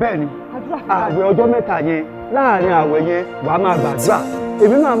 bẹ́ẹ̀ ni àwẹ̀ ọjọ́ mẹ́ta yẹn láàrin àwẹ̀ yẹn wàá máa gbàdúrà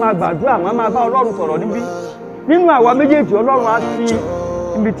èmi náà máa gbàdúrà wàá máa bá Ọlọ́run sọ̀rọ̀ níbí nínú àwa méjèèjì Ọlọ́run á fi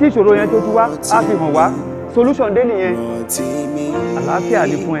ibi tí ìṣòro yẹn tó ti wá á fi hàn wá solution dé nìyẹn àlàáfíà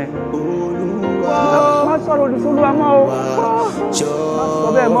ni fún ẹ má sọ̀rọ̀ olùsọ́lùwà mọ́ o má sọ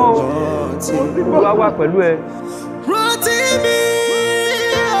bẹ́ẹ̀ mọ́ o Olúwa wà pẹ̀lú ẹ. rántí mi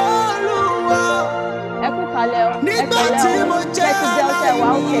Olúwa ẹ kú kalẹ̀ o nígbà tí mo jẹ́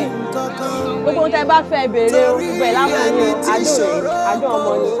aláìní gbogbo tẹ bá fẹ́ béèrè o gbogbo ẹ̀ láwọn ní o Àádùn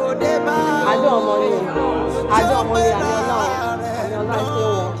ọmọ ni Àádùn ọmọ ni Àádùn ọmọ ni àmì Ọlọ́run ṣe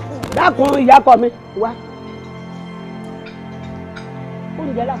wọn. dákun ìyákọ mi wá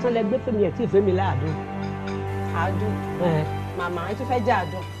oúnjẹ lásán lẹ gbé fèmí ẹ tí ìfèmí láàdùn. Àádùn màmá ẹ tún fẹ́ jẹ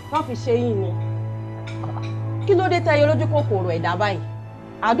àádùn wọ́n fi ṣe yín ni kí ló dé tẹ́yẹ lójú kòkòrò ẹ̀dá báyìí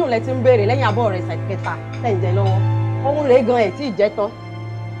Àádùn lẹ ti ń béèrè lẹ́yìn abọ́ rẹ̀ kẹta tẹ̀ ń jẹ lọ́wọ́ ohun rèé gan ẹ̀ tí ì jẹ́ tán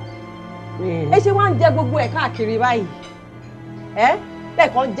ẹ ṣe wá ń jẹ gbogbo ẹ̀ káàkiri báyìí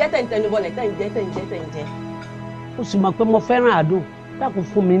lẹ́ẹ̀kan jẹ́ tẹ̀ǹtẹ̀nu bọ̀lẹ̀ tẹ̀ǹjẹ́. ó sì mọ̀ pé mo fẹ́ràn Àádùn dákun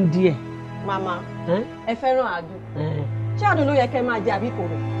fún mi ń díẹ̀. màmá ẹ fẹ́ràn Àádùn ṣé Àádùn ló yẹ kẹ́ máa jẹ àbí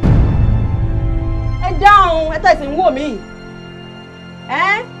kòrò ẹ dáhùn ẹ tẹ̀sí ń wò mí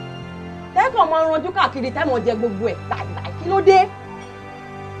tẹ́kàn máa ranjú káàkiri tẹ́mọ̀ jẹ gbogbo ẹ̀ láìláì kí ló dé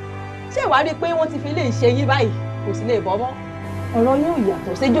ṣé ìwà rí i pé wọ́n ti fi lè ṣe yín báyìí kò sì lè bọ́ mọ́ ọ̀rọ̀ yóò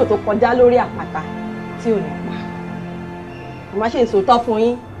yàtọ̀ séjò tó kọjá lórí àpáta tí ò ní pa mo máa ṣe ìsòótọ́ fún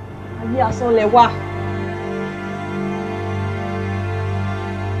yín ayé asán lẹ wà.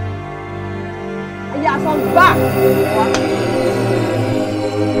 ayé asán gbà wá.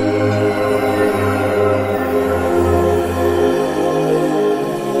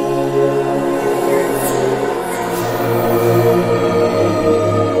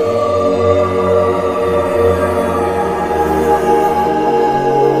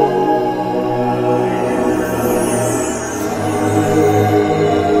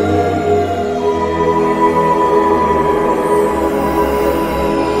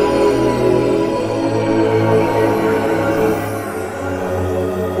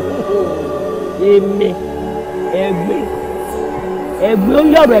 ẹgbẹ́ ó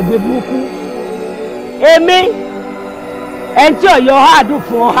yọ̀rọ̀ ẹgbẹ́ burúkú èmi ẹni tí ọ̀yọ́ Àádùn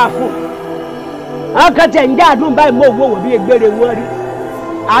fún ọha fún àwọn kan tẹ̀ ń jẹ́ Àádùn báyìí mọ́ òwò bí egbére wọ́n rí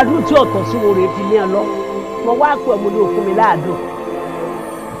Àádùn tí ọ̀tọ̀ sí wo rè fi ní ọ lọ mo wá pé ọmọ ní òfin mi láàdùn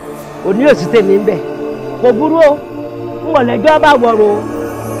òní òsì tèmi ń bẹ̀ kò burú o ń wọ̀lẹ́jọ́ bá wọ̀rọ̀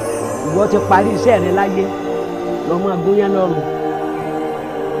ìwọ ti parí iṣẹ́ rẹ láyé lọ́mọ agbóyán lọ́rùn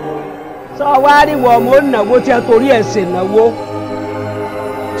sọ wá rí wọ ọmọ ònàwó tí a torí ẹ̀ ṣe náwó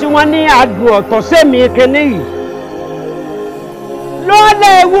tí wọ́n ní Àádùn ọ̀tọ̀ sẹ́mi kínní yìí ló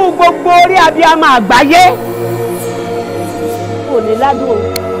lè wú gbogbo orí abiyamọ àgbáyé kò ní ládùn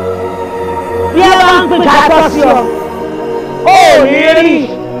bí ẹ bá ń pè ká tọ́ sí ọ ó ní rí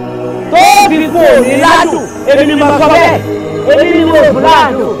tó fi kú ò ní ládùn èmi ni mo sọ bẹ́ẹ̀ èmi ni mo fún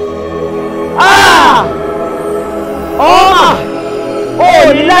ládùn ọmọ ó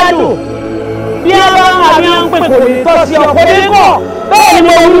ní ládùn bí ẹ bá ń àbí ń pè kò ní tọ́ sí ọ kò ní kọ̀ bẹ́ẹ̀ ni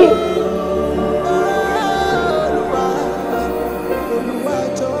mo wí.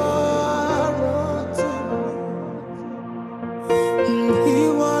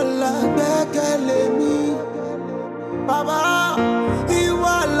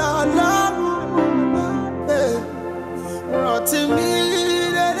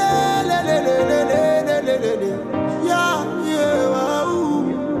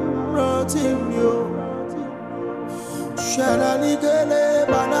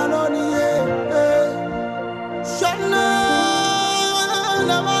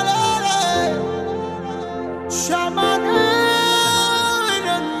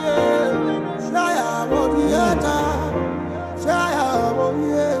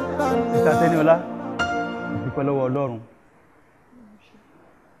 Teniola, dúpẹ́ lọ́wọ́ Ọlọ́run.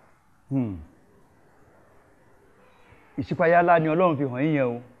 Ìṣípayá ńlá ni Ọlọ́run fi hàn yín yẹn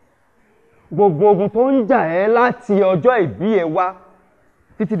o. Gbogbo ogun tó ń jà ẹ́ láti ọjọ́ ìbí ẹ wá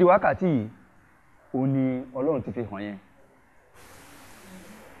títí di wákàtí yìí, òun ni Ọlọ́run ti fi hàn yẹn.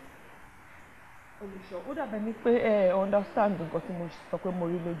 Olùṣọ́, ó dàbẹ̀ ní pé ẹ understand nǹkan tí mo sọ pé mo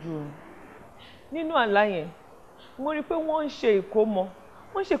rí lójú oorun. Nínú àlá yẹn, mo rí pé wọ́n ń ṣe ìkómọ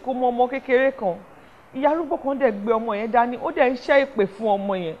wọ́n ṣe kó mọ ọmọ kékeré kan ìyá arúgbó kan dẹ̀ gbé ọmọ yẹn dání ó dẹ̀ ń ṣẹ́ ìpè fún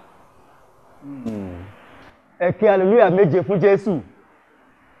ọmọ yẹn. Ẹ kí hallelujah méje fún Jésù.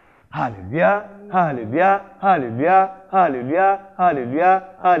 Hallelujah, hallelujah, hallelujah, hallelujah, hallelujah,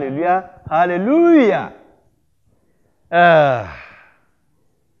 hallelujah, hallelujah.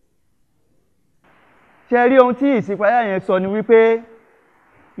 Ṣé rí ohun tí ìsìpáyà yẹn sọ ni wípé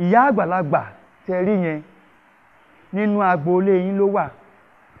ìyá àgbàlagbà tẹ́ rí yẹn nínú agboolé yín ló wà.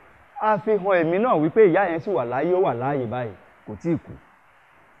 A fi hàn èmi náà wípé ìyá yẹn sì wà láyé, ó wà láàyè báyìí, kò tíì kú.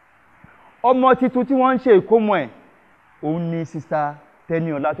 Ọmọ tuntun tí wọ́n ń ṣe ìkómọ ẹ̀, òun ni Sister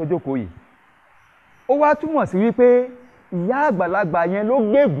Teniola tó jókòó yìí. Ó wá túmọ̀ sí wípé ìyá àgbàlagbà yẹn ló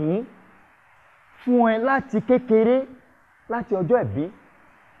gbégún fún ẹ láti kékeré, láti ọjọ́ ìbí.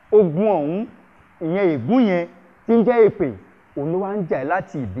 Ogun ọ̀hún, ìyẹn ègún yẹn tí ń jẹ́ èpè, òun ló wá ń jà ẹ́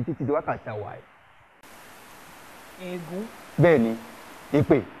láti ìbí títí di wákàtí àwa ẹ̀. Ègún? Bẹ́ẹ̀ ni,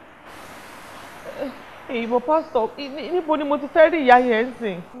 èpè. Ìbò pásítọ̀, níbo ni mo ti fẹ́ rí ìyá yẹn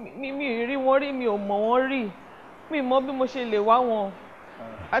sìn? Mi rí wọn rí, mi ò mọ̀ wọ́n rí. Mi mọ̀ bí mo ṣe lè wá wọn.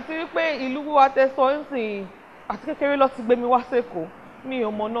 Àti wípé ìlú wa tẹ sọ ń sìn àti kékeré lọ ti gbé mi wá sẹ́kọ̀ọ́. Mi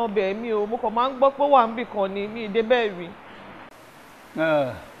ò mọ̀ náà bẹ́ẹ̀, mo kàn máa ń gbọ́ pé wà ń bì kan ni, mi ì dé bẹ́ẹ̀ rí.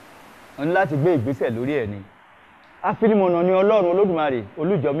 O ní láti gbé ìgbésẹ̀ lórí ẹ̀ ni. Afinimọ̀nà ni Ọlọ́run Olódùmarè,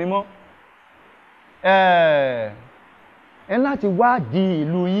 olùjọ mímọ́. Ẹ láti wádìí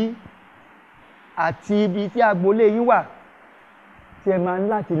ìlú yín àti ibi tí agboolé yín wà tí ẹ máa ń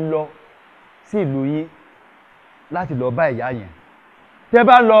láti lọ sí ìlú yín láti lọ bá ìyá yẹn. Tẹ́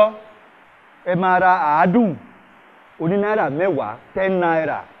bá lọ, ẹ máa ra àádùn oní náírà 10, 10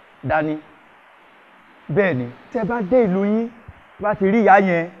 naira dání. Bẹ́ẹ̀ ni, tẹ́ bá dé ìlú yín, bá ti rí ìyá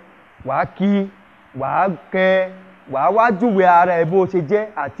yẹn, wàá kí, wàá kẹ́, wàá wá júwe ara ẹ bó ṣe jẹ́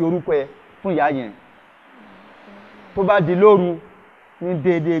àti orúkọ ẹ fún ìyá yẹn. Tó bá di lóru ní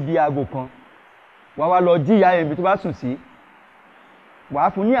déédéé bí aago kan, wàá wá lọ jí ìyá yẹn bí tó bá sùn sí. Wàá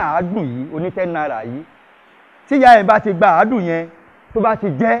fún ní àádùn yìí oní 10 naira yìí. Tí ìyá yẹn bá ti gba àádùn yẹn, tó bá ti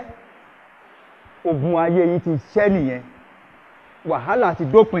jẹ́, ogun ayé yìí ti ṣẹ́ nìyẹn. Wàhálà ti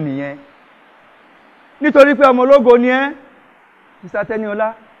dópin nìyẹn. Nítorí pé ọmọ ológo ni ẹ́, Sister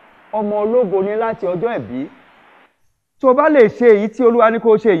Teniola, ọmọ ológo ni láti ọjọ́ ìbí. Tó bá lè ṣe èyí tí Olúwa ní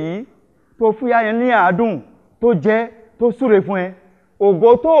kó ṣe yìí, tó fún ìyá yẹn ní àádùn, tó jẹ́, tó súre fún ẹ,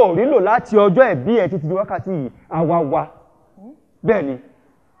 ògo tó rí lò láti ọjọ́ ìbí ẹ títí di wákàtí yìí, àwa wa. Bẹ́ẹ̀ ni,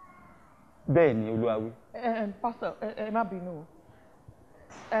 bẹ́ẹ̀ ni Olúwa wí. Pastor, ẹ má bínú.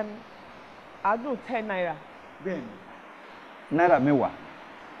 Àádùn 10 naira. Bẹ́ẹ̀ ni. Náírà 10.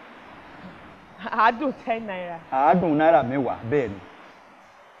 Àádùn 10 naira. Àádùn náírà 10, bẹ́ẹ̀ ni.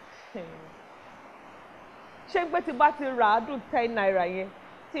 Ṣé pé tí bá ti ra àádùn 10 naira yẹn,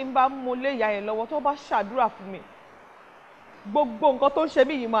 tí n bá mú lé ìyá yẹn lọ́wọ́ tó bá ṣàdúrà fún mi, gbogbo nǹkan tó ń ṣe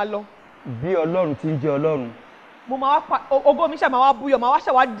mí yìí máa lọ? Bí Ọlọ́run ti ń jẹ́ Ọlọ́run. Mo máa wá ògo mi ṣe máa wá búyọ, máa wá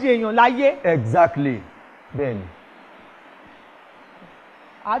ṣe wá di èèyàn láyé. Exactly, bẹ́ẹ̀ ni.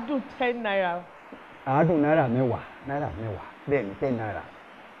 Àádùn 10 naira. Àádùn náírà 10, náírà 10, bẹ́ẹ̀ ni 10 naira.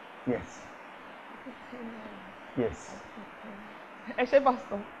 Yes. Yes. Ẹ ṣé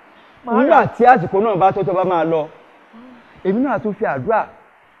pásítọ̀. Nígbà tí àsìkò náà bá tó bá máa lọ, èmi náà tún fi àdúrà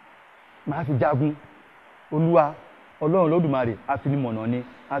máa fi jagun. Olúwa Ọlọ́run Olódùmarè, afinimọ̀nà ni,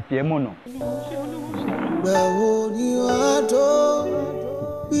 afi ẹ́ mọ̀nà. Gbẹ̀wò ni wàá tó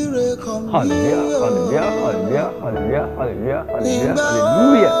bíre kan bí Hallelujah, hallelujah, hallelujah, hallelujah, hallelujah, hallelujah,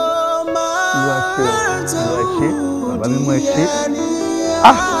 hallelujah. Olúwa ṣe, Olúwa ṣe, bàbá mímọ́ ẹ ṣe.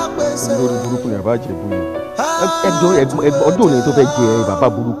 Olórí burúkú ni bàbá Ìjẹ̀bú yìí. Ọdún òní tó fẹ́ jẹ bàbá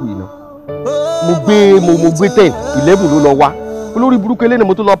burúkú yìí náà. Mo gbé 10, 11 ló lọ wá. Olórí burúkú eléyìí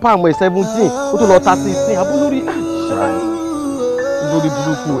mo tó lọ páàmù ẹ̀ 17, ó tó lọ ta 16. Abúlórí olórí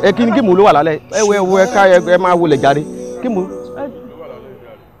burúkú. Ẹ kí ni géèmù ló wà lálẹ́? Ẹ ká ẹ máa wọlé jáde. Géèmù.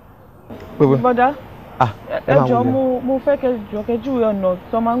 Bọ́dá, ẹ jọ̀ọ́ mo fẹ́ kẹjúwe ọ̀nà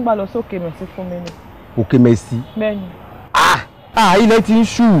tó máa ń gbà lọ sókè mẹ́sì fún mi ni. Òkè mẹ́sì? Bẹ́ẹ̀ni. Ilẹ̀ ti ń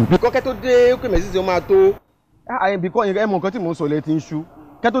ṣú. Bìkọ́ kẹ́ tó dé òkè mẹ́sì tí ó máa tó. Bìkọ́ ẹ mọ nǹkan tí mò ń sọ ilẹ̀ ti ń ṣú.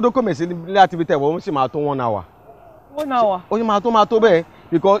 Kẹ́ tó dé òkè mẹ́sì láti fi tẹ̀wọ̀ ó sì máa tó 1 hour. 1 hour? Ó sì máa tó bẹ́ẹ̀.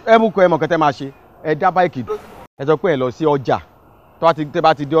 Bìkọ́ ẹ mú kọ́ ẹ mọ̀ kẹ́tẹ́ máa ṣe. Ẹ dá báìkì. Ẹ sọ pé ẹ lọ sí ọjà. Tẹ́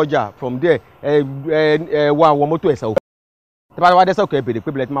bá ti dé ọjà, from there ẹ wá àwọn mọ́tò ẹ̀sẹ̀ òkè. Tẹ́ bá wá dẹ́sẹ̀ òkè ẹ bèrè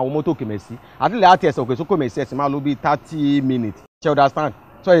pé bìlẹ̀ ti máa wọ mọ́tò òkè mẹ́sì. Àtìlẹ̀ àti ẹ̀sẹ̀ òkè sókè mẹ́sì ẹ̀sìn máa lò bí 30 minutes. Ṣé o understand?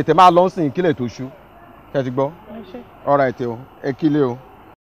 So ètè máa lọ sìn kílẹ̀ tó ṣú. Ṣé ti gbọ́? All right o, ẹ kílé o.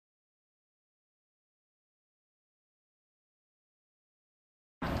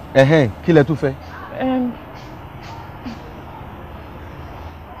 Kí lẹ tún fẹ́?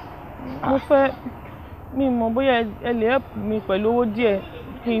 Mo fẹ́ mi mọ̀ bóyá ẹ lè help mi pẹ̀lú owó díẹ̀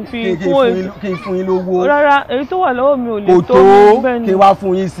kí n fún yín lówó. Rárá èyí tó wà lọ́wọ́ mi ò lè tó bẹ́ẹ̀ ni. kí n wá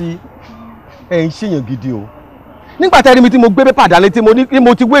fún yín sí ẹ̀ ń ṣèyàn gidi o. nígbà tẹ́rí mi tí mo gbé pépà dálé tí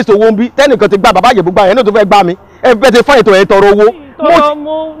mo ti waste owó ń bí tẹ́nìkan ti gba bàbá Ìjẹ̀bú gba yẹn náà tó fẹ́ gbá mi ẹ fẹ́ ti fún ètò ẹ̀ tọrọ owó. tọrọ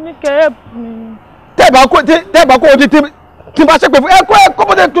mo ní kẹ́ ẹ̀. tẹ́ẹ̀bà kó o ti tí n bá ṣépè fún ẹ kó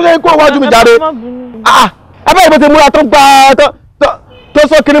bó ṣe tún ṣe kó wájú mi jàre. abẹ́ ìbò ti múra tó gba tó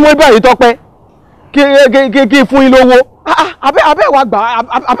sọ kiri mú ibà yìí tọpẹ́ kí fún yín lówó. abẹ́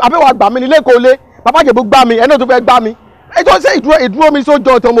wa gbà mí nílé kò lé bàbá Ìjẹ̀bú gbá mi ẹ̀ náà tó fẹ́ gbá mi. ẹjọ́ ṣe ìdúró mi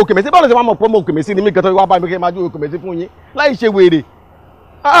sójọ́ ọ̀tọ̀ ọmọ Òkèmẹ́sì báwo ló ṣe máa mọ̀ pé ọmọ Òkèmẹ́sì ni mí gẹ́tọ́ wá bá mi kí n máa ju Òkèmẹ́sì fún yín láì ṣe wèrè.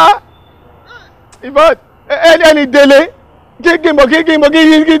 ìbọn ẹni délé kí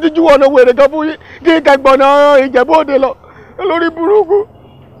jú ọ̀nà wèrè kan fún yín kí kẹgbọ̀nà Ìjẹ̀bú Òde lọ lórí burúkú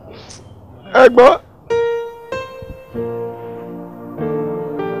ẹ̀gbọ́n.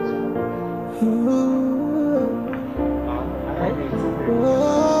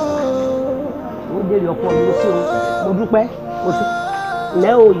 ó béèrè ọkọ mi sí o mo dúpẹ́ mo ti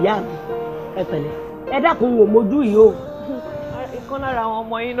lẹ́ o ìyá mi ẹ pẹ̀lẹ́ ẹ dákun wò mojú yìí o. ìkan lára àwọn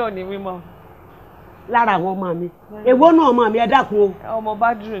ọmọ yín náà ni mímọ́. lára àwọn ọmọ mi èwo náà ọmọ mi ẹ dákun o. ọmọ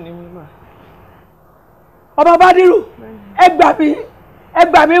Bádìrù ni mímọ́. ọmọ Bádìrù ẹ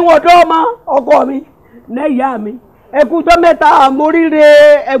gbà mí wọn dọ́ ọmọ ọkọ mi lẹ́yà mi ẹkú tó mẹ́ta àmóríire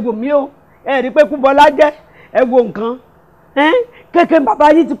ẹ̀gbọ́n mi o ẹ rí pé kúbọlá jẹ́ ẹ̀gbọ́n nǹkan kéèké bàbá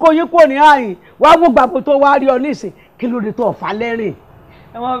yìí ti kó yín kò ní àyìn wàá mú gbàgbó tó wá rí ọ nísìn kí ló dé tó ọ̀fà lẹ́rìn.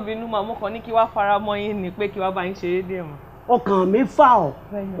 ẹ má bínú màmú kan ní kí wàá fara mọ́ yín ni pé kí wàá bá yín ṣeré díẹ̀ mọ́. ọkàn mi fà ọ́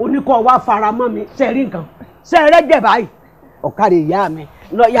oníkọ́ wàá fara mọ́ mi sẹ́rí nǹkan sẹ́rẹ́ jẹ̀ báyìí ọ̀kadì ìyá mi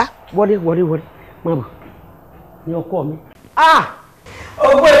lọ́ọ́yà wọlé mama ní ọkọ mi.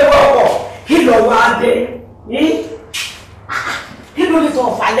 ọgbọ́n ìwọ ọkọ̀ kí lọ wá dé kí ló dé tó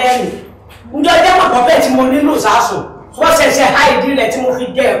ọ̀fà lẹ́rìn ǹjọ́ jẹ́ mọ̀kọ́ bẹ́ẹ̀ tí mo nílò sásùn wọ́n ṣẹ̀ṣẹ̀ háìdí rẹ̀ tí mo fi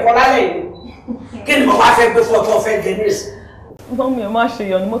jẹ ẹ̀kọ́ lálẹ́ yìí kí ni mo wá fẹ́ gbé fún ọkọ̀ fẹ́ jẹ níìsì. wọ́n mi ò má ṣe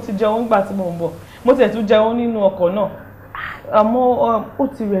yọ̀ ni mo ti jẹun nígbà tí mo ń bọ̀ mo tẹ̀ tún jẹun nínú ọkọ̀ náà àmọ́ ó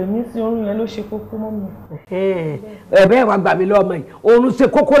ti rẹ̀ mí sí oorun yẹn ló ṣe kókó mọ́ mi. ẹ̀bẹ́ wa gbà mí lọ́mọ yìí oorun ṣe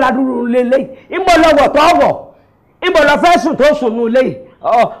kókó ládùúrú lélẹ̀ ìmọ̀ lọ́wọ́ tó wọ̀ ìmọ̀ lọ fẹ́ sùn tó sùn nù lẹ́yìn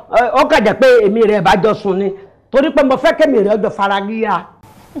ó kàjà pé èmi rẹ̀ bá jọ sùn ni torí pé mo fẹ́ kẹ́mi rẹ̀ ọjọ́ faragíyà.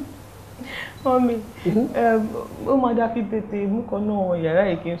 Mọ́mí, ó máa dá kí tètè mú kan náà yàrá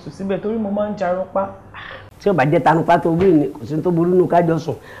yìí kí n sùn síbẹ̀ torí mo máa ń jarun pa. Tí ó bá jẹ́ tanupá tó wí ni kò sí tó burú nù kájọ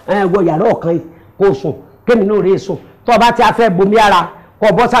sùn. Wọ yàrá ọ̀kan kó sùn kémi náà rèé sùn. Tó o bá ti afẹ́ bomi ara kó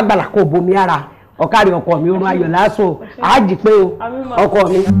o bọ́ ságbàlá kó o bomi ara. Ọ̀kárí ọkọ mi orun ayọ̀ lásò àájì pé o ọkọ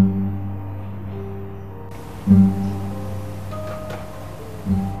mi.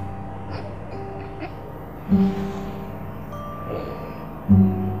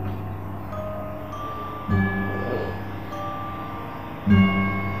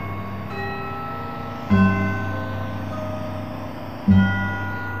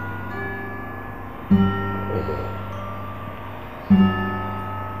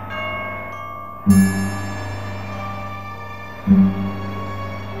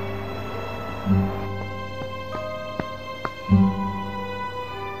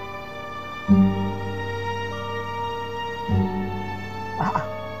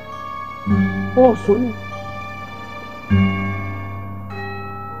 Ó sùn ni.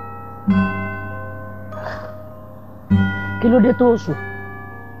 Kí ló dé tó sùn?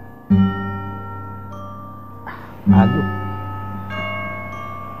 Àádùn.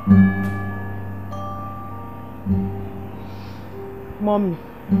 Mọ́mì,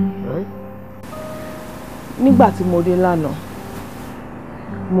 nígbà tí mo dé lánàá,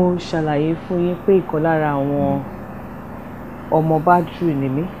 mo ṣàlàyé fún yín pé ìkan lára àwọn ọmọ Bádìrù ni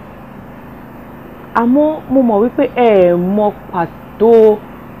mí. Àmọ́ mo mọ̀ wípé ẹ mọ pàtó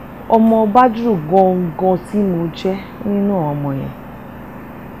ọmọ Bádìrù gangan tí mo jẹ́ nínú ọmọ yẹn.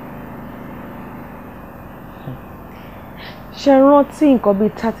 Ṣé rántí nǹkan bíi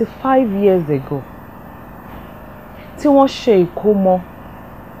 35 years ago tí wọ́n ṣe ìkómọ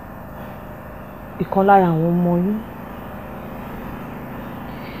ìkan lára àwọn ọmọ yín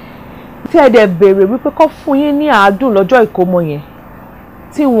tí ẹ dẹ̀ béèrè wípé kó fún yín ní àádùn lọ́jọ́ ìkómọ yẹn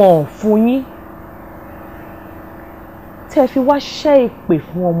tí wọn ò fún yín tí ẹ fi wá ṣẹ́ ìpè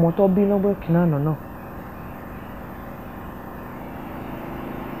fún ọmọ tó bí lọ́gbọ̀n kìnnàánà náà.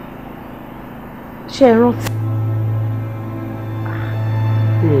 Ṣé ẹ rántí?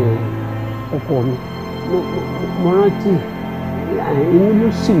 Ọkọ mi mo rántí inú ló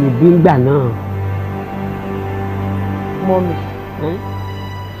sì mí bí ngbà náà. Mọ́mì,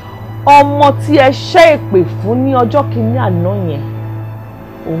 ọmọ tí ẹ ṣẹ́ ìpè fún ní ọjọ́ kìíní àná yẹn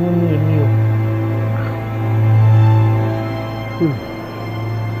òun ni èmi o.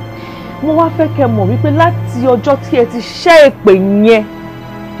 mo wá fẹ́ kẹ́ mọ̀ wípé láti ọjọ́ tí ẹ ti ṣẹ́ èpè yẹn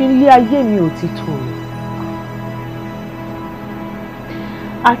ilé ayé mi ò ti tòrò.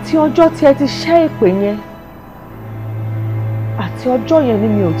 Àti ọjọ́ tí ẹ ti ṣẹ́ èpè yẹn àti ọjọ́ yẹn ni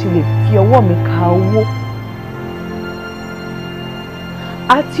mi ò ti lè fi ọwọ́ mi ka owó.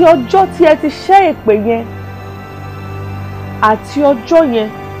 Àti ọjọ́ tí ẹ ti ṣẹ́ èpè yẹn àti ọjọ́ yẹn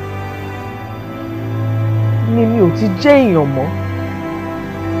ni mi ò ti jẹ́ èèyàn mọ́.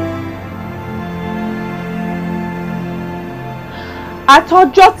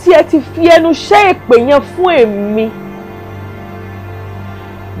 Àtọjọ́ tí ẹ ti fi ẹnu ṣẹ́ èpè yẹn fún èmi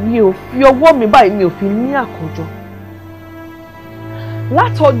mi ò fi ọwọ́ mi báyìí mi ò fi ní àkójọ.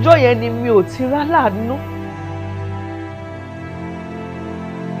 Látọjọ́ yẹn ni mi ò ti rá láàánú.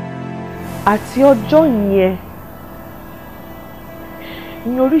 Àti ọjọ́ yẹn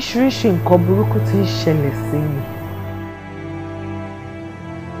ni oríṣiríṣi nǹkan burúkú ti ń ṣẹlẹ̀ sí mi.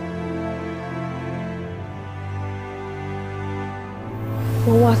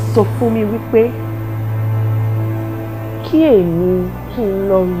 Wọ́n wá sọ fún mi wípé kí èmi kí n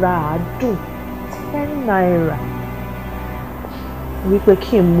lọ ra àádùn 10 naira wípé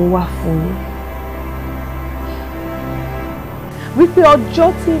kí n mú wá fún yín. Wípé ọjọ́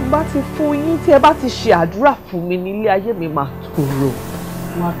tí n bá ti fún yín tí ẹ bá ti ṣe àdúrà fún mi nílé ayé mi máa tòrò.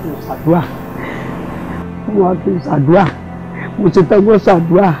 Wọ́n á kí n ṣàdúrà. Wọ́n á kí n ṣàdúrà. Mo ti tẹ́gbọ́n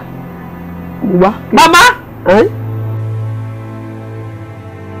ṣàdúrà. Mo wá. Màmá!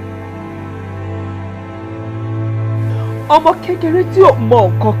 Ọmọ kékeré tí ò mọ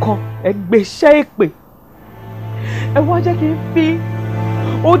nǹkan kan ẹ gbéṣẹ́ èpè. Ẹ wá jẹ́ kí n fi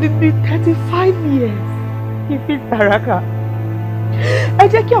odidi 35 years kí n fi tàràkà. Ẹ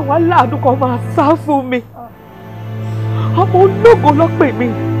jẹ́ kí àwọn aláàánú kan máa sá fún mi. Ọmọ ológo ló pè mí.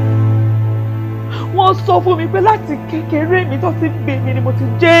 Wọ́n sọ fún mi pé láti kékeré mi tó ti gbé mi ni mo ti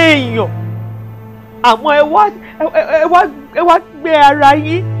jẹ́ èèyàn. Àmọ́ ẹ wá gbé ara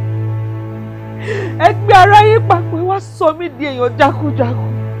yín. Ẹ gbé ara yín papọ̀ ẹ wá sọ mí di èèyàn jákújákú.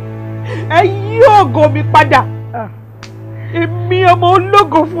 Ẹ yí ògo mi padà. Èmi ọmọ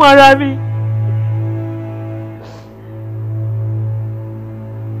ológo fún ara mi.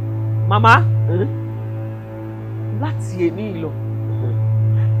 Màmá, láti èní ìlọ,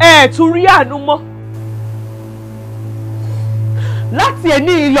 ẹ tún rí àánú mọ́. Láti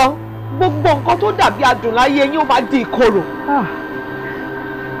èní ìlọ, gbogbo nǹkan tó dàbí adùn láyé yín ó máa di ìkorò.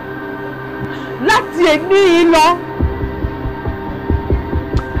 Láti èní ìlọ,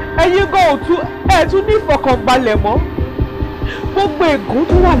 ẹ̀yin gan òtún ẹ tún ní ìfọ̀kànbalẹ̀ mọ́. Gbogbo ègún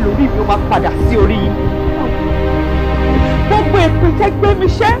tó wà lórí mi ó máa padà sí orí yín. Gbogbo èpè tẹ́ gbé mi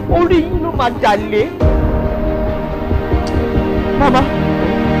ṣẹ́ orí yín ló máa dà lé. Màmá.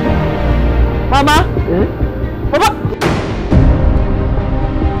 Màmá. Màmá.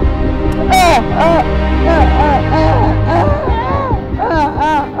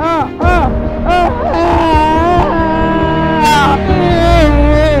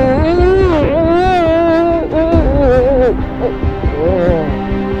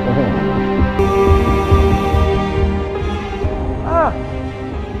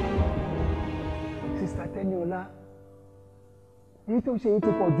 Sister Teniola, èyí tó ṣe yìí ti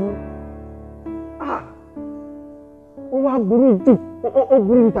pọ̀ jù. Ó wá burú jù, ó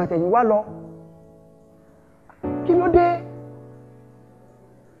burú jù tàtẹ̀yìnwá lọ. Kí ló dé?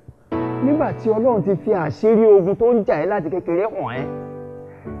 Nígbà tí Ọlọ́run ti fi àṣírí ogun tó ń jà ẹ́ láti kékeré hàn ẹ́,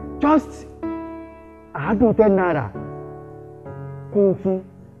 just àádùn 10 naira kó o fún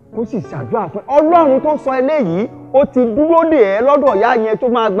kó sì ṣàdúrà fún Ọlọ́run tó sọ eléyìí. Ó ti dúró dè ẹ́ lọ́dọ̀ ìyá yẹn tó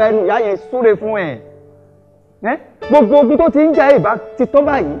máa gba ẹnu ìyá yẹn súre fún ẹ. Gbogbo ogun tó ti ń jà ìbá ti tán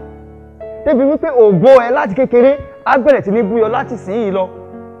báyìí. Débi wípé ògo ẹ láti kékeré á bẹ̀rẹ̀ sí ní búyọ láti sìn yìí lọ.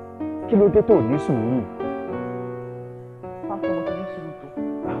 Kí ló dé tó ní sùúrù? Pásítọ̀ mo ti ní sùúrù tó.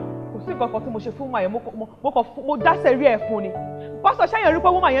 Kò sí nǹkan kan tí mo ṣe fún màá yẹn mo dáṣẹ̀ rí ẹ̀ fún ni. Pásítọ̀ ṣáyẹn rí pé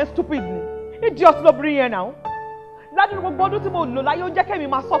wọ́n màá yẹn stupid ni. Idiot lóbìnrin yẹn náà. Ládùúgbò gbogbo ọdún tí mo lò láyé ó jẹ́ kẹ́mi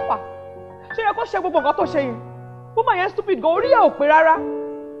máa sọ́fà. Ṣé yẹ kó ṣe gbogbo nǹkan tó ṣe yẹn? Woman yẹn stupid gan, orí ẹ̀ ò pé rárá.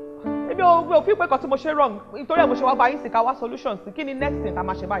 Ebi ò fi pé kan tí mo ṣe wrong nítorí ẹ̀ mo ṣe wá bá yín sí ká wá solution sí. Kí ni next thing tá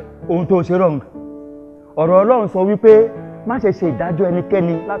máa ṣe báyìí? Ohun tó ṣe wrong. Ọ̀rọ̀ Ọlọ́run sọ wípé má ṣe ṣe ìdájọ́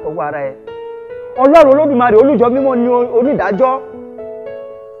ẹnikẹ́ni látọwọ́ ara ẹ. Ọlọ́run Olódùmarè olùjọ mímọ́ ni onídàájọ́.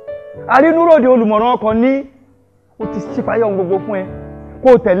 Arínúròde olùmọ̀ràn ọkàn ní ó ti ṣípayá ohun gbogbo fún ẹ. Kó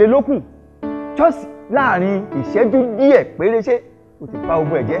o tẹ̀lé lókù. Just láàrin ìṣẹ́jú díẹ̀ péréṣe o ti pa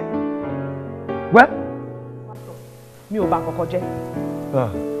ogun ẹ̀ jẹ́. Wẹ́. Mi ò bà nǹkankan jẹ́.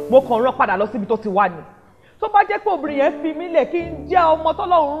 Mo kàn rán padà lọ síbi tó ti wà ní. Tó bá jẹ́ pé obìnrin yẹn fi mí lẹ̀ kí n jẹ́ ọmọ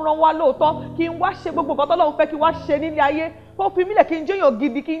tọ́lọ́run rán wá lóòótọ́ kí n wá ṣe gbogbo nǹkan tọ́lọ́run fẹ́ kí n wá ṣe nílé ayé kó fi mí lẹ̀ kí n jẹ́yàn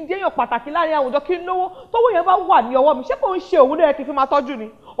gidi kí n jẹ́yàn pàtàkì láàrin àwùjọ kí n lówó tówó yẹn bá wà ní ọwọ́ mi ṣé kò ń ṣe òun lóye kí n fi máa tọ́jú ni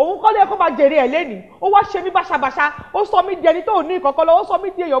òun kọ́ lóye kó máa jèrè ẹ̀ lẹ́nìí ó wá ṣe mí báṣabàṣa ó sọ mí di ẹni tó ní ìkọ̀kọ̀ lọ ó sọ mí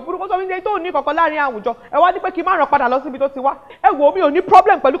di èèyàn burúkú ó sọ mí di ẹni tó ní ìkọ̀kọ̀ láàrin àwùjọ ẹ wá ní pé kí n má ràn padà lọ síbi tó ti wá ẹ wò mí ò ní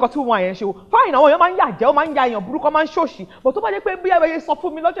problem pẹ̀lú kan tí wọn àyẹn ṣe o fáìn àwọn èèyàn máa ń yàjẹ́ ó máa ń ya èèyàn burúkú máa ń ṣòṣì bó tó bá jẹ́ pé bí ẹ̀yẹ sọ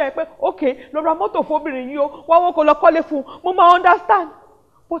fún mi lọ́jọ́ yẹn pé ok lọ ra mọ́tò fóbìnrin yìí o wá wọ́n kó lọ kọ́lé fún un mo máa understand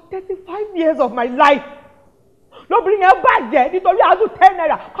for 35 years of my life lóbìnrin yẹn bàjẹ́ nítorí Aadun 10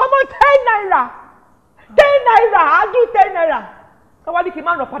 naira come on 10 naira 10 naira Aadun 10 naira káwá ní kí n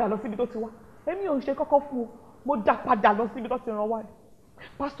má ràn padà lọ síbi tó ti wá èmi ò ń ṣe kọ́kọ́ fún o mo dá padà lọ síbi tó ti ràn wá ni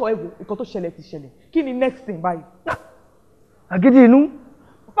pásítọ̀ ẹ wò nǹkan tó ṣẹlẹ̀ ti ṣẹlẹ̀ kí ni next thing báyìí. agídí inú.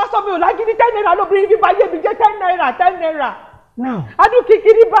 pásítọ̀ mi ò lágídí 10 naira lóbìnrin bíbá yé mi jẹ́ 10 naira 10 naira. now Aadun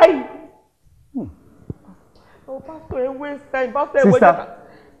kékeré báyìí. pásítọ̀ ẹ waste time pásítọ̀ ẹ wọ́n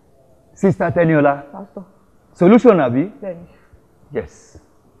Sister Teniola. Pastor. Solution àbí? Bẹ́ẹ̀ni. Yes.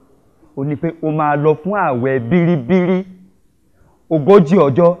 Ó ní pé ó máa lọ fún ààwẹ̀ bíríbírí 40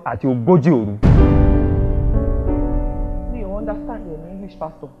 ọjọ́ àti 40 òru. Mi ò understand your English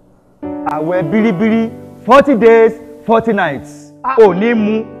pastor. Ààwẹ̀ bíríbírí 40 days 40 nights. Ò ní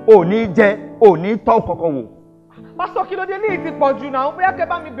mu, ò ní jẹ, ò ní tọ́ kankan wò. Pastor kí ló dé ní ti pọ̀ jù náà bóyá kẹ́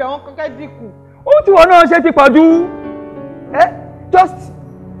bá mi bẹ̀ wọ́n kankan dínkù. Ó tí wọn náà ṣe ti pọ̀ jù.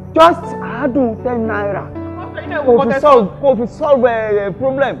 Just Aadun 10 naira. Kò fi solve a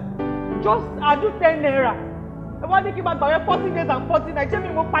problem. Just Aadun 10 naira. Ẹ wá ní kí n máa gbàwé 40 days and 40 nights. Ṣé mi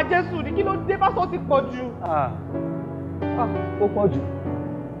mo pa Jésù ni? Kí ló dé pásọ̀ ti pọ̀ jù? Ó pọ̀ jù.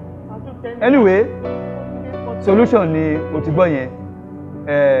 Anyway, solution ni o ti gbọ́ yẹn.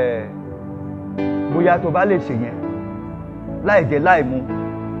 Bóyá tó bá lè ṣe yẹn láì jẹ láì mu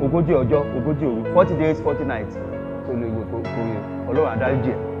 40 ọjọ́ 40 òru 40 days 40 nights tó lè wò tó Ọlọ́run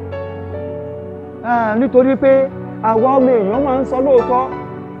adáríjì ẹ̀. Nítorí pé àwa ọmọ èèyàn máa ń sọ lóòótọ́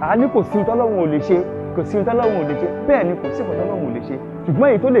ní kò sí tọ́lọ́run ò lè ṣe kò sí tọ́lọ́run ò lè ṣe bẹ́ẹ̀ ni kò sí tọ́lọ́run ò lè ṣe ṣùgbọ́n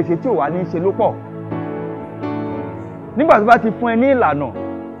èyí tó lè ṣe tí ò wá ní ṣe ló pọ̀. Nígbà tó bá ti fún ẹ ní ìlànà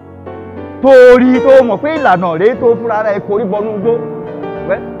tó rí tó mọ̀ pé ìlànà rèé tó fúnra rẹ̀ korí bọnú gbó.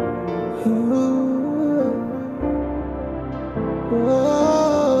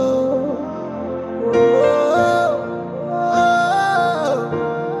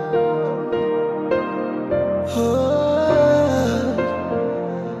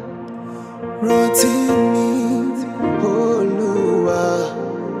 Rántí mi, Olúwa,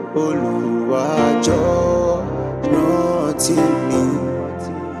 Olúwa jọ̀ọ́ rántí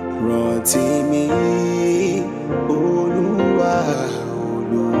mi, Olúwa,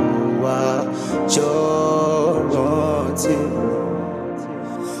 Olúwa jọ̀ọ́ rántí mi.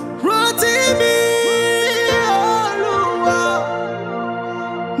 Rántí mi, Olúwa,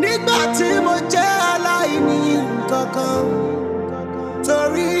 nígbà tí mo jẹ́ aláìní nǹkankan.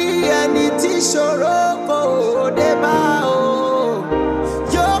 Torí ẹni tí ṣòro kò dé bá o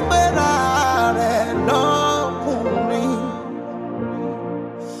yóò pera rẹ̀ lọ́kùnrin.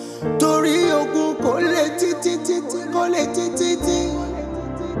 Torí ogun kò lè títí kò lè títí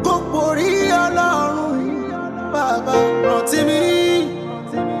kò borí Ọlọ́run. Bàbá rántí mi,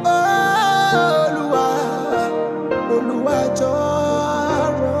 Olúwa, Olúwa jọ̀ọ́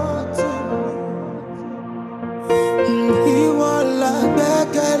rántí mi. Ìwọ la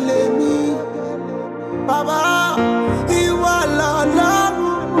gbẹ́kẹ̀lé mi, Bàbá, ìwọ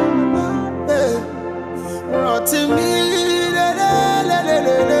l'Ọlọ́run mi. Rántí mi,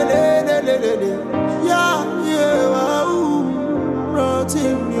 lélelélelélelélelélelélé, yá yẹ̀wá rántí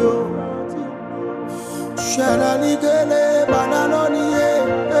mi o. Ṣẹlẹ̀ ní kélé bàdá lónìí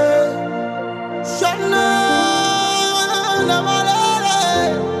ṣẹlẹ̀ lọ́mọdé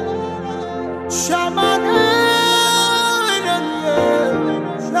ṣàmà.